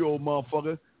 42-year-old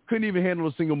motherfucker, couldn't even handle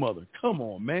a single mother. Come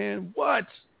on, man. What?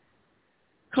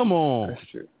 Come on. That's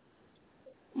true.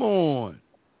 Come on.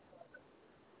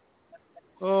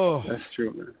 Oh. That's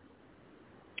true, man.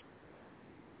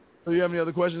 So you have any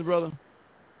other questions, brother?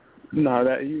 No,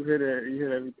 that you hit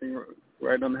everything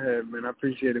right on the head, man. I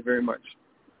appreciate it very much.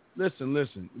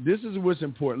 Listen. This is what's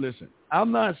important. Listen.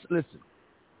 I'm not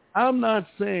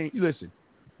saying, listen,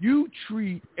 you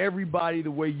treat everybody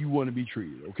the way you want to be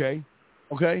treated, okay?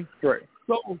 Okay? Right.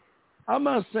 So I'm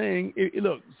not saying,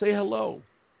 look, say hello.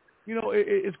 You know,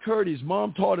 it's courteous.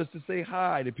 Mom taught us to say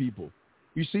hi to people.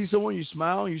 You see someone, you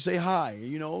smile, and you say hi.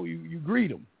 You know, you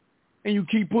greet them, and you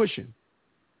keep pushing.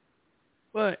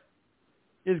 But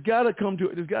there's got to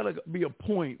be a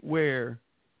point where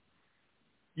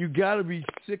you got to be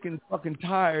sick and fucking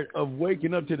tired of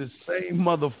waking up to the same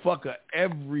motherfucker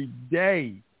every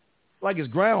day. Like it's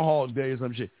Groundhog Day or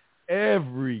some shit.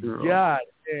 Every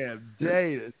goddamn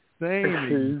day,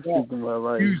 the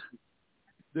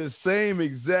same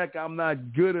exact, I'm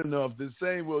not good enough. The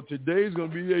same, well, today's going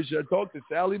to be there. Should I talk to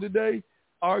Sally today?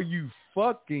 Are you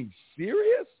fucking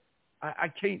serious? I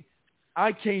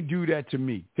can't do that to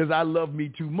me because I love me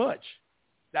too much.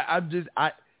 I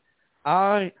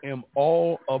am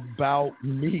all about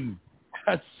me.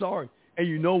 I'm sorry. And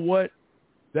you know what?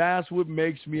 That's what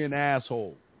makes me an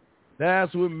asshole.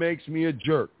 That's what makes me a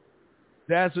jerk.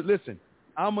 Listen,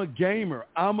 I'm a gamer.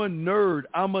 I'm a nerd.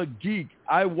 I'm a geek.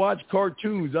 I watch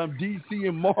cartoons. I'm DC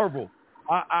and Marvel.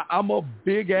 I'm a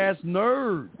big-ass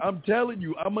nerd. I'm telling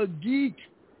you, I'm a geek.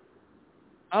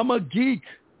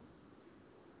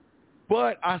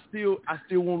 But I still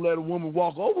won't let a woman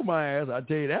walk over my ass. I'll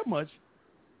tell you that much.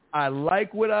 I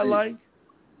like what I like.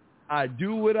 I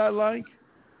do what I like.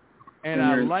 And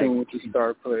I like with the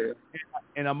star player.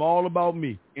 And I'm all about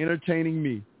me, entertaining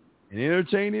me. And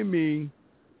entertaining me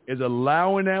is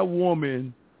allowing that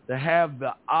woman to have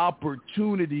the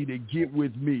opportunity to get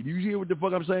with me. Do you hear what the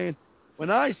fuck I'm saying? When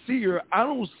I see her, I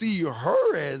don't see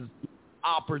her as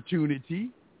opportunity.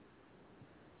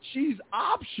 She's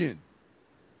option.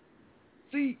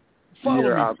 See,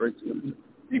 follow me.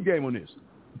 Keep game on this.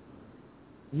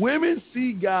 Women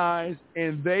see guys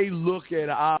and they look at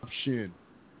option.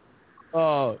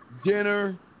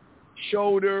 Dinner,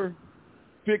 shoulder,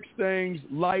 fix things,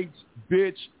 lights,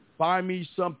 bitch, buy me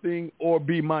something, or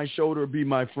be my shoulder, or be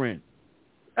my friend.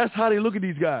 That's how they look at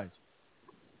these guys.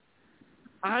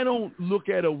 I don't look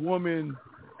at a woman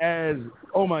as,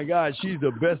 oh my God, she's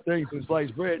the best thing since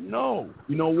sliced bread. No.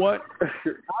 You know what?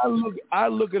 I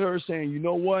look at her saying, you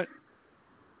know what?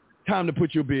 Time to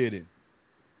put your bid in.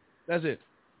 That's it.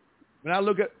 When I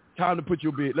look at time to put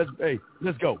your bid, let's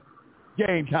go.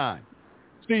 Game time.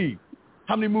 Steve,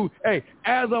 how many moves? Hey,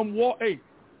 I'm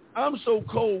so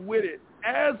cold with it.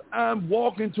 As I'm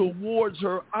walking towards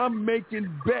her, I'm making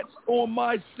bets on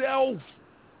myself.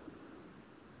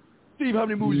 Steve, how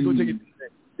many moves you gonna take it?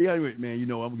 Yeah, man, you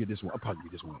know I'm gonna get this one. I'll probably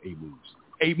get this one 8 moves.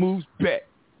 8 moves, bet.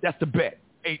 That's the bet.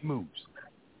 8 moves.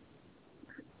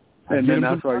 And then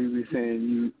that's why you be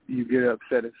saying you get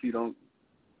upset if you don't.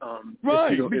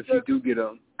 Right. If you do get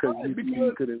them, because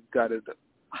you could have got it.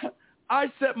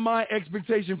 I set my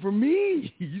expectation for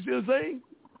me. You see what I'm saying?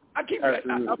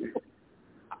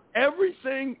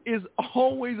 Everything is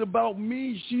always about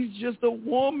me. She's just a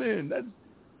woman.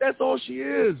 That's all she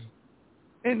is.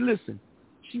 And listen,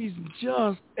 she's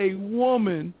just a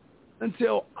woman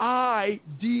until I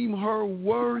deem her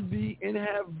worthy and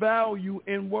have value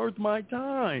and worth my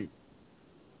time.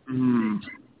 Mm.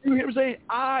 You hear me saying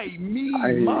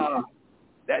my?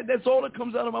 That's all that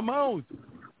comes out of my mouth.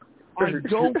 I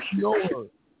don't know her.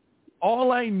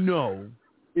 All I know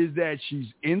is that she's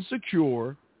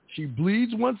insecure. She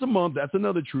bleeds once a month. That's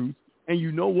another truth. And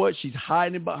you know what? She's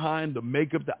hiding behind the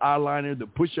makeup, the eyeliner, the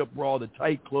push-up bra, the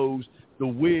tight clothes, the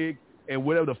wig, and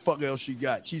whatever the fuck else she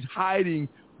got. She's hiding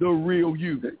the real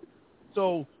you.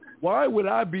 So why would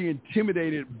I be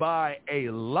intimidated by a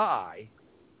lie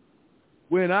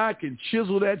when I can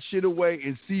chisel that shit away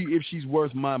and see if she's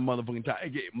worth my motherfucking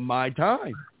time? My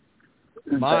time.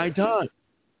 My time.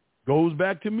 Goes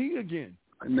back to me again.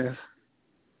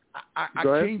 I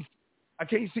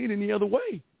can't see it any other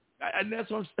way. And that's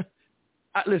what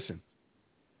listen.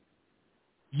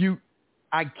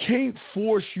 I can't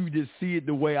force you to see it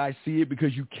the way I see it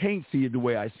because you can't see it the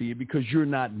way I see it because you're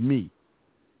not me.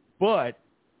 But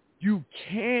you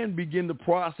can begin the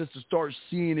process to start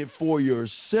seeing it for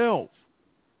yourself.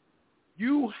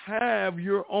 You have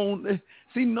your own.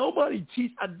 See, nobody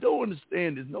teach. I don't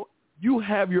understand this. No, you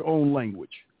have your own language.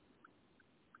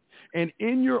 And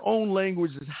in your own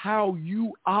language is how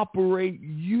you operate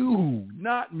you,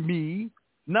 not me,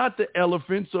 not the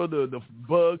elephants or the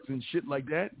bugs and shit like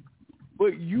that.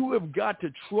 But you have got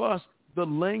to trust the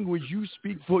language you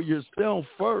speak for yourself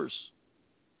first,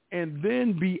 and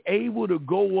then be able to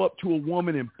go up to a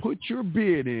woman and put your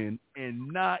bid in and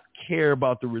not care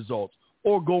about the results,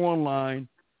 or go online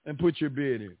and put your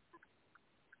bid in.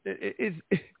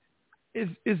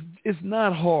 It's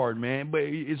not hard, man, but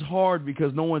it's hard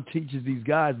because no one teaches these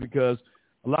guys, because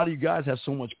a lot of you guys have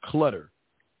so much clutter,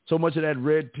 so much of that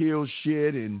red pill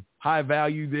shit and high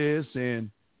value this, and,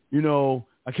 you know,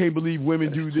 I can't believe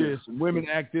women do this, and women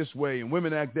act this way, and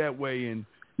women act that way, and,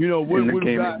 you know, the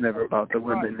game is never about the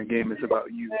women. The game is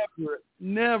about you.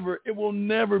 Never. It will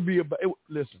never be about.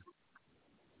 Listen.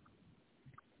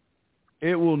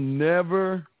 It will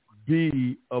never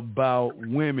be about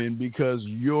women, because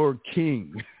you're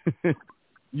king.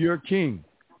 You're king.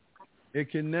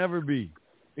 It can never be.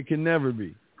 It can never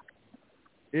be.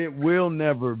 It will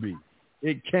never be.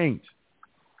 It can't.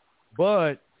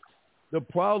 But the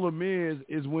problem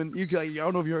is when I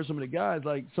don't know if you heard some of the guys,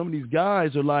 like some of these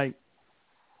guys are like,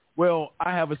 well,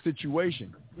 I have a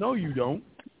situation. No, you don't.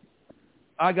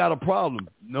 I got a problem.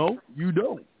 No, you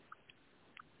don't.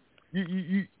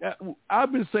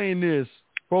 I've been saying this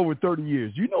for over 30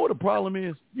 years. You know what the problem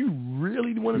is? You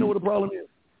really want to know what the problem is?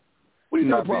 What do you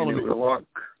know the problem is?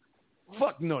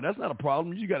 Fuck no, that's not a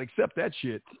problem. You got to accept that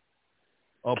shit.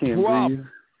 Can't breathe.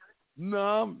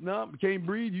 No, can't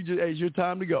breathe. You just, hey, it's your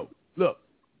time to go. Look,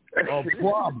 a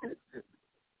problem.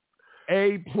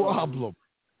 A problem.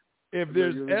 If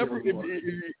there's ever,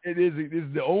 it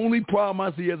is the only problem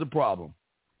I see as a problem.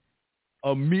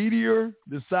 A meteor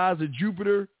the size of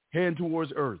Jupiter heading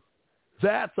towards Earth.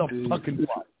 That's a fucking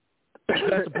problem.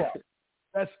 That's a problem.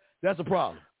 That's a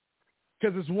problem.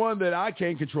 Because it's one that I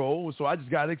can't control, so I just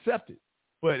gotta accept it.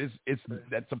 But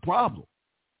that's a problem.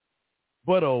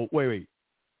 But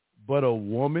But a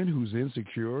woman who's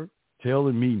insecure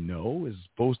telling me no is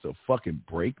supposed to fucking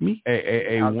break me?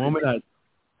 A woman,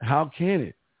 how can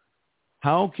it?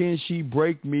 How can she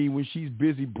break me when she's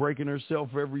busy breaking herself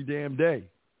every damn day?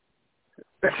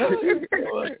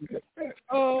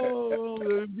 Oh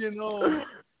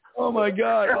my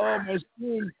God. Oh, my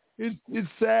skin, it's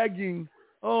sagging.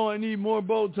 Oh, I need more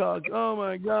Botox. Oh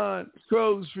my God,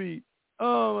 crow's feet.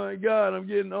 Oh my God, I'm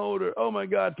getting older. Oh my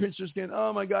God, pinch your skin.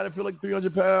 Oh my God, I feel like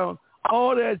 300 pounds.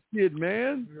 All that shit,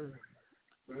 man.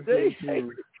 They hate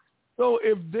it. So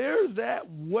if they're that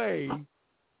way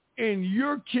and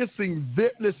you're kissing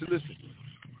listen.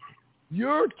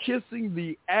 You're kissing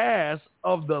the ass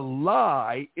of the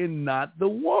lie and not the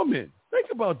woman. Think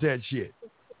about that shit.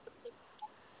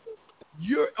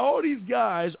 All these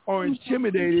guys are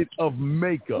intimidated of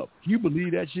makeup. Can you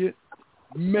believe that shit?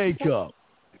 Makeup.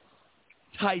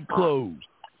 Tight clothes.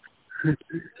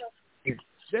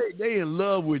 They in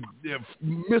love with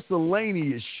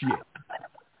miscellaneous shit.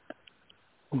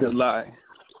 The lie.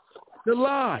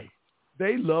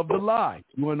 They love the lie.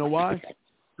 You want to know why?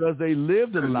 Because they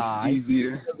live the lie.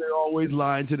 Because they're always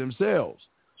lying to themselves.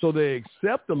 So they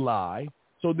accept the lie.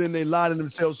 So then they lie to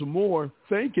themselves some more,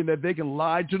 thinking that they can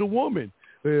lie to the woman.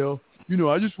 Well,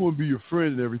 I just want to be your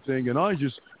friend and everything, and I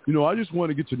just want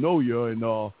to get to know you, and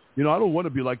I don't want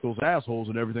to be like those assholes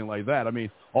and everything like that. I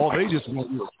mean, they just want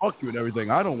to fuck you and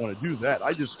everything. I don't want to do that.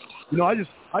 I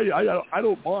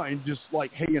don't mind just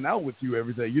like hanging out with you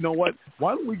every day. You know what?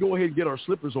 Why don't we go ahead and get our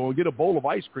slippers on, get a bowl of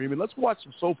ice cream, and let's watch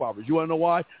some soap operas. You want to know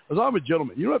why? Because I'm a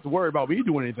gentleman. You don't have to worry about me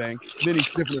doing anything. Then he's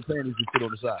sniffing the panties and sit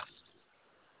on the side.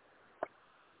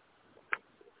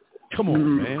 Come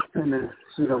on, man. And then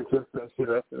she don't kiss that shit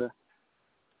after that.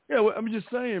 Yeah, well, I'm just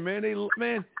saying, man.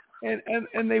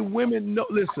 And they women know.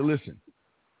 Listen.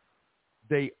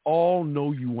 They all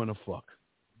know you want to fuck.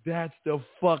 That's the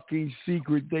fucking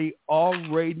secret. They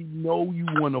already know you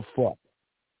want to fuck.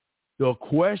 The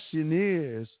question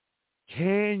is,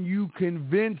 can you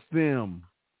convince them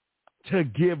to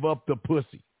give up the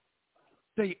pussy?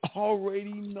 They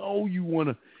already know you want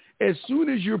to. As soon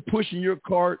as you're pushing your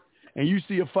cart and you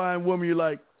see a fine woman, you're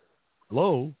like,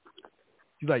 hello?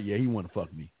 She's like, yeah, he want to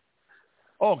fuck me.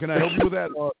 Oh, can I help you with that?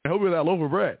 Can I help you with that loaf of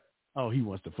bread? Oh, he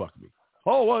wants to fuck me.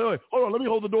 Oh, wait, hold on. Let me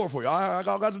hold the door for you. I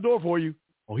got the door for you.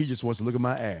 Oh, he just wants to look at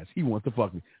my ass. He wants to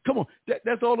fuck me. Come on.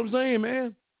 That's all I'm saying,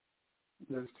 man.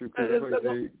 That's true.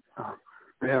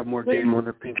 They have more game on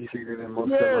their pinky finger than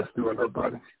most of us do on their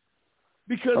body.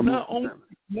 Because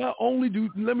not only do,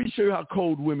 let me show you how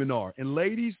cold women are. And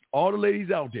ladies, all the ladies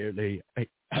out there,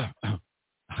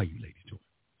 how you ladies doing?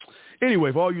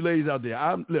 Anyway, for all you ladies out there,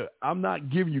 I'm not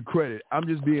giving you credit. I'm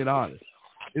just being honest.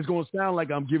 It's going to sound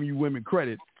like I'm giving you women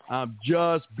credit. I'm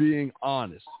just being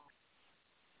honest.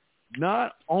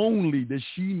 Not only does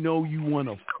she know you want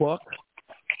to fuck,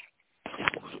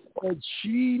 but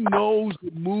she knows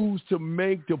the moves to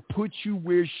make to put you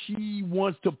where she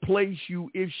wants to place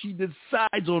you if she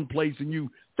decides on placing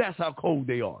you. That's how cold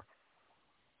they are.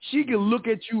 She can look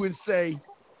at you and say,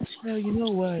 well, you know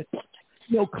what?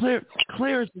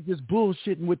 Clarence is just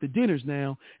bullshitting with the dinners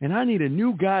now, and I need a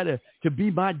new guy to be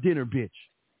my dinner bitch.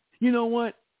 You know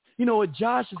what?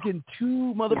 Josh is getting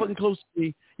too motherfucking close to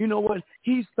me. You know what?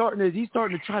 He's starting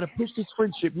to try to push this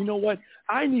friendship. You know what?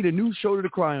 I need a new shoulder to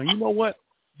cry on. You know what?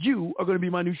 You are going to be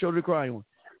my new shoulder to cry on.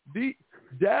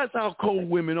 That's how cold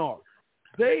women are.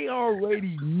 They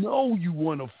already know you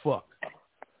want to fuck.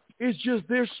 It's just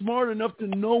they're smart enough to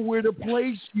know where to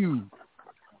place you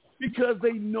because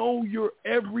they know your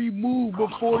every move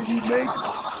before you make it.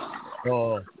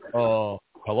 Hello.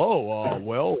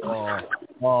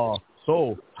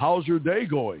 So how's your day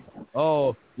going?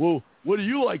 Well, what do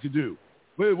you like to do?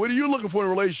 What are you looking for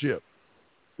in a relationship?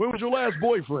 When was your last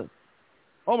boyfriend?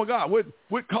 Oh my God,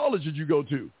 what college did you go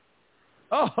to?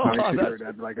 Oh,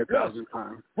 that's like 1,000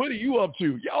 times. What are you up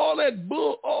to? All that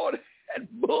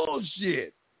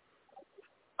bullshit.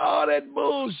 Oh,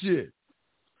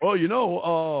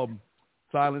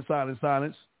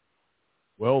 silence.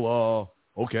 Well,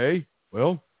 okay.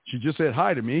 Well, she just said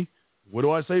hi to me. What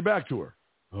do I say back to her?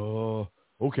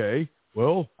 Okay.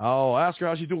 Well, I'll ask her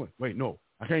how she's doing. Wait, no,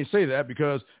 I can't say that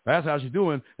because if I ask her how she's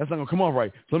doing, that's not gonna come off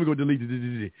right. So let me go delete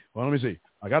it. Well, let me see.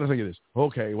 I got to think of this.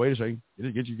 Okay, wait a second.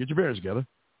 Get your bearings together.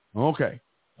 Okay.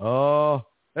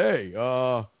 Hey.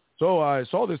 So I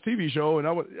saw this TV show, and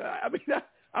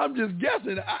I'm just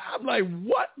guessing. I'm like,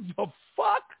 what the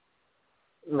fuck?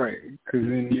 Right, because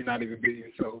then you're not even being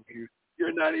yourself.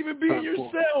 You're not even being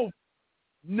yourself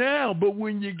now. But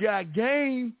when you got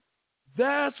game,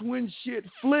 that's when shit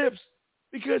flips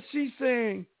because she's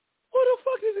saying, "Who the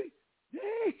fuck is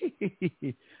he?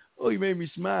 Hey, oh, he made me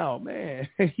smile, man.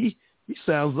 He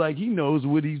sounds like he knows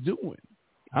what he's doing.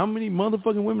 How many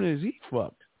motherfucking women has he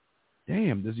fucked?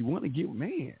 Damn, does he want to get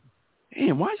man?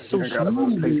 Damn, why is he so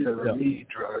smooth? Wait,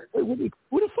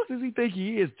 who the fuck does he think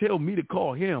he is? Tell me to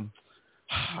call him.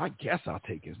 I guess I'll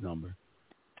take his number.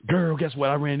 Girl, guess what?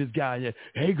 I ran this guy. Yeah.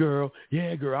 Hey, girl.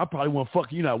 Yeah, girl. I probably want to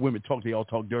fuck you. You know how women talk. They all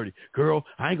talk dirty. Girl,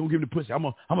 I ain't going to give him the pussy. I'm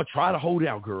gonna try to hold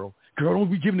out, girl. Girl, don't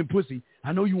be giving him pussy.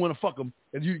 I know you want to fuck him.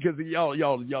 Because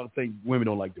y'all think women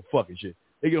don't like to fuck and shit.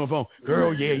 They get on the phone.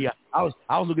 Girl, yeah. I was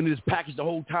looking at this package the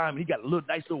whole time. And he got a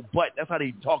nice little butt. That's how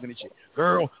they talking and shit.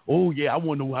 Girl, oh, yeah, I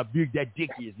want to know how big that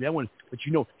dick is, man. But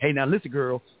hey, now listen,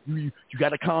 girl. You got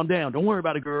to calm down. Don't worry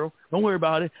about it, girl. Don't worry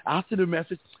about it. I'll send a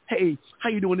message. Hey, how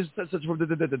you doing? This is such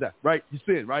right? You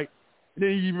send, right? And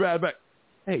then you write back.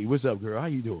 Hey, what's up, girl? How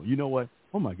you doing? You know what?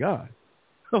 Oh, my God.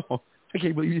 Oh, I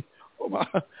can't believe you.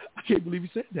 I can't believe you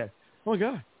said that. Oh, my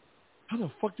God. How the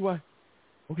fuck do I?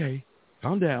 Okay,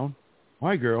 calm down. All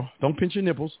right, girl, don't pinch your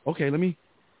nipples. Okay, let me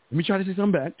try to say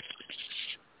something back.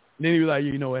 And then he was like, hey,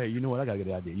 you know what? I got to get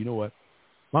an idea. You know what?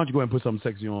 Why don't you go ahead and put something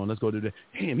sexy on? Let's go do that.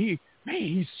 Damn,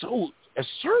 he's so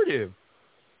assertive,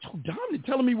 so dominant,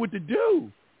 telling me what to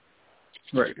do.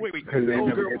 Right. Wait.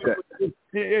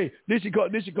 Hey, then she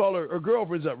call her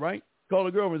girlfriends up, right? Call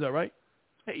her girlfriends up, right?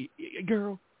 Hey,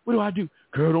 girl, what do I do?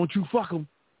 Girl, don't you fuck him.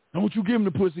 Don't you give him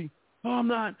the pussy. Oh, I'm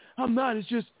not. It's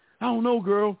just, I don't know,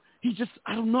 girl.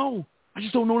 I don't know. I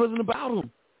just don't know nothing about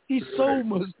him. He's so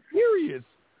mysterious.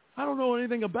 I don't know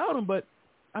anything about him, but,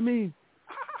 I mean,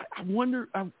 I wonder.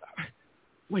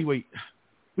 Wait. What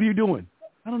are you doing?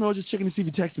 I don't know. Just checking to see if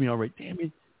you texted me all right.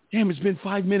 Damn, it's been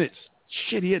 5 minutes.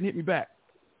 Shit, he hadn't hit me back.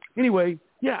 Anyway,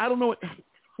 yeah, I don't know what.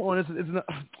 Hold on, it's not.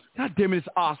 God damn it, it's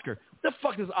Oscar. What the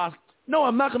fuck is Oscar? No,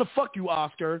 I'm not going to fuck you,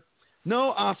 Oscar.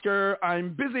 No, Oscar,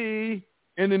 I'm busy.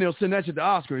 And then they'll send that shit to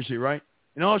Oscar and shit, right?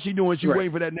 And all she doing is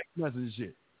waiting for that next message and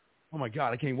shit. Oh, my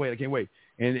God, I can't wait.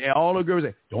 And all the girls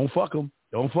say, don't fuck him.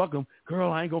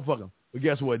 Girl, I ain't going to fuck him. But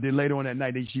guess what? Then later on that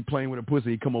night, she playing with a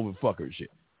pussy. He come over and fuck her and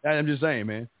shit. I'm just saying,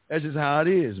 man. That's just how it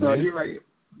is, man. No,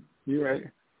 you're right.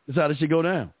 That's how this shit go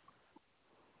down.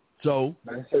 So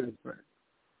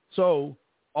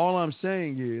all I'm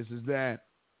saying is that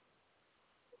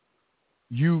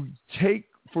you take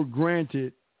for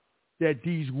granted that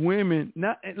these women,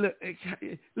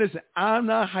 listen, I'm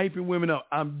not hyping women up.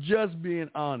 I'm just being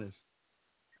honest.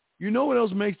 You know what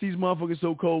else makes these motherfuckers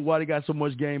so cold? Why they got so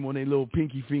much game on their little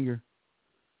pinky finger?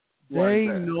 They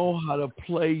know how to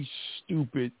play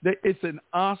stupid. It's an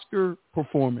Oscar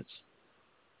performance.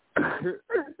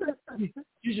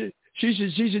 She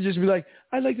should just be like,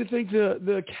 I'd like to thank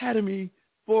the Academy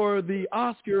for the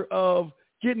Oscar of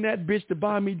getting that bitch to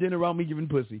buy me dinner without me giving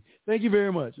pussy. Thank you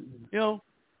very much.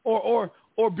 Or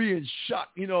being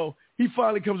shocked. He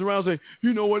finally comes around and saying,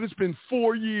 you know what? It's been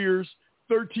 4 years,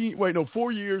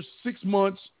 4 years, 6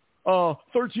 months,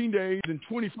 13 days, and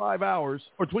 25 hours,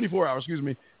 or 24 hours, excuse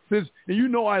me, since,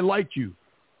 and I like you.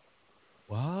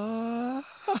 What?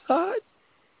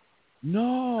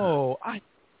 No, I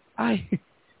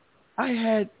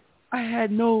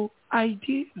had no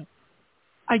idea.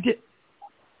 I did.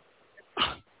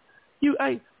 You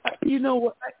know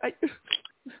what?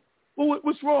 Well,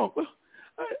 what's wrong? Well,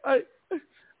 I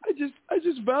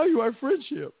just value our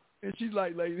friendship. And she's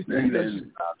like,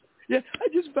 yeah, I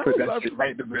just value our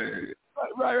friendship.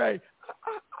 Right.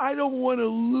 I don't want to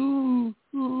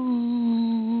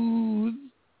lose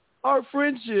our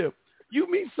friendship. You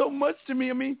mean so much to me.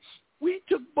 I mean, we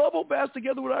took bubble baths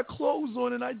together with our clothes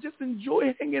on, and I just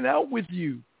enjoy hanging out with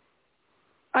you.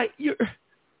 You're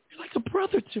like a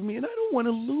brother to me, and I don't want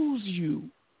to lose you.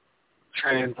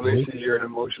 Translation, you're an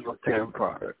emotional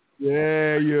tampon.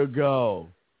 There you go.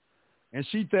 And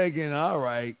she thinking, all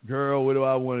right, girl, what do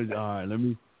I want to do? All right, let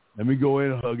me go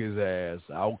in and hug his ass.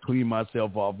 I'll clean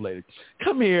myself off later.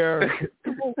 Come here.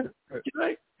 Come on.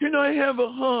 Can I have a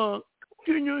hug?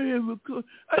 Can you have a hug?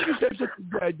 I just have such a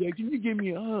bad day. Can you give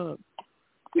me a hug?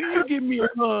 Can you give me a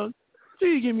hug? Can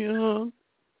you give me a hug?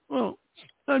 Well,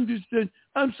 I'm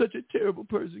such a terrible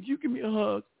person. Can you give me a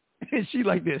hug? And she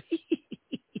like this.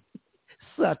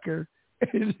 Sucker.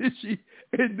 And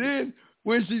then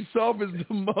when she softens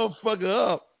the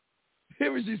motherfucker up,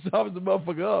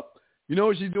 you know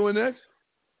what she's doing next?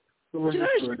 Can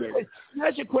I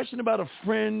ask you a question about a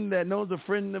friend that knows a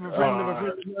friend of a friend of a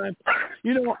friend of mine?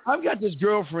 I've got this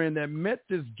girlfriend that met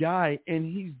this guy, and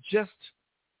he's just,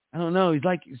 I don't know, he's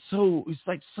like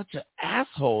such an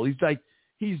asshole. He's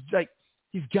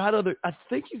got other, I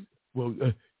think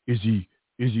is he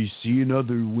seeing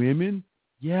other women?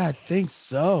 Yeah, I think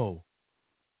so.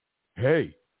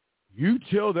 Hey, you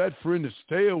tell that friend to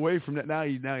stay away from that. Now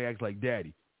he acts like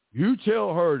daddy. You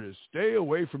tell her to stay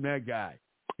away from that guy.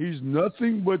 He's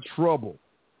nothing but trouble.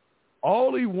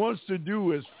 All he wants to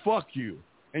do is fuck you.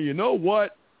 And you know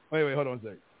what? Wait, hold on a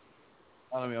second.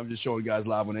 I'm just showing guys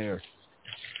live on air.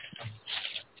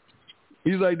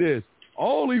 He's like this.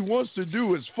 All he wants to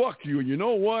do is fuck you. And you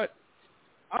know what?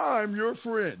 I'm your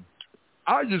friend.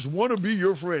 I just want to be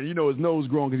your friend. His nose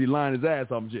growing because he's lying his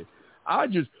ass off and shit. I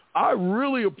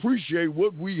really appreciate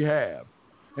what we have.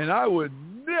 And I would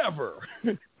never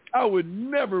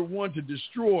want to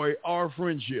destroy our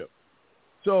friendship.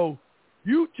 So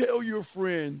you tell your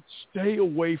friend, stay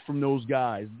away from those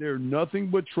guys. They're nothing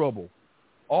but trouble.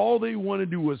 All they want to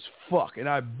do is fuck. And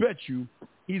I bet you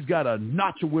he's got a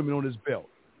notch of women on his belt.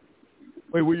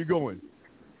 Wait, where you going?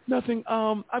 Nothing.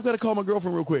 I've got to call my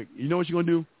girlfriend real quick. You know what she's going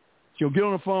to do? She'll get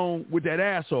on the phone with that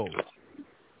asshole.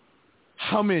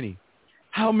 How many?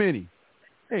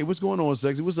 Hey, what's going on,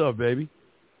 sexy? What's up, baby?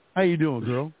 How you doing,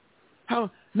 girl?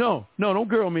 No, don't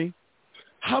girl me.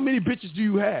 How many bitches do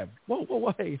you have?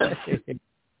 Whoa, hey.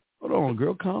 Hold on,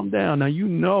 girl, calm down. Now,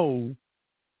 you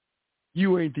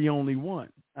ain't the only one.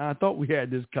 I thought we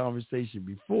had this conversation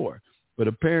before, but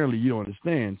apparently you don't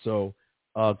understand. So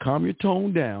calm your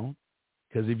tone down,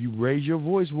 because if you raise your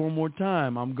voice one more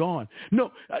time, I'm gone.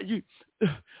 No,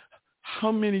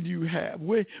 how many do you have?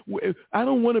 Wait, I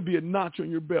don't want to be a notch on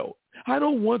your belt. I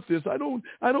don't want this. I don't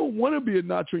want to be a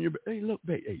notch on your belt. Hey, look,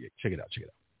 babe. Hey, check it out.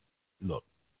 Look,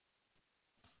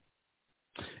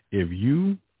 if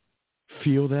you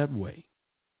feel that way,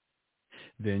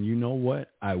 then you know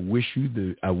what? I wish you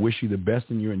the best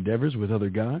in your endeavors with other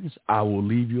guys. I will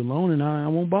leave you alone, and I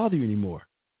won't bother you anymore.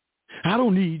 I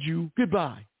don't need you.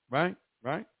 Goodbye. Right?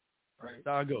 That's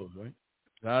how it goes, right?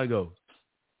 That's how it goes.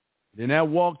 Then that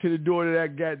walk to the door to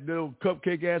that little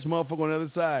cupcake ass motherfucker on the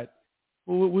other side.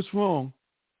 Well, what's wrong?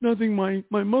 Nothing. My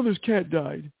mother's cat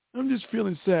died. I'm just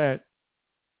feeling sad.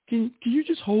 Can you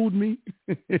just hold me?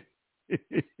 Can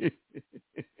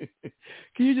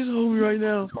you just hold me right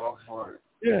now?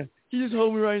 Yeah. Can you just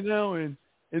hold me right now? And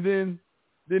then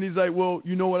he's like, well,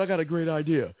 you know what? I got a great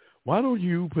idea. Why don't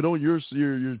you put on your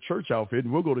church outfit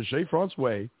and we'll go to Chez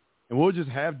Francois and we'll just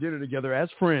have dinner together as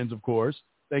friends, of course,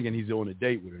 thinking he's on a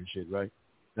date with her and shit, right?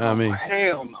 You know what I mean?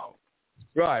 Hell no.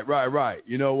 Right.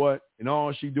 You know what? And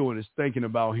all she's doing is thinking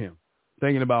about him.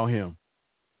 And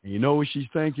you know what she's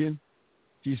thinking?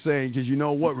 She's saying, because you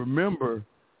know what? Remember,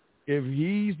 if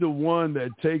he's the one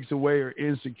that takes away her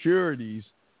insecurities,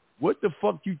 What the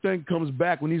fuck you think comes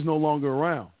back when he's no longer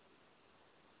around?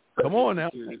 Come on now.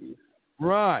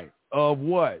 Right. Of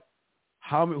what?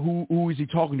 Who is he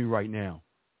talking to right now?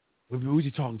 Who is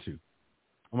he talking to?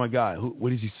 Oh my God.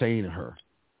 What is he saying to her?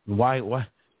 Why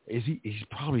is he's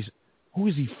probably, who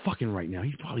is he fucking right now?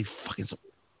 He's probably fucking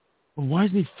why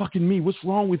isn't he fucking me? What's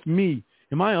wrong with me?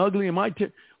 Am I ugly? Am I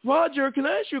Roger, can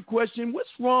I ask you a question? What's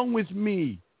wrong with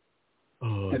me?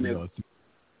 Oh, no.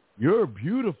 You're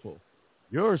beautiful.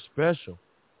 You're special.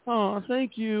 Oh,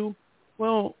 thank you.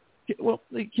 Well,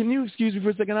 can you excuse me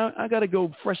for a second? I got to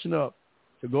go freshen up.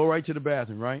 So go right to the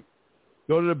bathroom, right?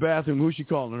 Go to the bathroom. Who's she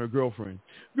calling? Her girlfriend.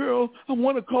 Girl, I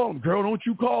want to call him. Girl, don't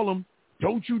you call him.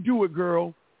 Don't you do it,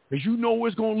 girl. Because you know where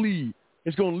it's going to lead.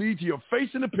 It's going to lead to your face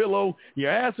in the pillow, your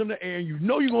ass in the air, and you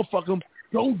know you're going to fuck him.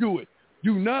 Don't do it.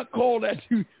 Do not call that.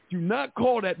 Do not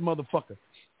call that motherfucker.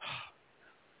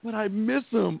 But I miss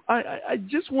him. I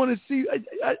just want to see.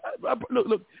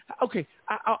 Look. Okay,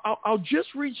 I'll just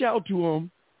reach out to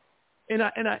him, and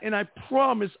I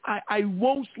promise I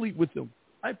won't sleep with him.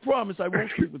 I promise I won't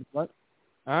sleep with him. Right?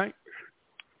 All right.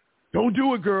 Don't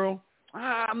do it, girl.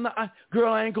 I'm not.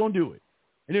 Girl, I ain't gonna do it.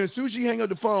 And then as soon as she hang up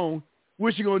the phone,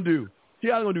 what's she gonna do?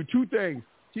 She's either gonna do two things.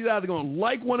 She's either gonna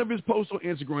like one of his posts on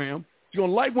Instagram. She's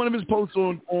gonna like one of his posts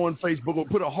on Facebook, or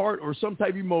put a heart or some type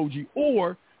of emoji,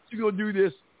 or she's gonna do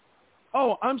this.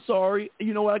 Oh, I'm sorry.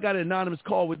 You know what? I got an anonymous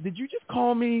call. Did you just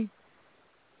call me?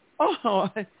 Oh,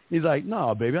 he's like,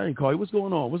 no, baby, I didn't call you. What's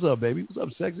going on? What's up, baby? What's up,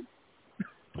 sexy?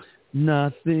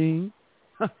 Nothing.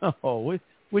 Oh,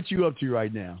 what you up to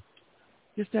right now?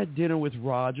 Just that dinner with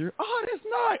Roger. Oh, that's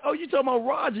not. Oh, you talking about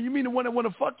Roger? You mean the one that want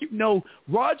to fuck you? No,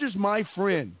 Roger's my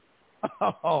friend.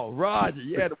 Oh, Roger.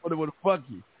 Yeah, the one that want to fuck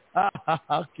you.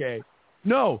 Okay.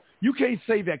 No, you can't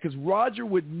say that because Roger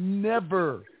would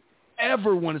never,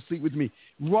 ever want to sleep with me.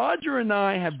 Roger and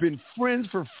I have been friends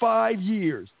for 5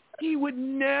 years. He would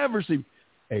never sleep.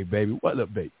 Hey, baby, what up,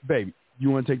 baby?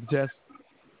 You want to take the test?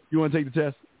 You want to take the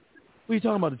test? What are you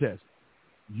talking about the test?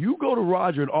 You go to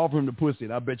Roger and offer him the pussy,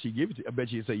 and I bet you give it to you. I bet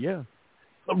he'd say, yeah.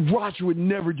 But Roger would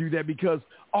never do that because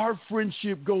our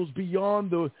friendship goes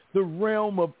beyond the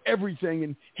realm of everything,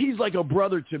 and he's like a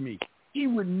brother to me. He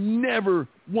would never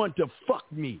want to fuck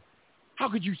me. How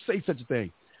could you say such a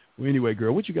thing? Well, anyway,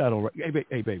 girl, what you got on? Hey,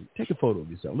 baby, take a photo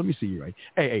of yourself. Let me see you, right?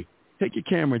 Hey, take your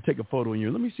camera and take a photo of you.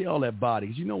 Let me see all that body.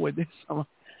 'Cause you know what?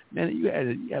 Man, you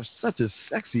have such a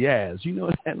sexy ass. You know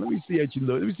that? Let me see how you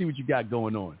look. Let me see what you got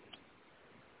going on.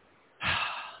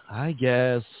 I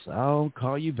guess I'll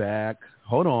call you back.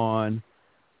 Hold on.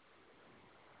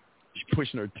 She's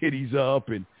pushing her titties up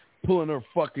and pulling her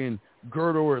fucking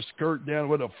girdle or skirt down.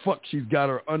 What the fuck she's got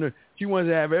her under. She wants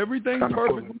to have everything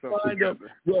perfectly lined up.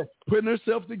 Yeah, putting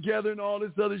herself together and all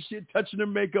this other shit, touching her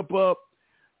makeup up.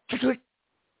 Click,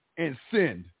 and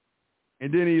send.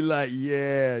 And then he's like,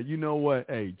 yeah, you know what?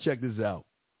 Hey, check this out.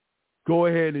 Go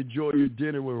ahead and enjoy your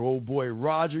dinner with old boy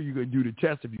Roger. You can do the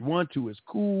test if you want to. It's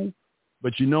cool.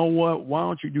 But you know what? Why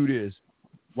don't you do this?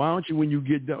 Why don't you, when you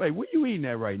get done, hey, what are you eating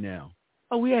at right now?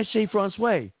 Oh, we had Chez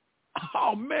Francois.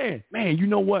 Oh, man, you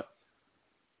know what?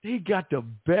 They got the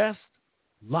best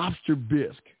lobster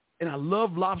bisque. And I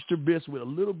love lobster bisque with a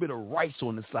little bit of rice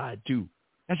on the side, too.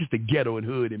 That's just the ghetto and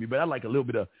hood in me, but I like a little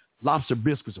bit of lobster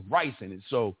bisque with some rice in it.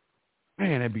 So,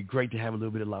 man, that'd be great to have a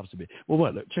little bit of lobster bisque. Well,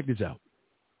 what? Look, check this out.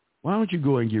 Why don't you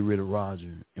go and get rid of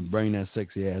Roger and bring that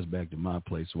sexy ass back to my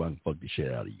place so I can fuck the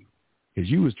shit out of you? Because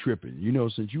you was tripping. You know,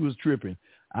 since you was tripping,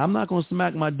 I'm not going to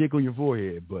smack my dick on your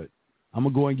forehead, but I'm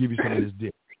going to go and give you some of this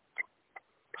dick.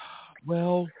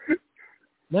 Well,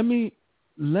 let me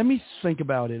think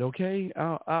about it, okay?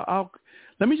 I'll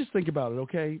let me just think about it,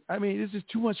 okay? I mean, this is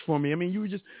too much for me. I mean,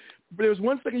 there was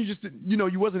 1 second you just, you know,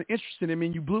 you wasn't interested in me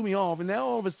and you blew me off, and now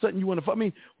all of a sudden you want to fuck. I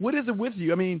mean, what is it with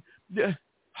you? I mean,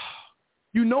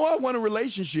 you know I want a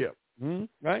relationship,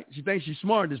 right? She thinks she's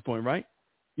smart at this point, right?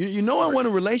 You know I want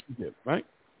a relationship, right?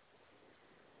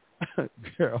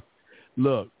 Girl,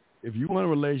 look, if you want a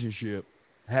relationship,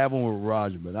 have one with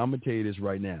Roger, but I'm going to tell you this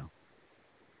right now.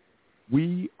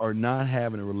 We are not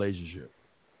having a relationship.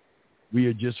 We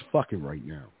are just fucking right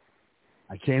now.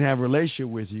 I can't have a relationship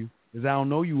with you because I don't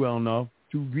know you well enough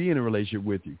to be in a relationship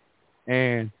with you.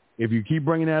 And if you keep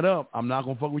bringing that up, I'm not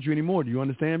going to fuck with you anymore. Do you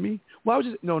understand me? Well, I was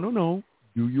just, no.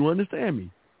 Do you understand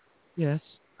me? Yes,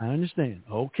 I understand.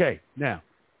 Okay. Now,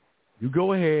 you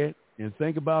go ahead and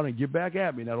think about it and get back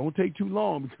at me. Now, don't take too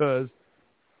long because,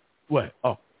 what?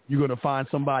 Oh, you're going to find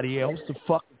somebody else to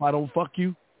fuck if I don't fuck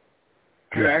you?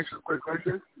 Can I ask you a quick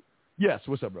question? Yes.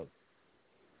 What's up, brother?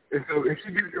 And so if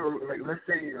she gives you, let's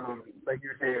say, like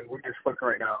you're saying, we're just fucking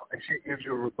right now, and she gives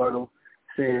you a rebuttal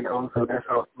saying, so that's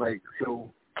how, so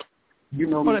You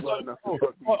know me well enough to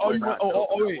fuck me.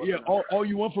 All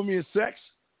you want from me is sex?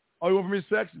 All you want from me is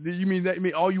sex? Do you mean that? You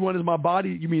mean all you want is my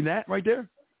body? You mean that right there?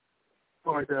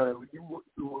 Or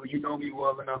you know me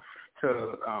well enough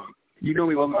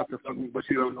to fuck me, but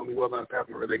you don't know me well enough to have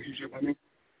a relationship with me?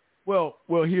 Well,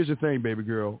 here's the thing, baby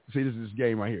girl. See, this is this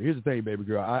game right here. Here's the thing, baby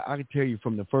girl. I can tell you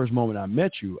from the first moment I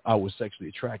met you, I was sexually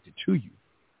attracted to you.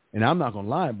 And I'm not going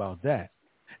to lie about that.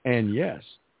 And yes,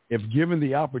 if given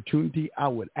the opportunity, I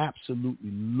would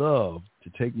absolutely love to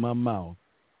take my mouth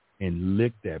and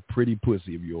lick that pretty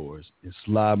pussy of yours and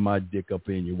slide my dick up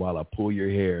in you while I pull your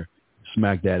hair,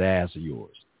 smack that ass of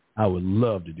yours. I would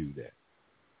love to do that.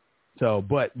 So,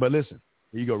 but listen,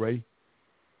 here you go, ready?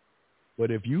 But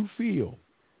if you feel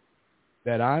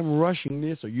that I'm rushing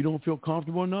this or you don't feel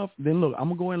comfortable enough, then look, I'm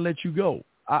going to go ahead and let you go.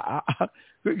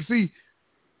 See,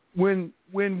 when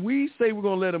we say we're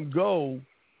going to let them go,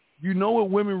 you know what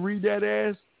women read that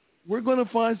as? We're going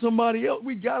to find somebody else.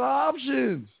 We got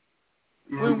options.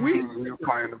 When you're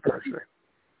applying the pressure.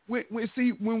 What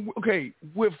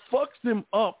fucks them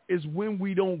up is when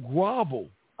we don't grovel.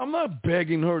 I'm not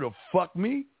begging her to fuck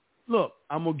me. Look,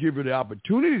 I'm going to give her the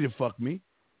opportunity to fuck me.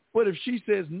 But if she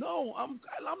says no, I'm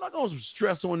not going to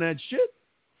stress on that shit.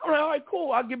 I'm like, all right,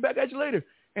 cool. I'll get back at you later.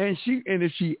 And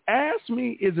if she asks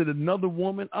me, is it another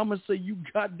woman? I'm going to say, you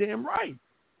goddamn right.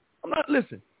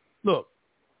 Listen, look,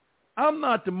 I'm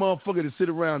not the motherfucker to sit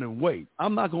around and wait.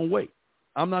 I'm not going to wait.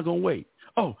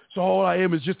 Oh, so all I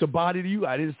am is just a body to you?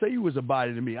 I didn't say you was a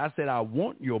body to me. I said I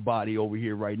want your body over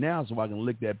here right now so I can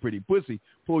lick that pretty pussy,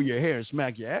 pull your hair, and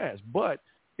smack your ass. But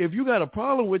if you got a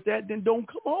problem with that, then don't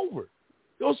come over.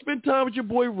 Go spend time with your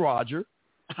boy Roger.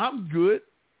 I'm good.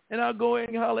 And I'll go ahead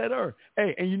and holler at her.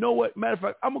 Hey, and you know what? Matter of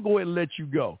fact, I'm going to go ahead and let you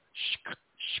go.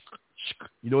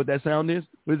 You know what that sound is?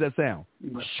 What does that sound?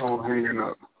 My phone hanging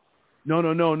up.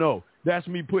 No. That's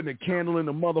me putting a candle in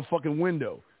the motherfucking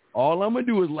window. All I'm going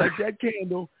to do is light that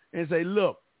candle and say,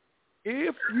 look,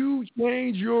 if you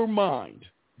change your mind,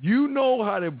 you know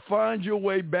how to find your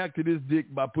way back to this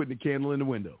dick by putting the candle in the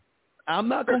window. I'm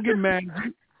not going to get mad at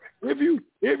you.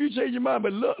 If you change your mind,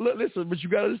 but look, listen, but you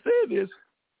got to understand this.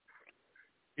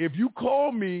 If you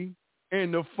call me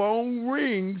and the phone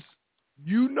rings,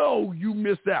 you know you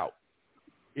missed out.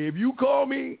 If you call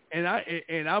me and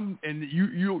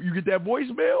you get that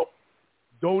voicemail,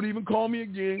 don't even call me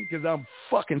again because I'm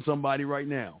fucking somebody right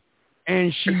now.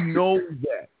 And she knows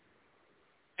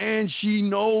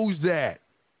that.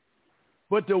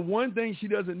 But the one thing she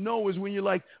doesn't know is when you're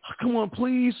like, oh, come on,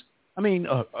 please. I mean,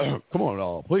 come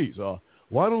on, please.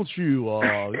 Why don't you?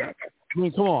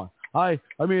 Come on. I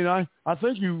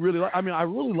think you really. I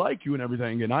really like you and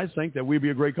everything, and I think that we'd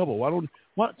be a great couple.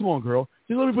 Come on, girl.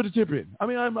 Just let me put the tip in. I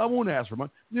mean, I won't ask for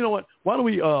money. You know what? Why don't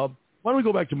we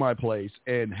go back to my place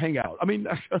and hang out? I mean,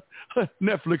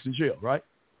 Netflix and chill, right?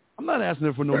 I'm not asking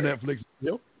her for no Netflix and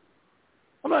chill.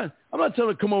 I'm not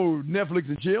telling her to come over to Netflix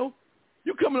and chill.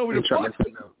 You're coming over to fuck.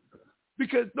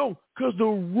 Because the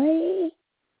rule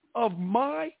of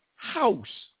my house,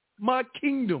 my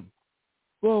kingdom,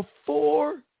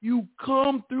 before you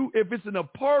come through, if it's an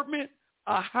apartment,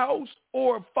 a house,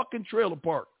 or a fucking trailer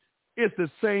park, it's the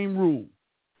same rule.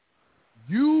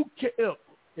 You can't,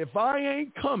 if I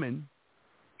ain't coming,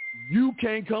 you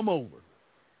can't come over.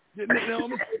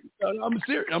 I'm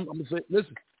serious.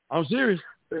 Listen, I'm serious.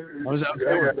 That's going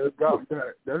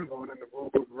in the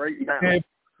book right now.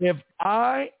 If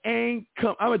I ain't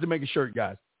come, I'm going to make a shirt,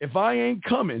 guys. If I ain't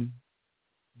coming,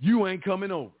 you ain't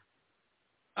coming over.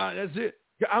 That's it.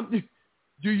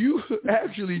 Do you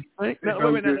actually think? Now,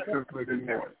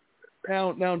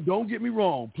 don't get me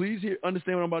wrong. Please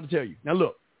understand what I'm about to tell you. Now,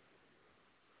 look.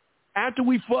 After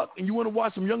we fuck and you want to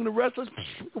watch some Young and the Restless,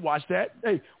 we can watch that.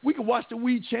 Hey, we can watch the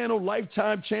Weed Channel,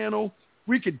 Lifetime Channel.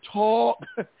 We can talk.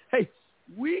 Hey,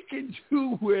 we can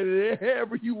do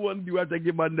whatever you want to do after I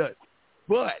get my nut.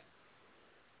 But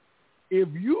if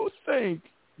you think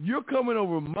you're coming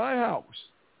over my house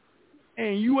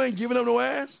and you ain't giving up no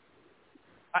ass,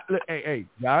 hey,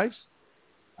 guys,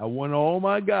 I want all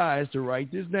my guys to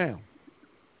write this down.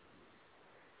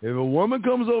 If a woman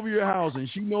comes over your house and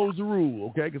she knows the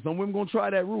rule, okay, because some women going to try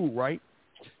that rule, right?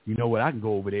 You know what? I can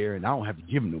go over there and I don't have to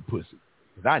give him no pussy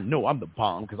because I know I'm the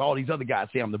bomb because all these other guys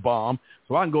say I'm the bomb.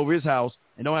 So I can go over his house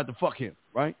and don't have to fuck him,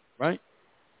 right?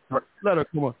 Let her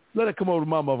come over to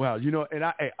my mother's house, you know, and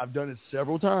I've done it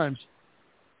several times.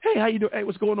 Hey, how you doing? Hey,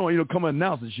 what's going on? You know, come and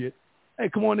announce and shit. Hey,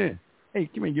 come on in. Hey,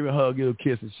 come in, give me a hug, give her a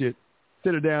kiss and shit.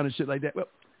 Sit her down and shit like that.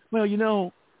 Well, you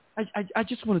know, I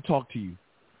just want to talk to you.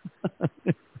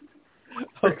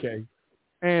 Okay,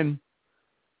 and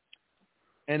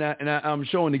I'm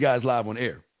showing the guys live on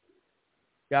air.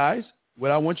 Guys,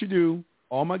 what I want you to do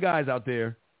all my guys out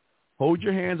there, hold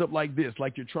your hands up like this,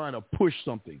 like you're trying to push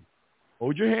something.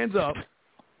 Hold your hands up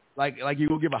like you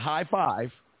will give a high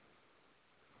five.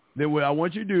 Then what I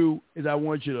want you to do is I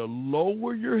want you to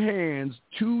lower your hands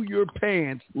to your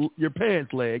pants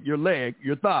leg,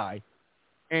 your thigh,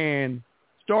 and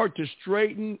start to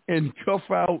straighten and cuff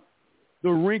out the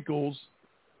wrinkles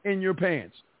in your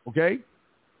pants, okay?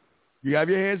 You have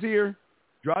your hands here,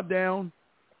 drop down,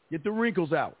 get the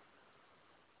wrinkles out.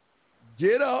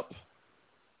 Get up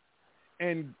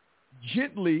and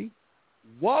gently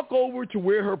walk over to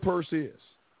where her purse is.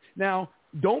 Now,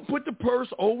 don't put the purse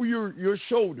over your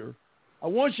shoulder. I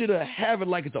want you to have it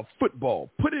like it's a football.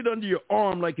 Put it under your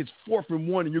arm like it's 4th and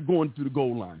 1 and you're going through the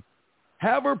goal line.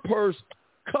 Have her purse,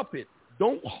 cup it.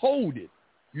 Don't hold it.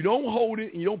 You don't hold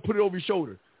it and you don't put it over your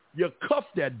shoulder. You cuff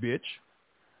that bitch.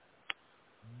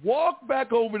 Walk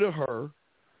back over to her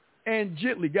and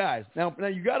gently, guys. Now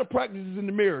you got to practice this in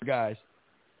the mirror, guys.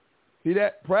 See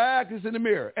that? Practice in the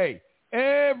mirror. Hey,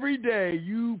 every day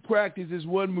you practice this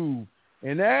one move,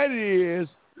 and that is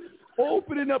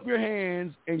opening up your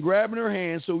hands and grabbing her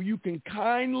hand so you can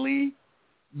kindly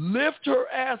lift her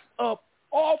ass up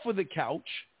off of the couch,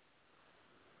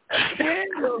 hand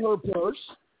her purse,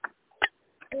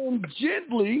 and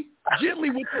gently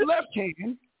with the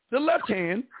left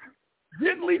hand,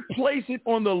 gently place it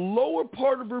on the lower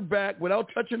part of her back without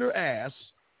touching her ass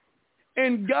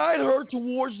and guide her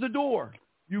towards the door.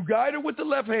 You guide her with the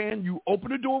left hand, you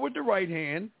open the door with the right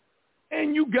hand,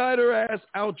 and you guide her ass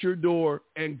out your door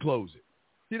and close it.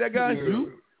 See that, guys?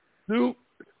 Boom, boom,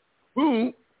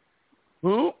 boom,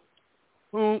 boom,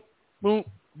 boom, boom,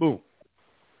 boom.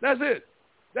 That's it.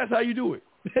 That's how you do it.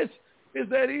 It's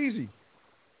that easy.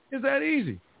 It's that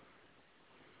easy.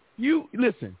 You,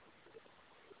 listen,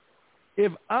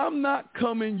 if I'm not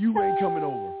coming, you ain't coming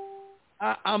over.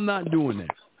 I'm not doing that.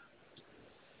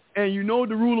 And you know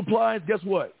the rule applies. Guess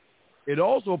what? It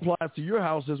also applies to your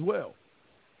house as well.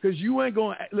 Because you ain't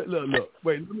going to, look,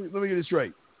 wait, let me get it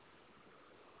straight.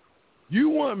 You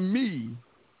want me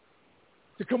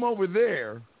to come over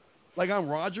there like I'm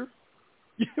Roger?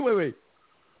 Wait.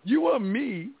 You want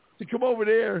me to come over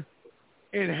there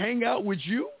and hang out with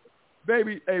you?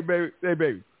 Baby, hey,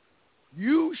 baby.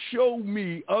 You show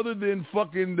me, other than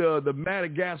fucking the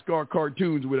Madagascar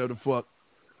cartoons, whatever the fuck,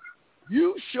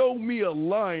 you show me a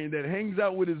lion that hangs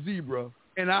out with a zebra,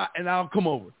 and I'll come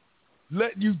over.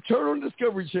 Let you turn on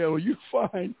Discovery Channel. You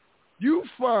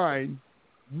find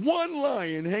one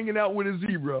lion hanging out with a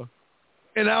zebra,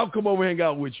 and I'll come over and hang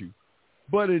out with you.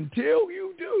 But until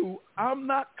you do, I'm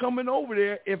not coming over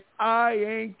there if I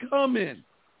ain't coming.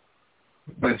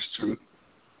 That's true.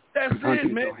 That's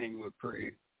it, man. Don't hang with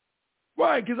prey.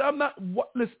 Right, because I'm not.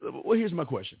 Listen, well, here's my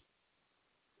question.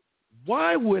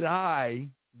 Why would I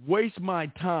waste my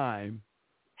time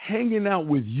hanging out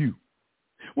with you?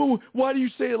 Well, why do you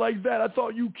say it like that? I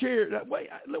thought you cared. Wait,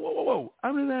 whoa.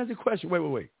 I'm going to ask you a question.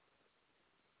 Wait.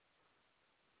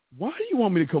 Why do you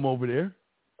want me to come over there?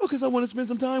 Oh, because I want to spend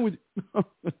some time with you.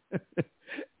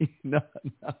 No.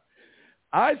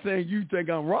 I think you think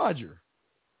I'm Roger.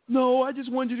 No, I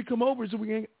just wanted you to come over so we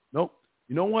can. Nope.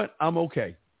 You know what? I'm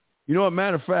okay. You know what?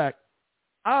 Matter of fact,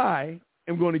 I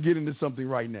am going to get into something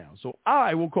right now. So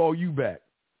I will call you back.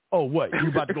 Oh, what? You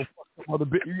about to go fuck some other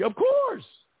bit? Of course.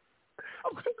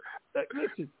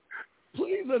 Listen,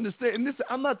 please understand. And listen,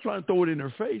 I'm not trying to throw it in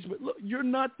her face, but look, you're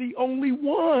not the only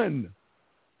one.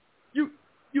 You.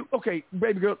 Okay,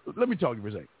 baby girl. Let me talk to you for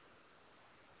a second.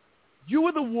 You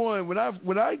were the one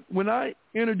when I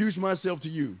introduced myself to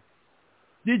you.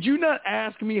 Did you not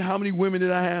ask me how many women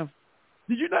did I have?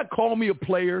 Did you not call me a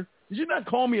player? Did you not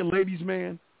call me a ladies'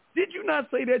 man? Did you not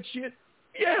say that shit?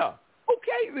 Yeah.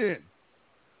 Okay then.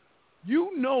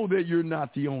 You know that you're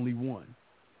not the only one.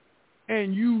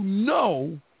 And you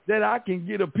know that I can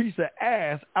get a piece of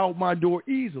ass out my door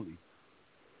easily.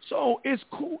 So it's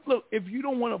cool. Look, if you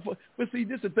don't want to fuck, but see,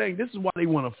 this is the thing. This is why they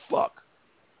want to fuck,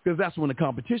 because that's when the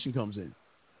competition comes in.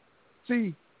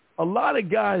 See, a lot of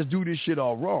guys do this shit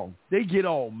all wrong. They get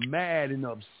all mad and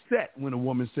upset when a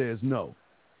woman says no.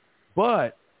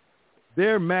 But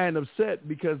they're mad and upset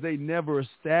because they never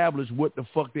established what the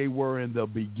fuck they were in the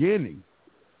beginning.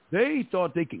 They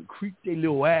thought they can creep their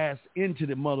little ass into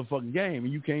the motherfucking game,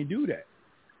 and you can't do that.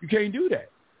 You can't do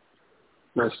that.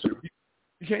 That's true.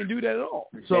 You can't do that at all.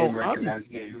 So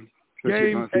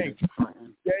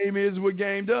game is what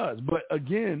game does. But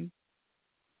again,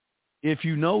 if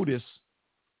you notice,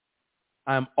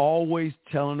 I'm always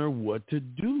telling her what to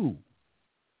do.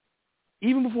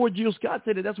 Even before Jill Scott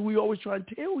said it, that's what we always try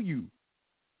to tell you.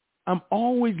 I'm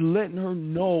always letting her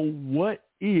know what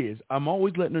is. I'm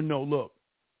always letting her know, look,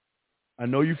 I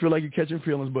know you feel like you're catching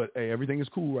feelings, but hey, everything is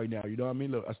cool right now. You know what I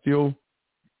mean? Look, I still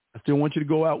want you to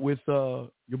go out with your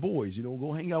boys. You know,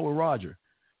 go hang out with Roger.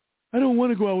 I don't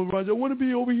want to go out with Roger. I want to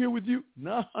be over here with you.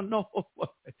 No.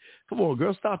 Come on,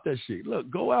 girl, stop that shit. Look,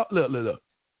 go out.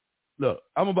 Look,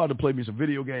 I'm about to play me some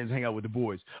video games, hang out with the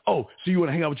boys. Oh, so you want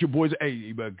to hang out with your boys? Hey,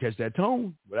 you better catch that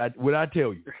tone. What I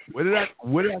tell you? What did I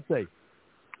say?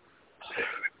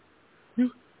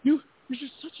 You're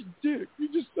just such a dick.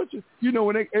 You're just such a. You know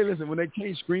when they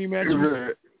can't scream at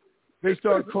you, they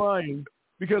start crying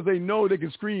because they know they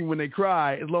can scream when they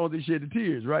cry as long as they shed the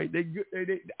tears, right? They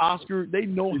Oscar, they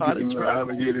know how to turn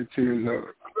alligator tears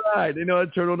up. Right, they know how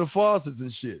to turn on the faucets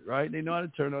and shit, right? They know how to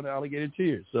turn on the alligator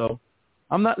tears. So,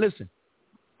 I'm not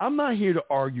here to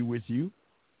argue with you,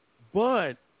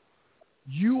 but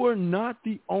you are not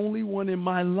the only one in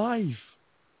my life.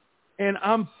 And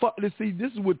see,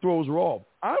 this is what throws her off.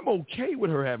 I'm okay with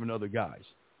her having other guys.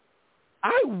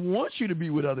 I want you to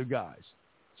be with other guys.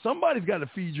 Somebody's got to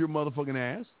feed your motherfucking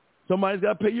ass. Somebody's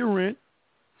got to pay your rent.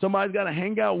 Somebody's got to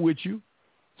hang out with you.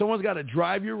 Someone's got to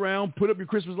drive you around, put up your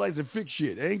Christmas lights, and fix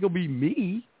shit. It ain't going to be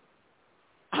me.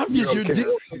 I'm just your dick.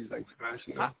 She's like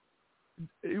smashing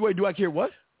them. Wait, do I care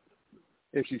what?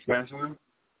 If she's smashing them?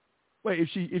 Wait,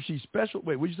 if she's special?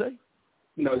 Wait, what'd you say?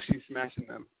 No, she's smashing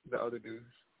them, the other dudes.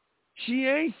 She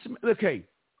ain't. Okay.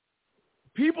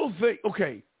 People think,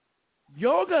 okay,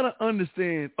 y'all got to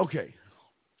understand, okay.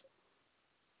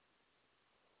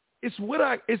 It's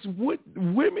what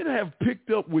women have picked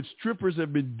up what strippers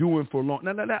have been doing for a long.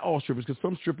 Now, not all strippers, because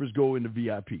some strippers go into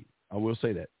VIP. I will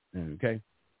say that. Okay.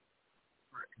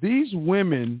 These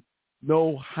women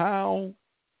know how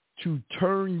to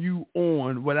turn you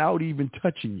on without even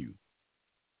touching you.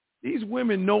 These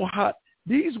women know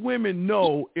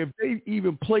if they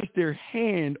even place their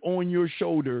hand on your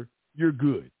shoulder, you're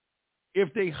good.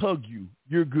 If they hug you,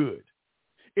 you're good.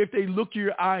 If they look in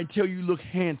your eye and tell you look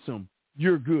handsome,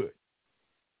 you're good.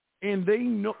 And they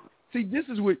know. See, this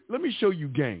is what. Let me show you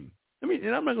game.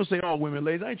 And I'm not gonna say all women,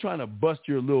 ladies. I ain't trying to bust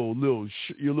your little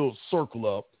circle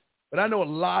up, but I know a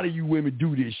lot of you women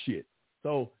do this shit.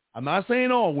 So I'm not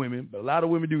saying all women, but a lot of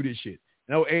women do this shit.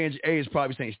 I know A is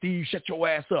probably saying, Steve, shut your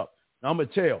ass up. Now, I'm gonna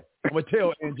tell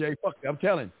NJ, fuck that. I'm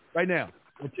telling right now.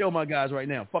 I'm gonna tell my guys right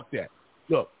now, fuck that.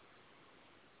 Look.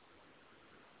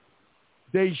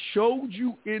 They showed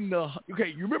you in the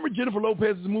okay. You remember Jennifer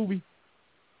Lopez's movie?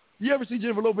 You ever see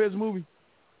Jennifer Lopez's movie?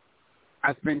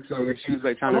 I think so. She was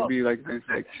like trying to be like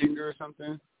singer or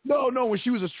something. No, when she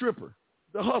was a stripper,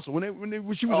 The Hustle.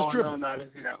 When she was a stripper. No, I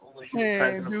didn't see that.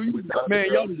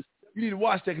 Y'all you need to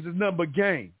watch that because it's nothing but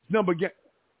game. It's nothing but game.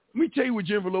 Let me tell you what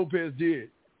Jennifer Lopez did,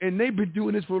 and they've been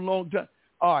doing this for a long time.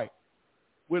 All right,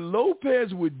 what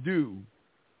Lopez would do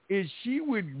is she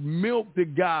would milk the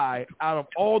guy out of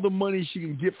all the money she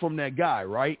can get from that guy,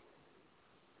 right?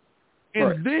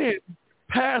 And then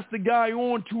pass the guy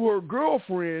on to her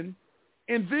girlfriend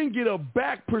and then get a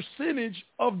back percentage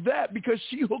of that because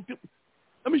she hooked up.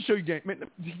 Let me show you, gang. Man,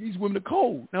 these women are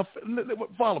cold. Now,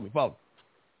 follow me.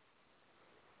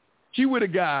 She with a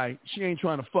guy, she ain't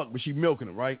trying to fuck, but she milking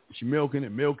him, right? She milking.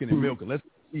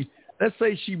 Let's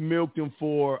say she milked him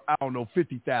for, I don't know,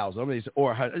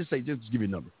 $50,000. Just give me a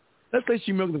number. Let's say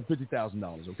she milked him for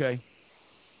 $50,000, okay?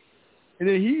 And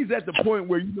then he's at the point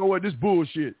where, you know what, this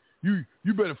bullshit. You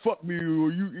better fuck me,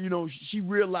 or you know. She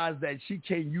realized that she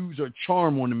can't use her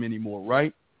charm on him anymore,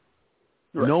 right?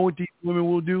 You know what these women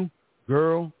will do?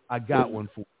 Girl, I got one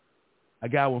for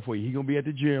you. He's gonna be at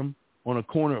the gym on a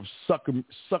corner of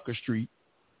Sucker Street,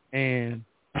 and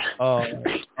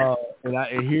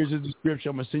here's his description.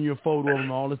 I'm gonna send you a photo of him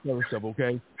and all this other stuff.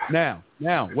 Okay. Now,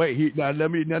 wait.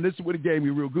 Now this is what it gave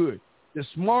me real good. The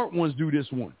smart ones do this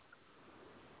one.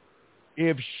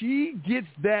 If she gets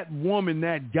that woman,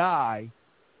 that guy,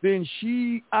 then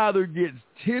she either gets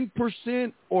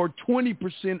 10% or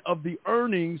 20% of the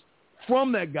earnings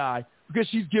from that guy because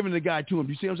she's giving the guy to him.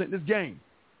 You see what I'm saying? This game.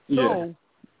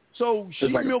 So she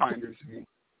milked him.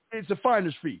 It's a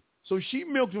finder's fee. So she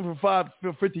milked him for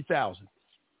 $50,000.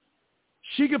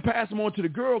 She could pass him on to the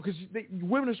girl because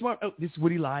women are smart. Oh, this is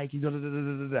what he like. And then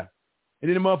the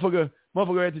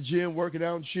motherfucker at the gym working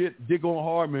out and shit, dick on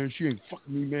hard, man. She ain't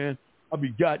fucking me, man. I'll be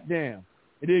goddamn.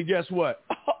 And then guess what?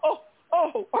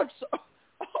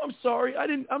 I'm sorry.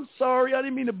 I'm sorry. I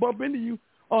didn't mean to bump into you.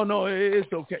 Oh no, it's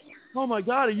okay. Oh my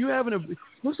God,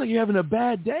 looks like you're having a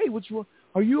bad day. What's wrong?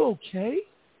 Are you okay?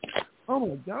 Oh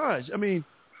my gosh. I mean,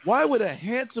 why would a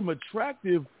handsome,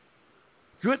 attractive,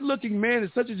 good-looking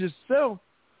man such as yourself?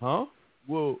 Huh?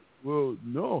 Well,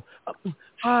 no.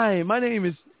 Hi, my name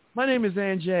is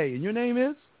Anjay, and your name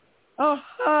is? Oh,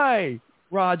 hi,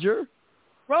 Roger.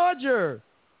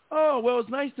 Oh, well, it's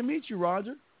nice to meet you,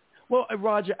 Roger. Well,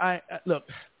 Roger, look,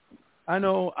 I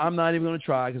know I'm not even going to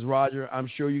try because, Roger, I'm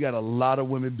sure you got a lot of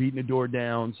women beating the door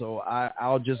down, so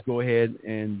I'll just go ahead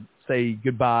and say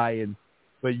goodbye.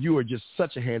 But you are just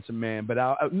such a handsome man. But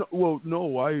I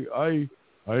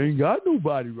ain't got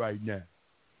nobody right now.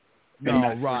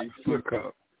 No, Roger.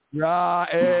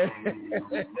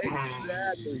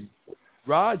 Exactly.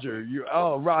 Roger,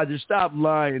 Roger, stop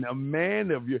lying. A man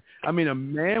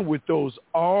with those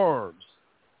arms,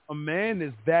 a man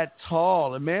that's that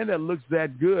tall, a man that looks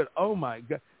that good. Oh my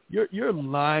God, you're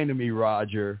lying to me,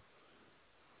 Roger.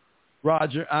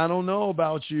 Roger, I don't know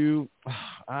about you.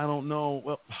 I don't know.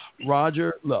 Well,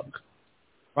 Roger, look,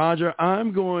 Roger,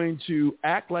 I'm going to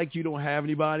act like you don't have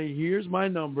anybody. Here's my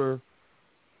number.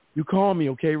 You call me,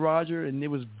 okay, Roger? And it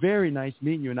was very nice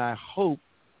meeting you, and I hope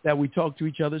that we talk to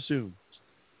each other soon.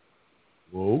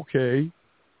 Okay.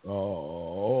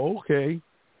 Okay.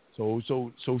 So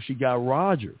she got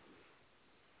Roger.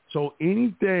 So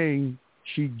anything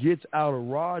she gets out of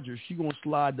Roger, she gonna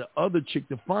slide the other chick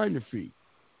the finder fee.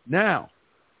 Now,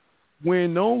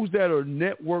 when those that are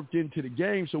networked into the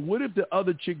game, so what if the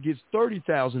other chick gets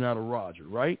 $30,000 out of Roger,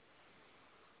 right?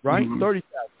 Right? Mm-hmm. $30,000,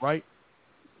 right?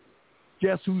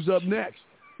 Guess who's up next?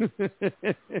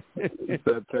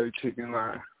 The third chicken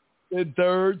line. The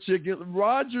third chicken.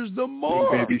 Roger's the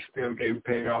more. Baby still getting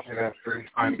paid off of that first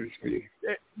finder's fee.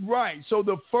 Right. So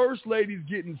the first lady's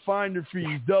getting finder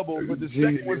fees double, but the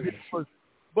second one's getting first.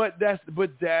 But that's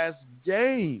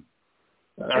game.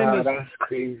 That's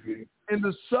crazy. And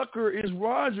the sucker is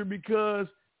Roger because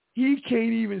he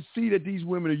can't even see that these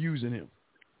women are using him.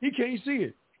 He can't see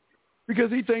it.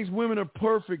 Because he thinks women are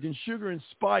perfect and sugar and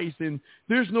spice, and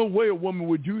there's no way a woman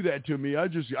would do that to me. I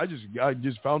just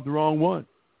found the wrong one.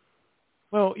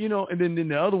 Well, and then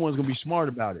the other one's gonna be smart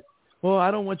about it. Well,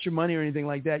 I don't want your money or anything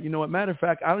like that. You know what? Matter of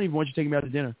fact, I don't even want you taking me out to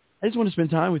dinner. I just want to spend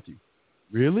time with you.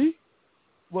 Really?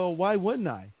 Well, why wouldn't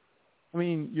I? I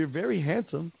mean, you're very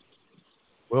handsome.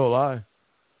 Well, I've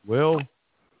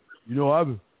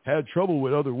had trouble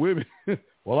with other women.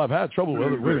 Well, I've had trouble with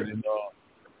other women.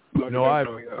 And,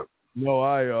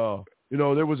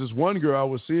 there was this one girl I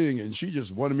was seeing, and she just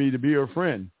wanted me to be her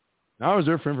friend. And I was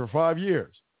her friend for 5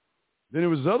 years. Then there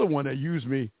was this other one that used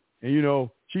me, and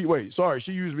she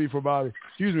used me about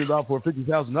for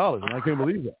 $50,000, and I couldn't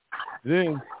believe that. And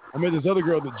then I met this other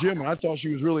girl at the gym, and I thought she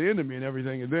was really into me and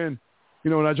everything. And then,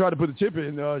 when I tried to put the tip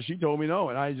in, she told me no,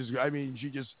 and I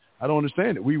don't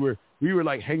understand it. We were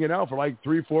like hanging out for like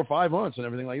 3, 4, 5 months and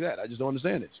everything like that. I just don't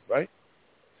understand this, right?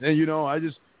 And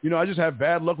I just have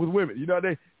bad luck with women. You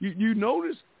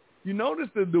notice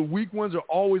that the weak ones are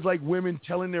always like women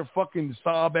telling their fucking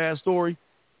sob ass story.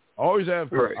 I always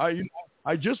have. Right.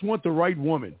 I just want the right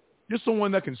woman, just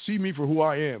someone that can see me for who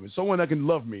I am, and someone that can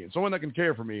love me, and someone that can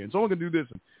care for me, and someone can do this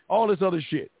and all this other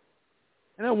shit.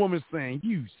 And that woman's saying,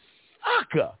 "You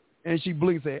sucker," and she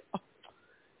blinks and says, "Oh,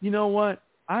 you know what?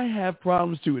 I have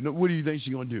problems too." And what do you think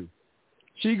she's gonna do?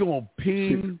 She's gonna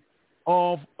ping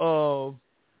off of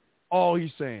all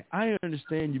he's saying. I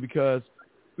understand you because,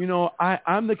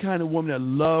 I'm the kind of woman that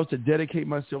loves to dedicate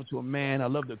myself to a man. I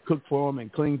love to cook for him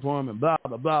and clean for him and blah,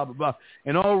 blah, blah, blah, blah.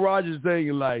 And all Roger's saying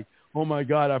is like, oh, my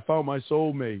God, I found my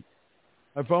soulmate.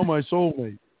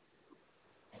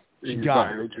 She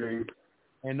got it.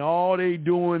 And all they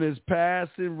doing is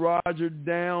passing Roger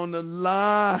down the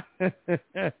line.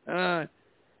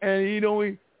 And he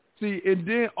don't see, and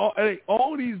then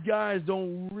all these guys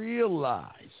don't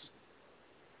realize.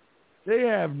 They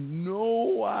have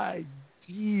no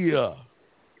idea.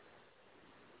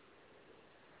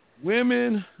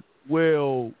 Women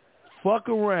will fuck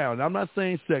around. I'm not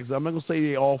saying sex. I'm not going to say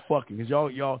they all fucking. Because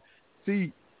y'all,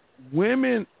 see,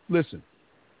 women, listen.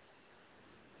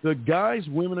 The guys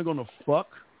women are going to fuck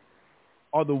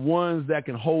are the ones that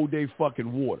can hold their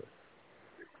fucking water.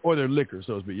 Or their liquor,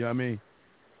 so to speak. You know what I mean?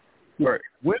 Right.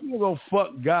 Women are going to fuck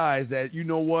guys that, you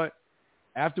know what,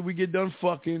 after we get done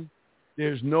fucking,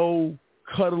 there's no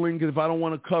cuddling, because if I don't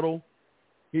want to cuddle,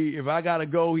 if I got to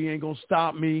go, he ain't going to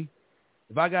stop me.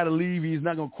 If I got to leave, he's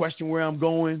not going to question where I'm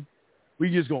going. We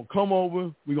just going to come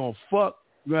over. We're going to fuck.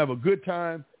 We're going to have a good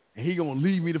time, and he going to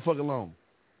leave me the fuck alone.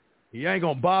 He ain't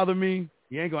going to bother me.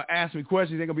 He ain't going to ask me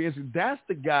questions. He ain't going to be instant. That's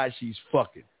the guy she's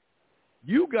fucking.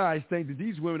 You guys think that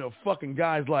these women are fucking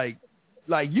guys like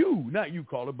you, not you,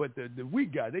 caller, but the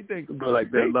weak guys. They think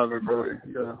like that lover boy.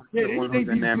 Yeah, they think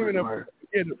these women are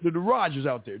the Rogers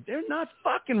out there. They're not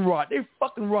fucking Roger. They're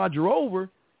fucking Roger over.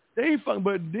 They ain't fucking.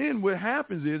 But then what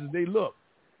happens is they look.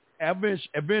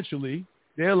 Eventually,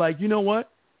 they're like, you know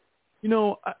what? We've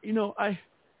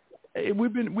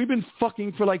been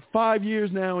fucking for like 5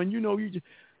 years now, and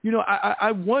You know,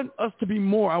 I want us to be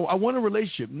more. I want a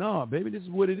relationship. No, baby, this is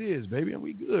what it is, baby.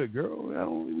 We good,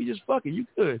 girl. We just fucking. You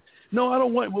good. No, I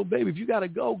don't want. Well, baby, if you got to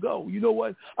go, go. You know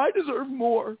what? I deserve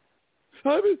more.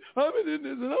 I've been in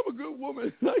this, and I'm a good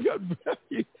woman. I got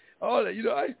value. All that, you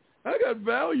know, I got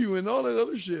value and all that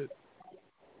other shit.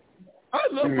 I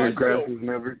love myself. Grass is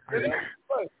never green.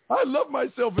 I love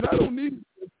myself, and I don't need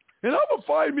it. And I'm going to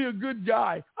find me a good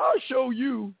guy. I'll show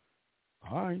you.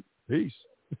 All right. Peace.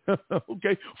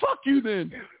 Okay. Fuck you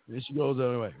then. And she goes the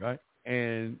other way, right?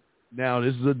 And now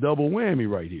this is a double whammy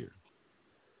right here.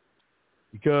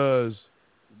 Because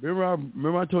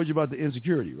remember I told you about the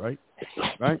insecurity, right?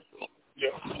 Right? Yeah.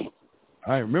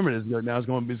 All right, remember this. Now it's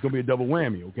going to be a double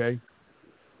whammy, okay?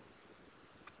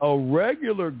 A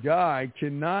regular guy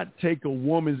cannot take a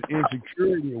woman's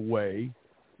insecurity away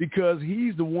because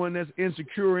he's the one that's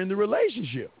insecure in the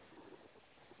relationship.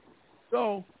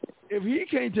 So if he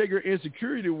can't take her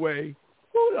insecurity away,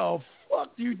 who the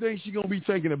fuck do you think she's going to be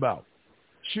thinking about?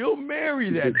 She'll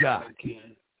marry that guy.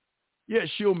 Yeah,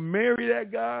 she'll marry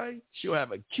that guy. She'll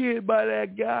have a kid by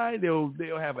that guy. They'll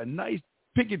have a nice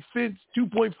picket fence,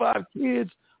 2.5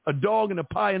 kids, a dog, and a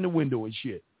pie in the window and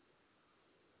shit.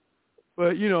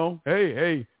 But, you know,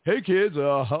 hey, kids,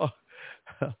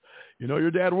 you know,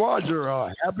 your dad Roger,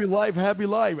 happy life, a happy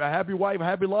wife,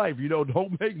 happy life. You know,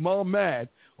 don't make mom mad.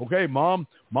 Okay, mom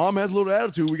has a little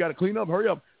attitude. We got to clean up. Hurry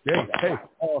up.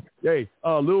 Hey,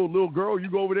 little girl, you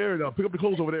go over there and pick up the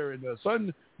clothes over there. And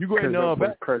son, you go ahead and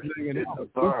back.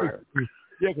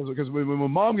 Yeah, because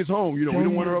when mom gets home, you know, we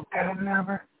don't want her up.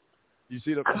 You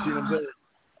see what I'm saying?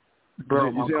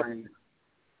 Bro,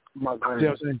 my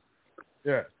brain.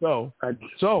 Yeah. So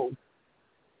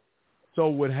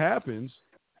what happens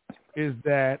is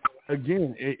that,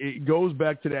 again, it goes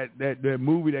back to that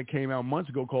movie that came out months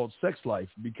ago called Sex Life,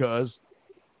 because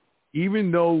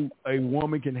even though a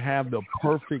woman can have the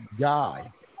perfect guy,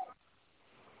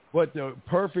 but the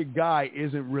perfect guy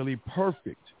isn't really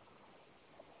perfect.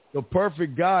 The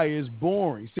perfect guy is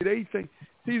boring.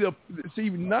 See,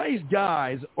 nice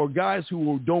guys or guys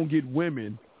who don't get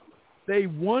women, they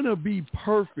want to be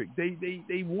perfect.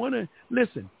 They want to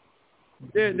listen.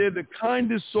 They're the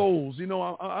kindest souls. You know,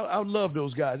 I love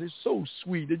those guys. They're so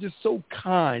sweet. They're just so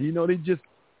kind. You know, they're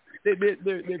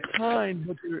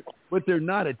kind, but they're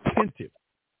not attentive.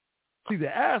 See,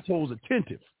 the asshole's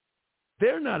attentive.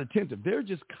 They're not attentive. They're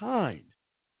just kind.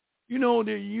 You know,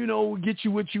 get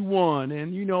you what you want,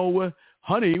 and you know,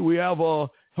 honey,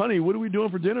 honey, what are we doing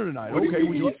for dinner tonight? What okay,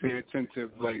 do you say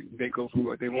attentive? Like they go for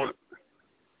what they want.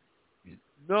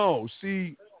 No,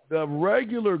 see, the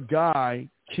regular guy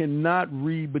cannot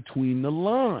read between the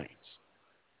lines.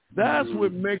 That's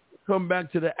what makes it come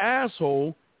back to the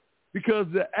asshole, because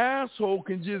the asshole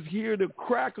can just hear the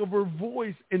crack of her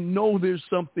voice and know there's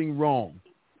something wrong.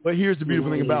 But here's the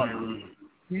beautiful thing about it.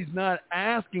 He's not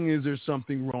asking, is there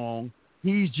something wrong?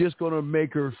 He's just going to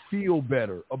make her feel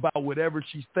better about whatever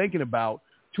she's thinking about,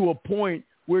 to a point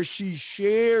where she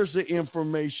shares the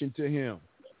information to him.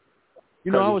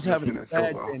 You know, I was having a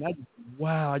bad day, and I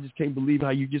just can't believe how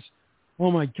you just, oh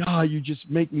my God, you just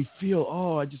make me feel,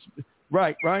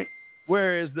 right.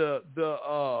 Whereas the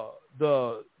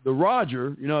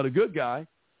Roger, you know, the good guy,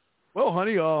 well,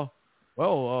 honey,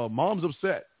 mom's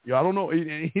upset. Yeah, I don't know.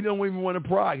 He don't even want to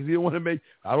pry because he don't want to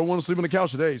I don't want to sleep on the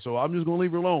couch today, so I'm just going to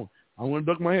leave her alone. I'm going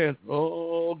to duck my head.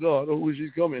 Oh, God. Oh,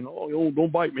 she's coming. Oh,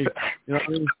 don't bite me. You know what I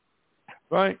mean?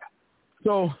 Right?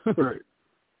 So,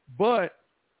 but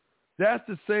that's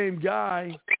the same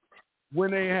guy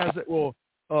when they have,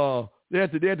 they're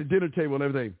at the dinner table and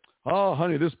everything. Oh,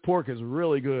 honey, this pork is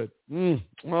really good.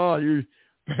 Oh,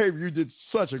 babe, you did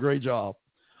such a great job.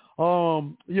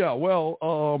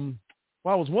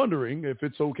 I was wondering if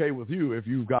it's okay with you, if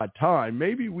you've got time,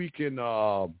 maybe we can,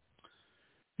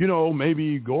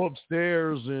 maybe go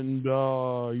upstairs and,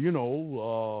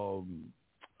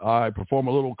 I perform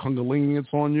a little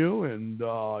cunnilingus on you and,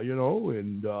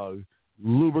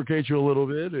 lubricate you a little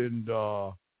bit and,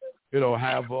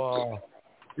 have,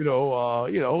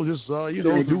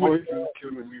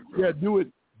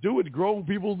 do what grown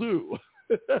people do.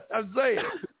 I'm saying.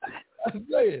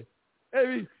 I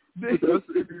mean, they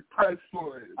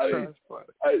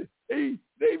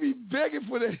be begging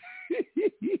for that.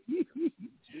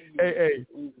 hey,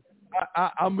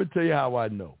 I'm gonna tell you how I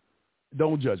know.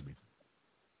 Don't judge me.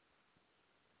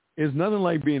 It's nothing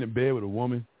like being in bed with a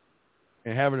woman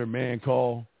and having her man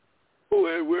call.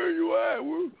 Hey, where are you at?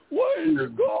 Why did you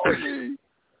call me?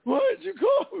 Why did you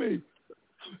call me?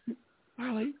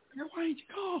 Riley, why did you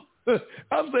call?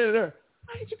 I'm saying there.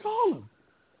 Why did you call him?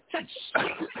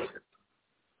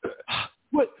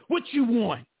 What you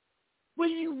want? What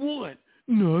do you want?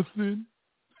 Nothing.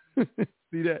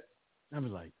 See that? I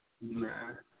was like, nah.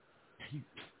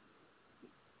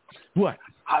 What?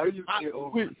 How do you get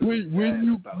over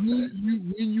when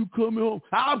you coming home?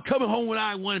 I'm coming home when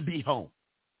I want to be home.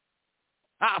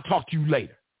 I'll talk to you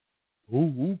later.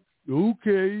 Oh,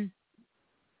 okay.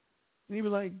 And he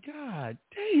was like, God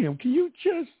damn, can you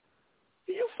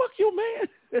fuck your man?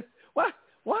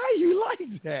 Why are you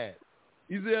like that?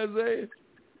 You see what I'm saying?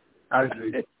 I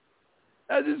see.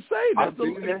 I just say that. I've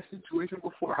been in that situation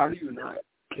before. How do you not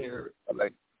care?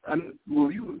 Like,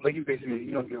 you basically,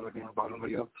 you don't give a damn about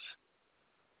nobody else.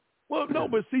 Well, no,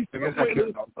 but see, I guess I care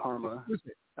about karma.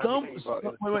 Some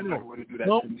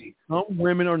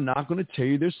women are not going to tell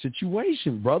you their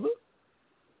situation, brother.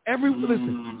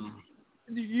 Listen,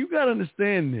 you got to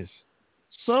understand this.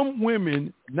 Some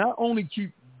women not only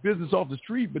keep business off the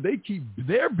street, but they keep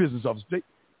their business off the street.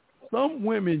 Some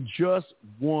women just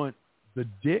want the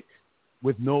dick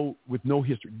with no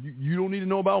history. You don't need to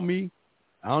know about me.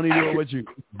 I don't need to know about you.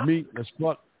 Me, let's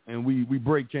fuck, and we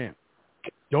break camp.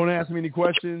 Don't ask me any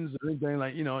questions or anything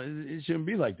like, it shouldn't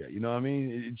be like that. You know what I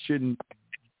mean? It shouldn't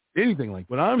anything like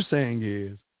that. What I'm saying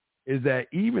is that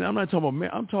even, I'm not talking about men,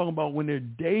 I'm talking about when they're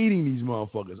dating these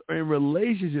motherfuckers or in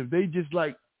relationships, they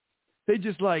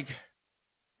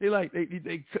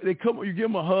come, you give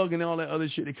them a hug and all that other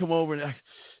shit. They come over and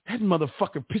that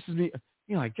motherfucker pisses me.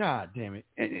 You're like, God damn it.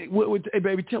 Hey,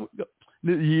 baby, tell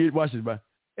me. Watch this, bro.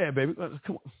 Hey, baby,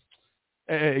 come on.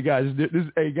 Hey, guys, this is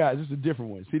a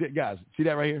different one. See that, guys? See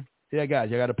that right here? See that, guys?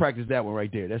 You got to practice that one right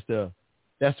there.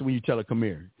 That's when you tell her, come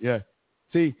here. Yeah.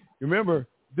 See, remember,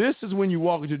 this is when you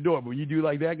walk into the door. But when you do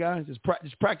like that, guys, just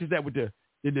practice that with the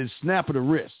snap of the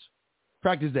wrist.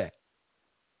 Practice that.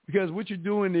 Because what you're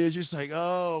doing is you're just like,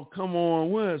 oh, come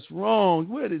on, what's wrong?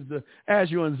 What is as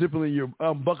you're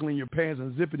unbuckling your pants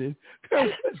and zipping it,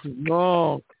 what's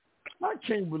wrong? I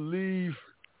can't believe,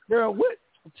 girl, what?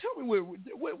 Tell me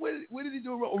what did he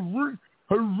do wrong?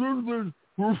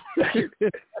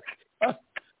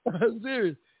 I'm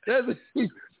serious.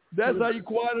 That's how you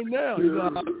quiet him down.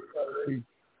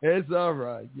 It's all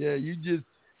right. Yeah, you just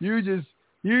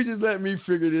let me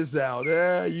figure this out.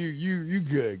 Yeah, you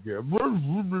good, girl.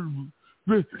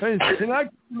 And I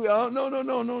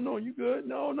no, you good?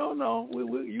 No.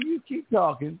 You keep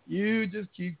talking. You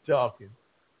just keep talking.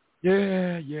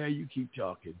 Yeah, you keep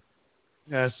talking.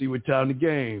 I see what time the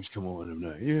games come on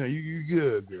tonight. Yeah, you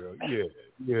good, girl.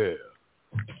 Yeah.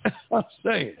 I'm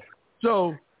saying.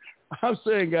 So, I'm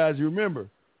saying, guys, remember,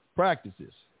 practice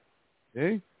this.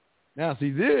 Okay? Now,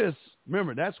 see this,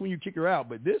 remember, that's when you kick her out.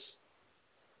 But this,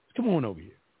 come on over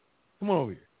here.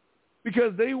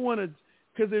 Because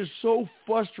they're so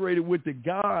frustrated with the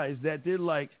guys that they're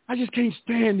like, I just can't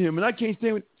stand him, and I can't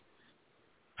stand with.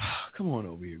 Come on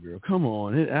over here, girl. Come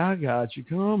on. I got you.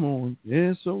 Come on.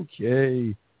 It's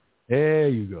okay. There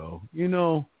you go.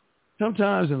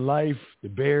 Sometimes in life, the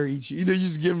bear eats you. You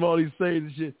just give them all these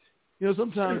sayings and shit.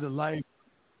 Sometimes in life,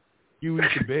 you eat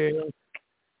the bear.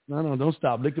 No, don't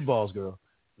stop. Lick the balls, girl.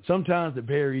 Sometimes the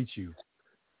bear eats you.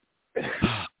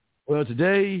 Well,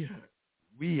 today,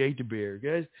 we ate the bear,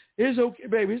 guys. It's okay,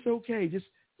 baby. It's okay. Just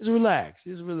relax.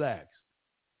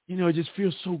 It just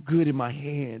feels so good in my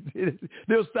hand.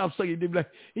 They'll stop sucking. They'll be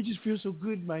like, it just feels so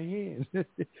good in my hand.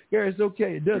 Yeah, it's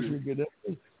okay. It does feel good.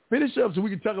 Finish up so we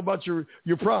can talk about your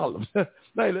problems.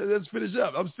 Like, let's finish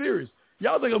up. I'm serious.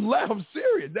 Y'all think I'm laughing? I'm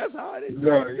serious. That's how it is.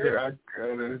 No, yeah,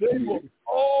 they will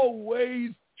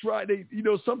always try.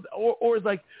 Something, or it's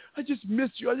like, I just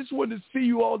missed you. I just wanted to see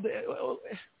you all day.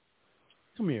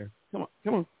 Come here. Come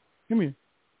on. Come here.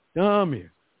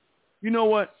 You know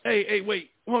what? Hey,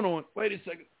 wait. Hold on. Wait a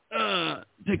second.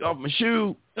 Take off my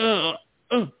shoe.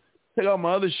 Take off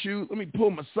my other shoe. Let me pull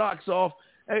my socks off.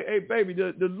 Hey, baby,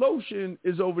 the lotion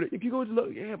is over there. If you go to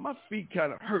the my feet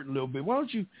kind of hurt a little bit. Why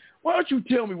don't you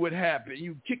tell me what happened?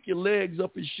 You kick your legs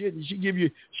up and shit, and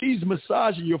she's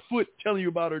massaging your foot, telling you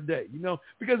about her day.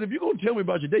 Because if you're gonna tell me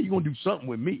about your day, you're gonna do something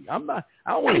with me. I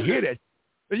don't want to hear that.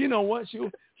 But you know what? She'll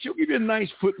give you a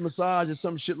nice foot massage or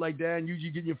some shit like that, and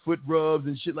you get your foot rubs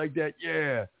and shit like that.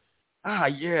 Yeah.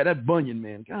 Yeah, that bunion,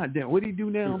 man. God damn, what do you do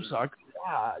now? I'm sorry.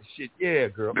 Shit. Yeah,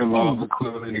 girl. The law of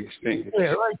equivalent exchange.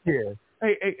 Yeah, right there.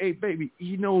 Hey, baby,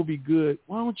 it'd be good.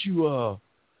 Why don't you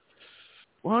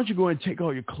go and take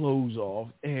all your clothes off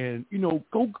and,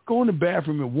 go in the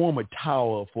bathroom and warm a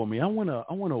towel up for me. I want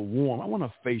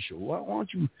a facial. Why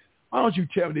don't you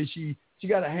tell me that she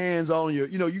got her hands on your,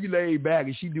 you lay back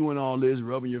and she doing all this,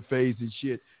 rubbing your face and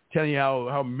shit, telling you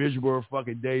how miserable her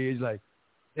fucking day is. Like,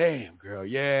 damn, girl,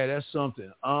 yeah, that's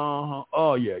something.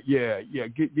 Oh, yeah.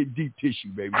 Get deep tissue,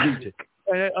 baby. Deep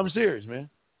tissue. I'm serious, man.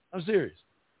 I'm serious.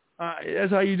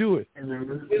 That's how you do it.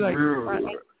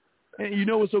 And you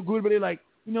know what's so good? But they're like,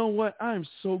 you know what? I'm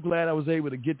so glad I was able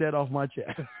to get that off my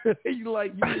chest. You're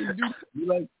like, you're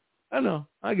like, I know,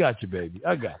 I got you, baby,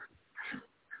 I got you.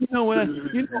 You know what? And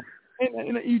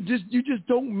you just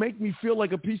don't make me feel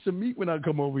like a piece of meat when I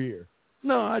come over here.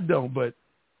 No, I don't. But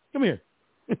come here.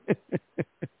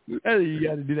 You got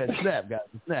to do that snap, guys.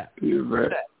 Snap.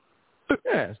 Snap.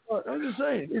 Yeah, so I'm just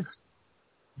saying.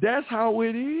 That's how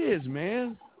it is,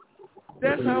 man.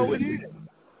 That's how it is.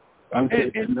 I'm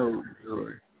taking notes.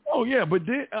 Oh yeah, but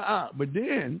then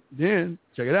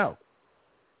check it out.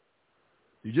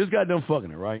 You just got done fucking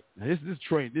her, right? Now, this is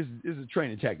a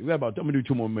training tactic. I'm gonna do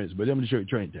 2 more minutes, but I'm gonna show you a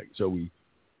training tactic. So we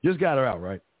just got her out,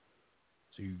 right?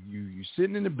 So you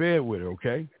sitting in the bed with her,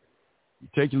 okay? You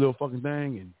take your little fucking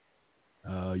thing and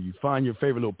you find your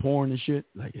favorite little porn and shit.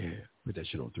 Like, yeah, put that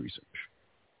shit on threesome.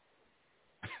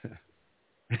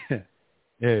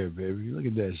 Yeah, baby, look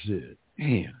at that shit.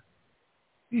 Damn,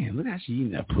 look how she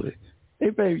eating that pussy. Hey,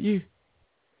 baby, you,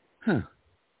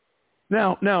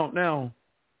 Now,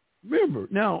 remember,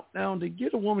 now to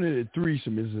get a woman in a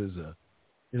threesome is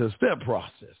a step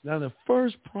process. Now, the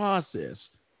first process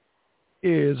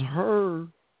is her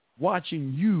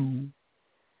watching you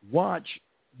watch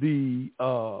the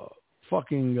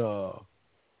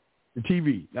the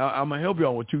TV. Now, I'm gonna help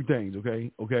y'all with 2 things,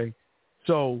 okay?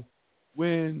 So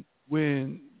when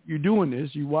you're doing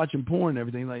this, you're watching porn and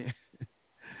everything, like,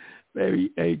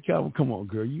 baby, hey, come on,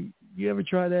 girl, you ever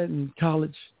try that in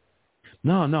college?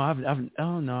 No, I've never. I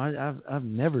don't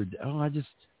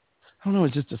know.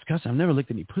 It's just disgusting. I've never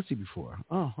licked any pussy before.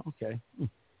 Oh, okay,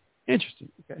 interesting.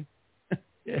 Okay,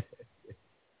 yeah.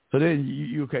 So then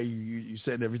you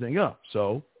set everything up.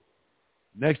 So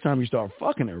next time you start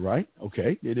fucking her, right?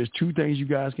 Okay, there's 2 things you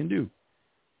guys can do.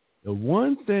 The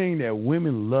one thing that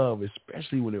women love,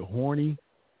 especially when they're horny,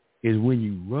 is when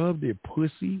you rub their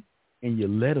pussy and you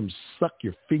let them suck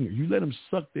your finger. You let them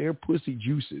suck their pussy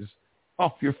juices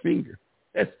off your finger.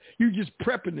 You're just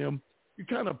prepping them. You're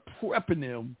kind of prepping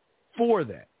them for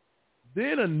that.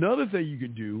 Then another thing you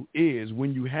can do is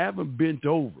when you have them bent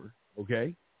over,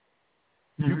 okay,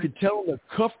 you can tell them to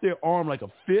cuff their arm like a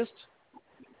fist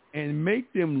and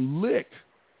make them lick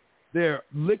their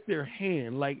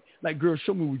hand like girl,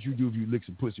 show me what you do if you lick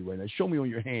some pussy right now. Show me on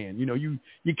your hand. You know, you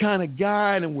kind of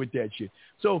guide them with that shit.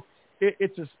 So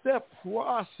it's a step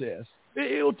process.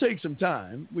 It'll take some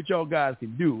time, which y'all guys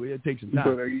can do. It'll take some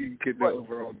time. But you get the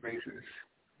overall basis.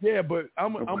 Yeah, but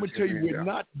I'm gonna tell you what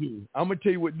not to do. I'm gonna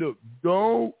tell you what. Look,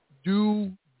 don't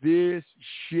do this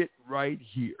shit right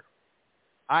here.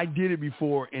 I did it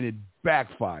before and it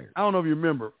backfired. I don't know if you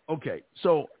remember. Okay,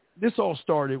 so this all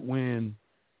started at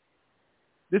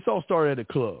a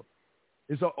club.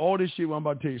 All this shit I'm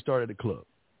about to tell you started at a club.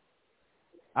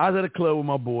 I was at a club with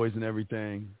my boys and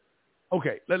everything.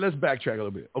 Okay, let's backtrack a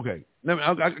little bit. Okay,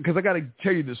 because I got to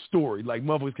tell you the story. Like,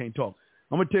 motherfuckers can't talk.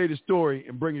 I'm going to tell you the story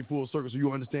and bring it full circle so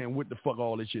you understand what the fuck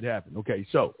all this shit happened. Okay,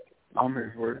 so I'm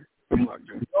here for it. We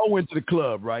all went to the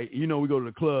club, right? You know, we go to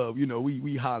the club. You know,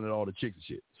 we holler at all the chicks and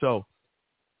shit. So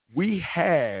we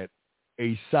had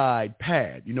a side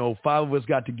pad. You know, 5 of us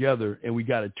got together and we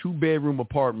got a 2-bedroom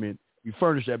apartment. We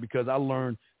furnished that because I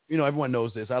learned, you know, everyone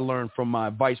knows this. I learned from my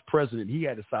vice president. He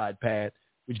had a side pad,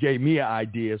 which gave me an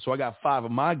idea. So I got 5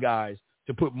 of my guys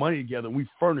to put money together, and we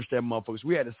furnished that motherfucker. So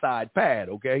we had a side pad,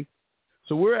 okay?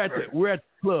 So we're at the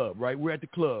club, right? We're at the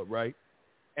club, right?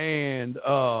 And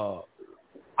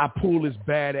I pulled this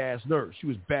badass nurse. She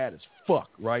was bad as fuck,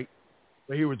 right?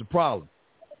 But here was the problem.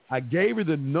 I gave her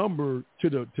the number to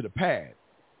the pad.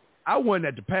 I wasn't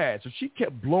at the pad, so she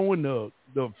kept blowing the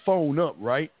phone up,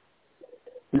 right?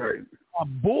 Right.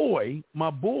 My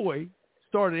boy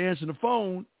started answering the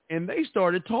phone, and they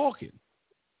started talking.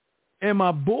 And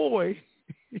my boy,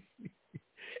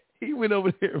 he went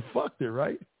over there and fucked her,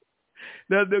 right?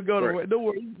 Now they're going away. Don't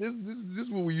worry, this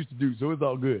is what we used to do, so it's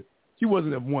all good. She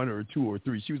wasn't at 1 or 2 or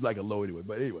 3. She was like a low anyway.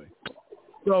 But anyway,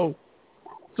 so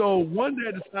one day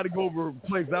I decided to go over a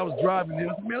place. I was driving there.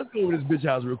 I said, man, let's go over to this bitch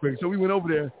house real quick. So we went over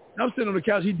there. I'm sitting on the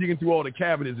couch. He's digging through all the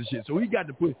cabinets and shit. So he got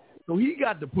the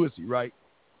pussy, right?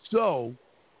 So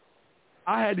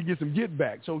I had to get some get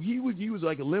back. So he was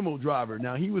like a limo driver.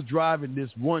 Now he was driving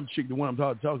this one chick, the one I'm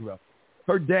talking about.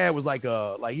 Her dad was like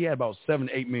he had about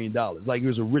 $7-8 million. Like he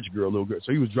was a rich girl, little girl.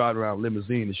 So he was driving around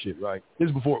limousine and shit, right? This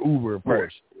is before Uber, of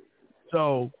course.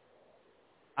 So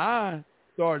I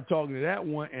started talking to that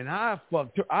one, and I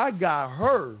fucked her. I got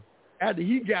her after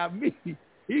he got me.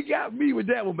 He got me with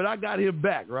that one, but I got him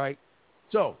back, right?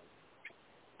 So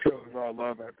it was all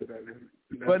love after that.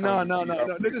 But no.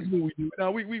 This is what we do.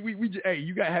 No, we just, hey,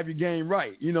 you gotta have your game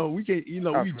right. You know, we can't. You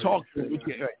know, we talk. We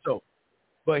can't, right? So,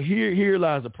 but here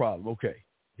lies the problem. Okay,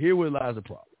 here where lies the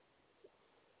problem.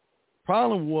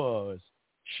 problem was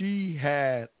she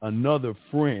had another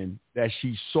friend that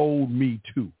she sold me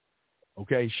to.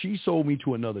 Okay, she sold me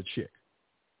to another chick.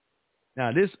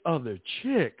 Now, this other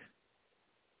chick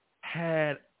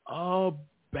had a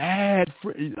bad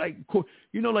friend, like,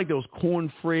 you know, like those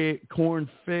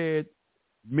corn-fed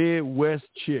Midwest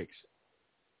chicks.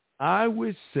 I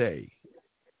would say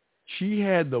she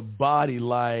had the body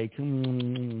like,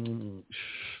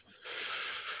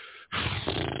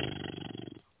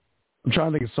 I'm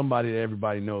trying to think of somebody that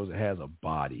everybody knows that has a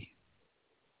body.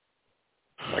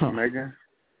 Like Megan?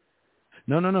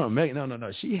 No. Megan,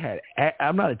 no. She had,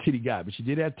 I'm not a titty guy, but she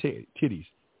did have titties.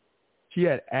 She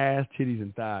had ass, titties,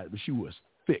 and thighs, but she was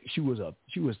thick. She was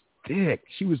thick.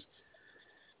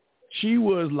 She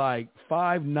was like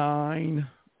 5'9",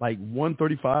 like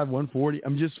 135, 140.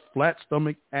 I'm just flat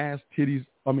stomach, ass, titties.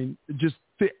 I mean, just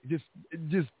thick, just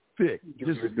thick.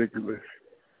 Just ridiculous.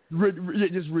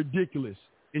 Just ridiculous.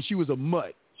 And she was a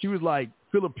mutt. She was like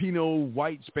Filipino,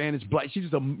 white, Spanish, black. She's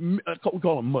just we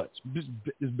call them mutts.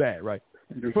 It's bad, right?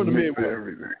 From the Midwest.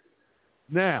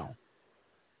 Now,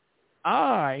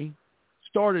 I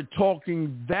started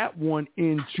talking that one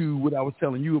into what I was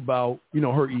telling you about, you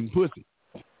know, her eating pussy.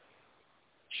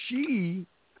 She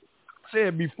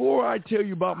said, before I tell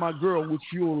you about my girl, which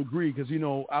you'll agree, because, you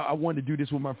know, I wanted to do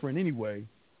this with my friend anyway,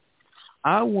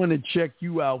 I want to check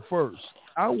you out first.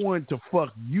 I wanted to fuck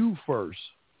you first.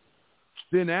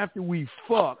 Then after we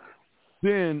fuck,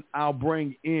 then I'll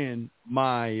bring in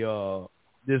my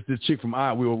this chick from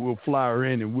Iowa. We'll fly her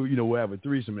in and we'll have a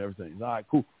threesome and everything. All right,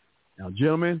 cool. Now,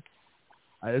 gentlemen,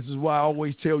 this is why I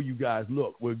always tell you guys,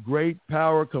 look, with great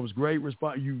power comes great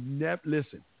response. You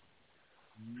listen.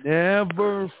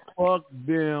 Never fuck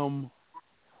them.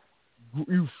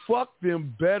 You fuck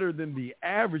them better than the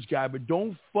average guy, but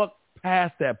don't fuck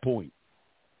past that point.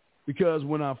 Because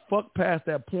when I fuck past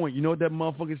that point, you know what that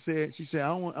motherfucker said? She said, "I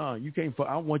don't want, you can't fuck.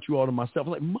 I want you all to myself."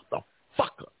 I'm like,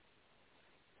 motherfucker.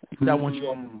 I want you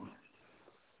all.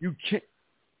 You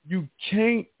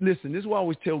can't listen. This is what I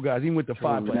always tell guys, even with the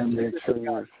five players.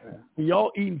 When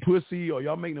y'all eating pussy or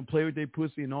y'all making them play with their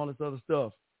pussy and all this other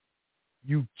stuff,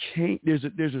 you can't. There's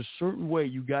a certain way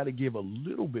you got to give a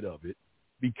little bit of it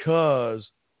because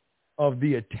of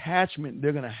the attachment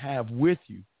they're gonna have with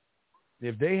you.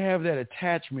 If they have that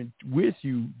attachment with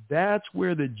you, that's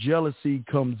where the jealousy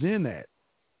comes in at.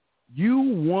 You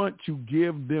want to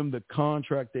give them the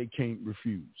contract they can't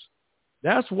refuse.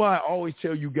 That's why I always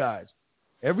tell you guys,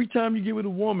 every time you get with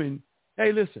a woman,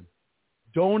 hey, listen,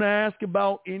 don't ask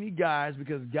about any guys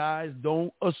because guys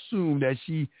don't assume that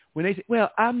when they say, well,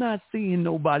 I'm not seeing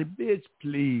nobody. Bitch,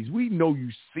 please. We know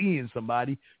you're seeing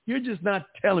somebody. You're just not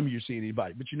telling me you're seeing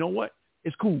anybody. But you know what?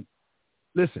 It's cool.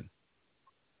 Listen.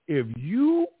 If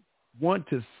you want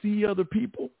to see other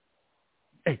people,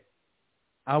 hey,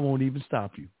 I won't even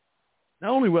stop you.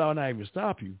 Not only will I not even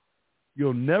stop you,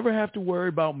 you'll never have to worry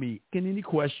about me asking any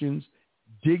questions,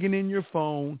 digging in your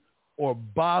phone, or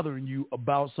bothering you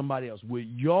about somebody else. What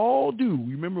y'all do,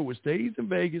 remember what stays in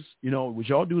Vegas, you know, what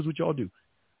y'all do is what y'all do.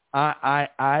 I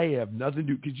have nothing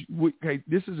to do. Okay,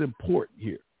 this is important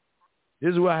here.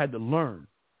 This is what I had to learn.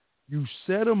 You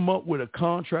set them up with a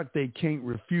contract they can't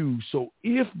refuse. So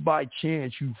if by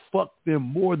chance you fuck them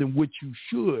more than what you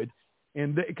should,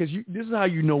 and because this is how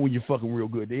you know when you're fucking real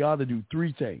good. They either do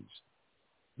three things.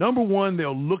 Number one,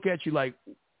 they'll look at you like,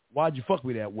 why'd you fuck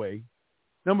me that way?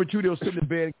 Number two, they'll sit in the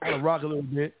bed and kind of rock a little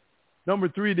bit. Number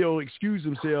three, they'll excuse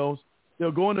themselves.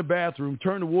 They'll go in the bathroom,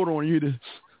 turn the water on you to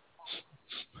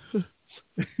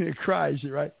and cry and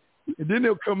shit, right? And then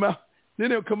they'll come out. Then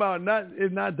they'll come out,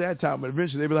 it's not that time, but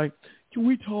eventually they'll be like, can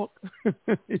we talk?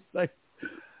 It's like,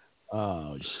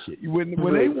 oh, shit. When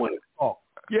they want to talk,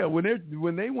 yeah, when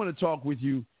they want to talk with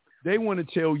you, they want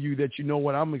to tell you that, you know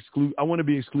what, I want to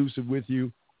be exclusive with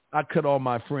you. I cut all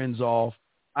my friends off.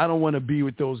 I don't want to be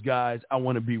with those guys. I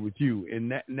want to be with you.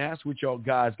 And that's what y'all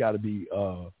guys got to be,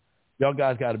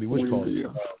 what's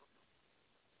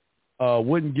called?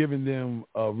 Wasn't giving them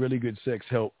really good sex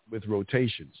help with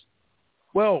rotations.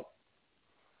 Well,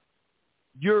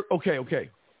 you're okay.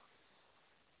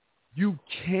 You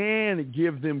can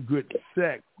give them good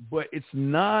sex, but it's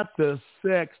not the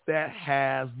sex that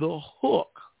has the hook.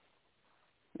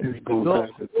 The hook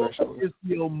is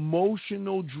the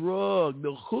emotional drug.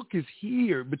 The hook is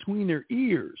here between their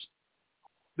ears.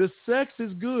 The sex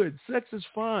is good. Sex is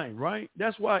fine, right?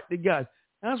 That's why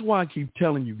I keep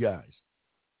telling you guys,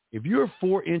 if you're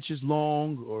 4 inches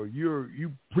long or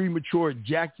you premature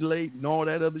ejaculate and all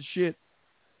that other shit,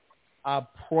 I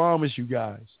promise you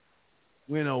guys,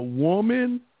 when a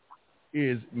woman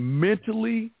is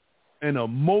mentally and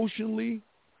emotionally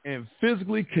and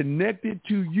physically connected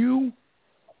to you,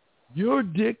 Your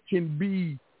dick can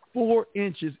be 4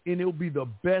 inches and it'll be the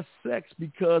best sex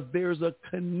because there's a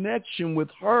connection with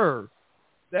her.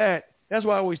 That's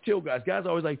why I always tell guys. Guys are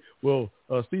always like, well,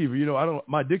 Steve,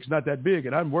 my dick's not that big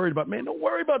and I'm worried about, man, don't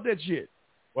worry about that shit.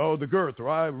 Well, the girth or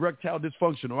I erectile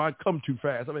dysfunction or I come too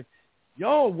fast. I mean,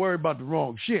 y'all worry about the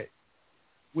wrong shit.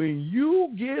 When you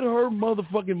get her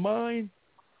motherfucking mind,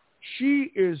 she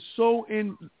is so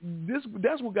in this.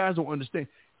 That's what guys don't understand.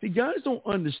 See, guys don't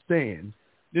understand,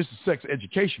 this is sex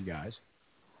education, guys,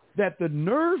 that the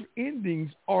nerve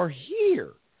endings are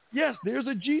here. Yes, there's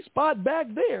a G-spot back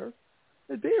there,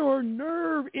 but there are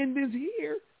nerve endings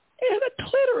here and a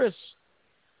clitoris.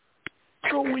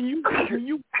 So when you get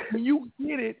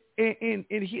it and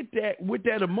hit that with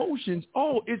that emotions, it's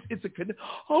oh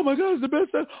my God, it's the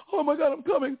best time. Oh my God, I'm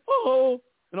coming. Oh,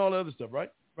 and all the other stuff,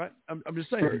 right? Right? I'm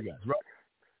just saying to you guys, right?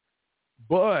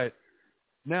 But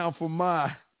now for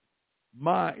my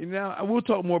now we'll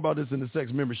talk more about this in the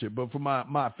sex membership, but for my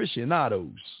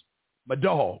aficionados, my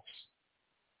dogs,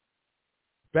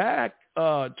 back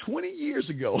 20 years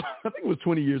ago, I think it was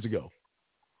 20 years ago.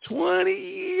 20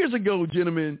 years ago,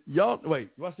 gentlemen, y'all,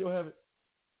 wait, do I still have it?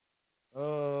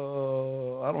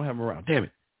 I don't have them around. Damn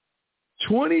it.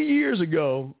 20 years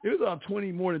ago, it was about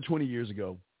more than 20 years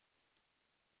ago,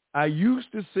 I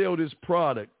used to sell this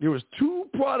product. There was 2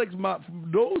 products.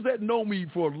 Those that know me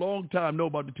for a long time know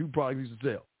about the 2 products I used to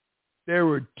sell. There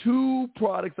were 2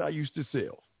 products I used to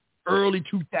sell, early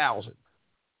 2000.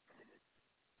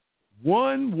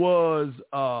 One was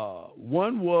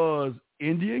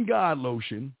Indian God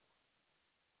lotion,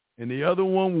 and the other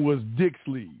one was dick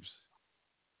sleeves.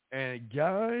 And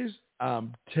guys,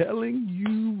 I'm telling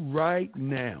you right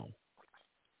now,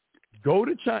 go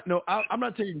to China. No, I'm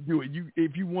not telling you to do it.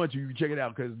 If you want to, you can check it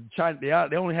out because China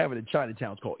they only have it in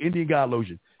Chinatown. It's called Indian God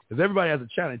lotion because everybody has a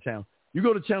Chinatown. You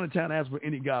go to Chinatown and ask for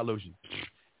Indian God lotion.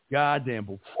 Goddamn,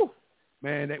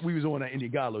 man, we was on that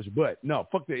Indian God lotion. But no,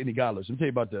 fuck the Indian God lotion. Let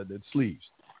me tell you about the sleeves.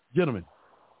 Gentlemen,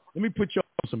 let me put y'all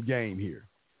on some game here.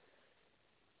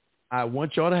 I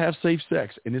want y'all to have safe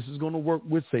sex, and this is going to work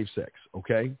with safe sex,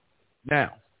 okay?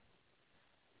 Now,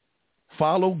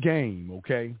 follow game,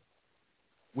 okay?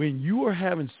 When you are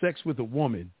having sex with a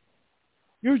woman,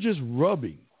 you're just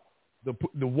rubbing the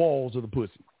walls of the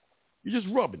pussy. You're just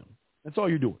rubbing them. That's all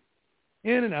you're doing.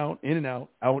 In and out, in and out,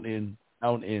 out in,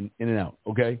 out in and out,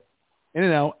 okay? In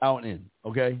and out, out and in,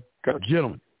 okay?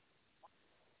 Gentlemen,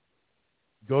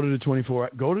 go to the 24,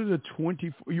 or go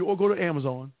to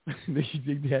Amazon. They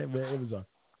have Amazon.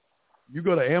 You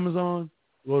go to Amazon,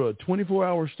 go to a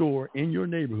 24-hour store in your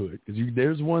neighborhood, because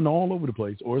there's one all over the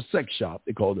place, or a sex shop,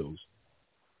 they call those,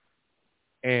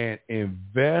 and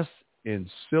invest in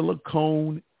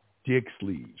silicone dick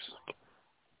sleeves.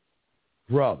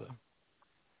 Brother.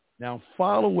 Now,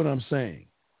 follow what I'm saying.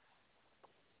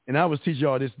 And I was teaching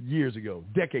y'all this years ago,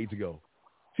 decades ago.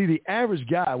 See, the average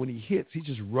guy, when he hits, he's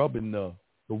just rubbing the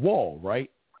wall,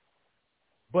 right?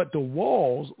 But the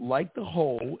walls, like the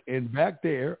hole, and back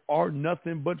there are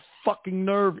nothing but fucking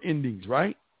nerve endings,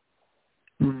 right?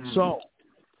 Mm-hmm. So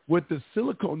with the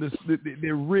silicone,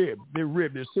 they're ribbed.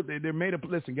 They're made up.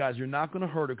 Listen, guys, you're not going to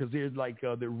hurt her because they're like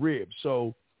they're ribbed.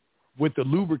 So with the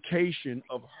lubrication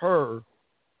of her,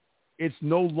 it's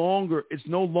no longer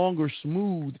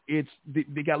smooth.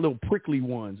 They got little prickly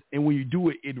ones, and when you do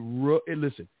it, it rubs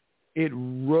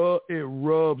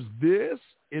this,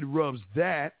 it rubs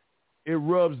that, it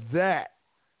rubs that.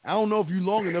 I don't know if you're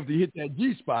long enough to hit that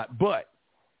G spot, but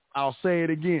I'll say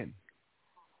it again.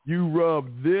 You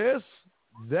rub this,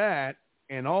 that,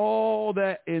 and all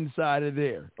that inside of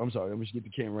there. I'm sorry, let me just get the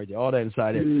camera right there. All that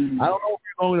inside there. I don't know if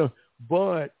you're long enough,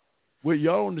 but what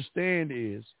y'all understand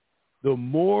is the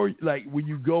more, like when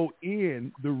you go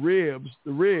in, the ribs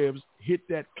hit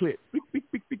that clit,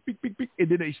 and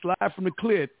then they slide from the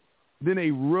clit, then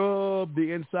they rub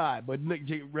the inside. But look,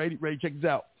 ready, check this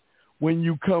out. When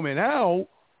you coming out,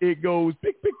 it goes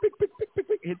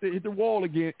hit the wall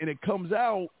again, and it comes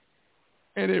out,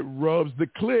 and it rubs the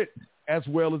clit as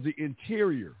well as the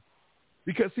interior.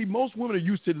 Because see, most women are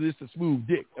used to this, a smooth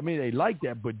dick. I mean, they like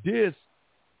that, but this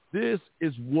is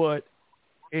what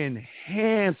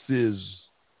enhances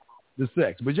the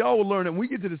sex. But y'all will learn that when we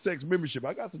get to the sex membership.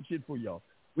 I got some shit for y'all.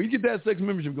 When you get that sex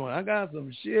membership going, I got some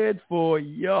shit for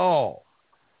y'all.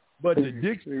 But the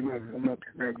dick sleeves,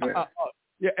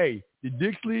 the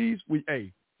dick sleeves, when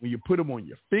you put them on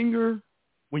your finger,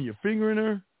 when you're fingering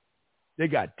her, they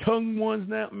got tongue ones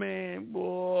now, man.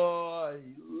 Boy,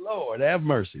 Lord have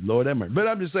mercy. Lord have mercy. But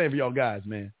I'm just saying for y'all guys,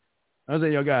 man. I'm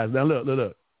saying y'all guys, now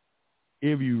look.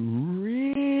 If you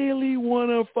really want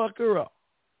to fuck her up,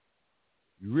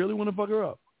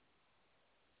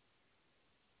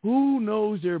 Who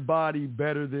knows their body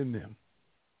better than them?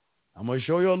 I'm going to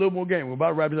show you a little more game. We're about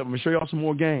to wrap it up. I'm going to show y'all some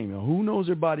more game. Now, who knows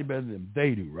their body better than them?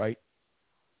 They do, right?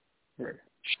 Right.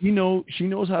 She knows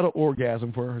how to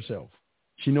orgasm for herself.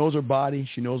 She knows her body.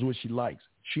 She knows what she likes.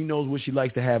 She knows what she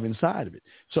likes to have inside of it.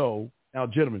 So, now,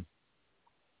 gentlemen,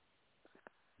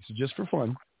 this is just for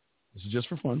fun.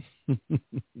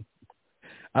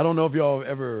 I don't know if y'all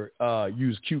ever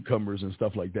use cucumbers and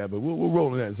stuff like that, but we'll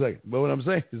roll in that in a second. But what I'm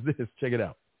saying is this. Check it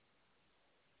out.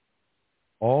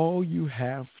 All you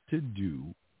have to do,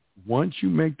 once you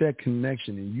make that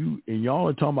connection, and y'all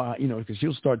are talking about, because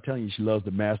she'll start telling you she loves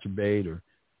to masturbate, or,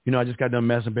 I just got done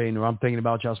masturbating, or I'm thinking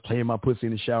about y'all playing my pussy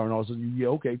in the shower, and all of a sudden, yeah,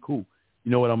 okay, cool. You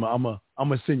know what? I'm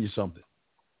gonna send you something.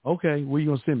 Okay, what are you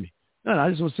gonna send me? No, I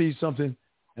just want to see something,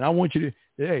 and I want you to,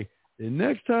 hey, the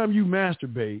next time you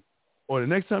masturbate, or the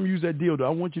next time you use that dildo, I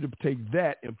want you to take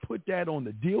that and put that on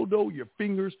the dildo, your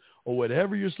fingers, or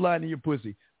whatever you're sliding in your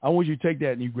pussy. I want you to take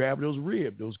that and you grab those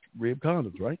rib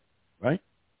condoms, right? Right?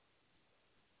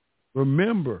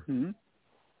 Remember,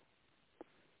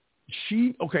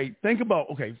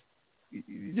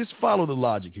 just follow the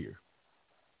logic here.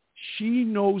 She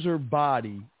knows her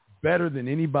body better than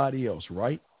anybody else,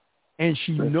 right? And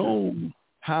she knows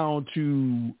how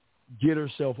to get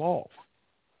herself off.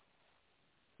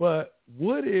 But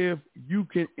what if you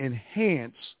can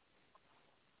enhance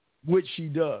what she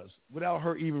does without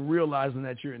her even realizing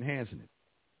that you're enhancing it?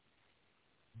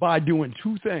 By doing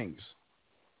two things.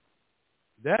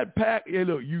 That pack,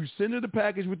 look, you send her the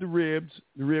package with the rib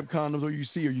condoms, or you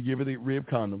give her the rib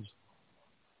condoms.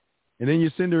 And then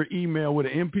you send her an email with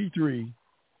an MP3.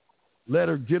 Let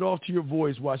her get off to your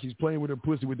voice while she's playing with her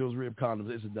pussy with those rib condoms.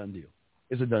 It's a done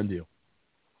deal.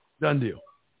 Done deal.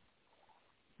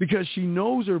 Because she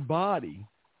knows her body.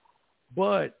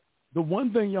 But the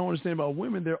one thing y'all understand about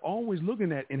women, they're always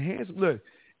looking at enhancement. Look,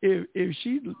 if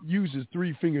she uses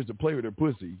 3 fingers to play with her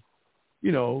pussy,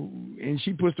 and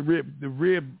she puts the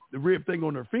rib thing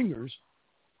on her fingers,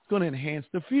 it's going to enhance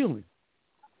the feeling.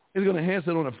 It's going to enhance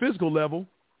it on a physical level.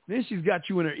 Then she's got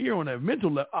you in her ear on a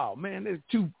mental level. Oh man, there's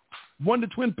 1 to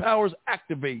twin powers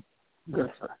activate.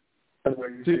 That's why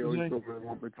you see always over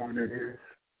one between their ears.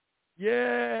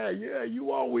 Yeah,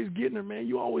 you always getting her, man.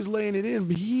 You always laying it in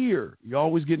here. You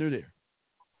always getting her there.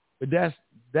 But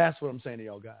that's what I'm saying to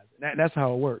y'all guys. That's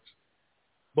how it works.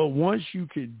 But once you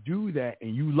can do that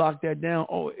and you lock that down,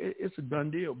 it's a done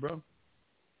deal, bro.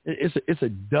 It's a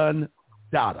done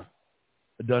data.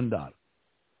 A done data.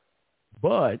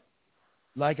 But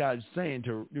like I was saying,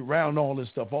 to round all this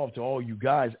stuff off to all you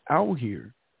guys out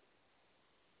here,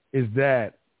 is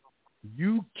that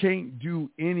you can't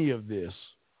do any of this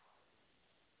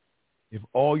if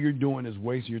all you're doing is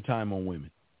wasting your time on women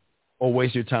or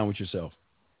waste your time with yourself.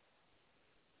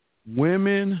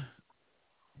 Women,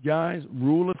 guys,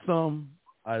 rule of thumb,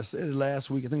 I said it last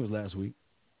week, I think it was last week.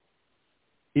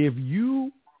 If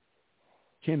you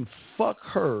can fuck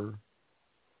her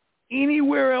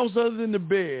anywhere else other than the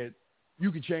bed,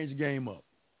 you can change the game up.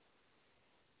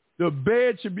 The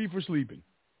bed should be for sleeping.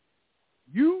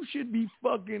 You should be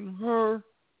fucking her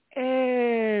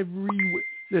everywhere.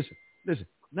 Listen.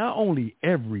 Not only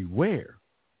everywhere.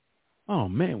 Oh,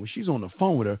 man, when she's on the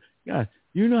phone with her, guys,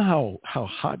 you know how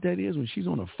hot that is when she's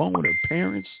on the phone with her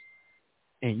parents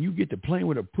and you get to playing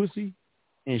with her pussy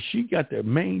and she got to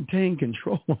maintain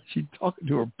control when she's talking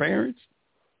to her parents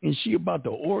and she about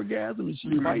to orgasm and she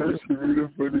might just...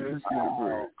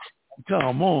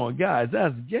 Come on, guys,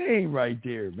 that's game right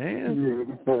there,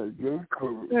 man.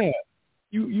 Yeah,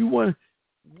 you want...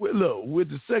 Look, with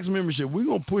the sex membership, we're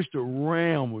going to push the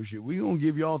realm with shit. We're going to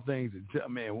give y'all things to tell,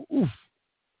 man, oof.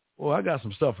 Well, I got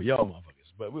some stuff for y'all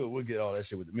motherfuckers, but we'll get all that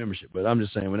shit with the membership. But I'm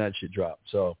just saying when that shit drops.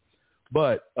 So,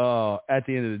 but at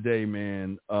the end of the day,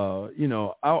 man,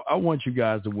 I want you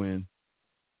guys to win.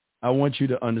 I want you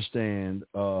to understand.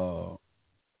 Hold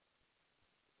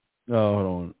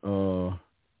on.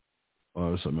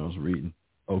 There's something else reading.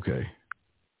 Okay.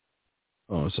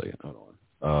 Hold on a second. Hold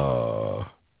on.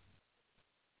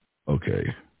 Okay.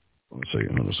 Hold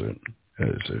on a second. Had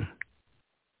it say.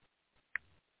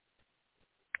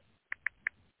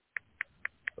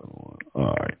 All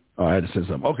right. I had to send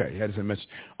something. Okay. I had to send a message.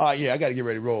 Yeah, I got to get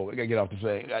ready to roll. I got to get off the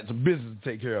thing. I got some business to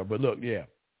take care of. But look, yeah.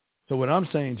 So what I'm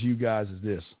saying to you guys is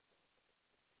this.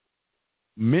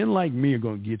 Men like me are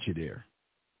going to get you there.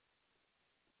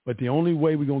 But the only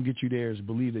way we're going to get you there is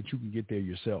believe that you can get there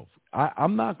yourself.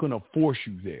 I'm not going to force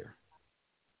you there.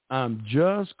 I'm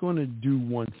just going to do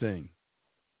one thing.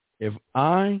 If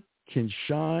I can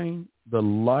shine the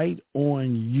light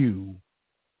on you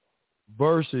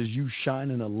versus you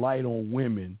shining a light on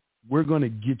women, we're going to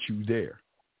get you there.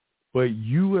 But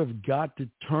you have got to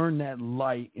turn that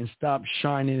light and stop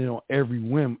shining it on every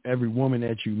woman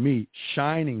that you meet,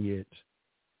 shining it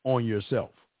on yourself.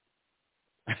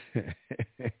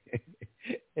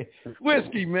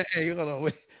 Whiskey, man. Hey, hold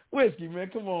on. Whiskey, man.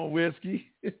 Come on, Whiskey.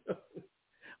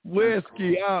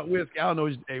 Whiskey. I don't know.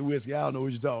 Hey, Whiskey. I don't know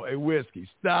what you're talking. Hey, Whiskey.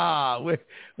 Stop. Whiskey.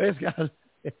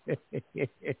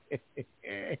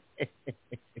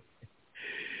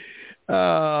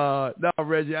 No,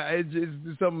 Reggie,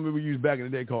 it's something we used back in the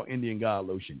day called Indian God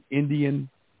lotion. Indian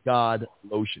God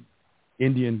lotion.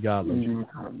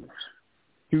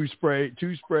 Two spray.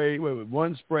 Wait,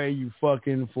 one spray you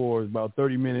fucking for about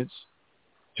 30 minutes.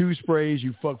 2 sprays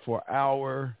you fuck for an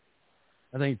hour.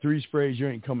 I think 3 sprays you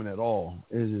ain't coming at all.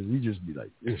 You just be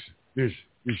like this.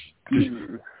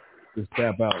 Just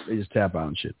tap out. They just tap out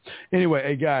and shit. Anyway,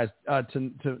 hey guys,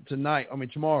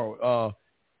 tomorrow.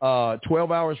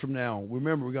 12 hours from now,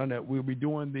 remember we'll be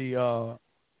doing the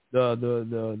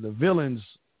villains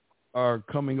are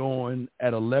coming on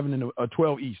at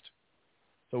 12 East.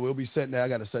 So we'll be setting that. I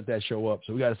got to set that show up.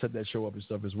 So we got to set that show up and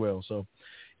stuff as well. So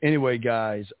anyway,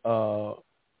 guys,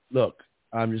 look,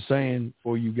 I'm just saying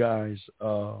for you guys,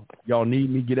 y'all need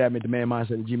me, get at me at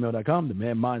themanmindset@gmail.com,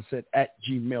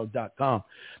 themanmindset@gmail.com,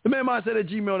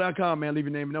 themanmindset@gmail.com, man. Leave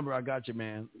your name and number. I got you,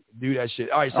 man. Do that shit.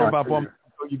 All right, so about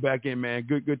you back in, man.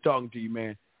 Good talking to you,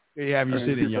 man. Good having you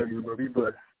sitting, young.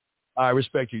 I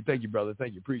respect you. Thank you, brother.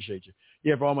 Thank you. Appreciate you.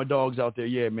 Yeah, for all my dogs out there,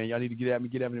 yeah, man, y'all need to get at me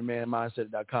at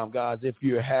themanmindset.com. Guys, if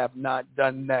you have not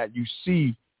done that, you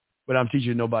see what I'm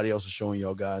teaching nobody else is showing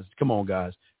y'all, guys. Come on,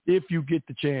 guys. If you get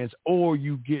the chance or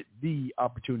you get the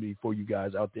opportunity for you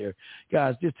guys out there,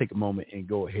 guys, just take a moment and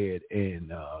go ahead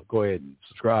and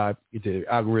subscribe, get the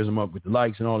algorithm up with the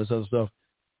likes and all this other stuff.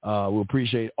 We'll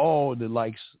appreciate all the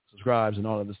likes, subscribes, and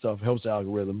all of the stuff. Helps the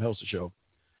algorithm, helps the show.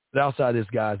 But outside this,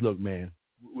 guys, look, man,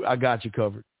 I got you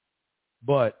covered.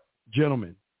 But,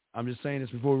 gentlemen, I'm just saying this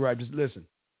before we wrap. Just listen.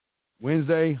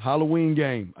 Wednesday, Halloween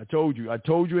game. I told you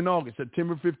in August,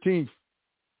 September 15th,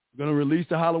 we're going to release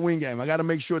the Halloween game. I got to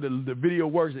make sure that the video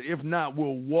works. If not,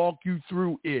 we'll walk you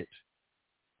through it.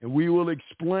 And we will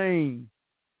explain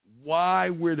why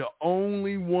we're the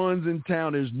only ones in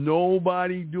town. There's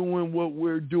nobody doing what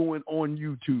we're doing on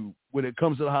YouTube when it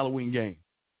comes to the Halloween game.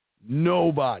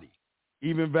 Nobody.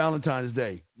 Even Valentine's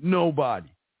Day. Nobody.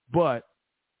 But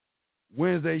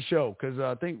Wednesday show, because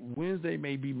I think Wednesday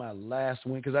may be my last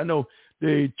one, because I know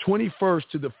the 21st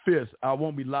to the 5th, I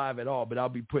won't be live at all, but I'll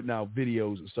be putting out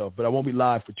videos and stuff, but I won't be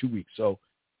live for 2 weeks. So,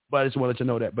 but I just want to let you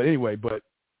know that. But anyway,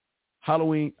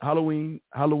 Halloween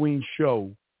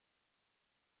show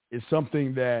is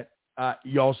something that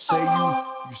y'all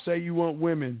say you want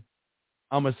women.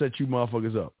 I'm gonna set you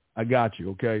motherfuckers up. I got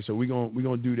you, okay? So we're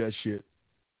gonna do that shit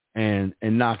and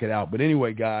knock it out. But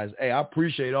anyway, guys, hey, I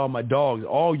appreciate all my dogs,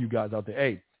 all you guys out there.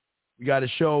 Hey, we got a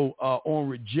show on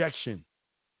rejection.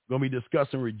 We're gonna be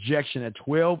discussing rejection at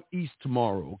 12 East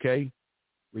tomorrow, okay?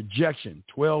 Rejection,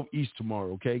 12 East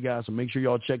tomorrow, okay, guys? So make sure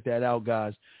y'all check that out,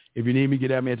 guys. If you need me,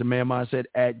 get at me at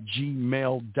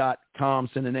themanmindset@gmail.com.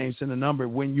 Send a name, send a number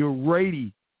when you're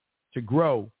ready to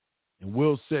grow, and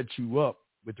we'll set you up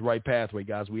with the right pathway,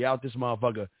 guys. We out this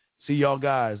motherfucker. See y'all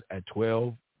guys at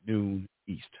 12 noon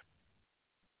East.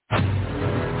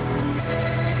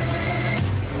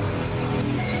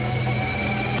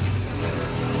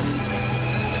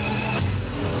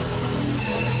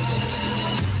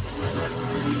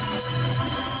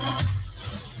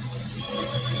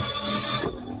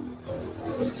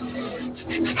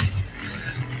 Thank you.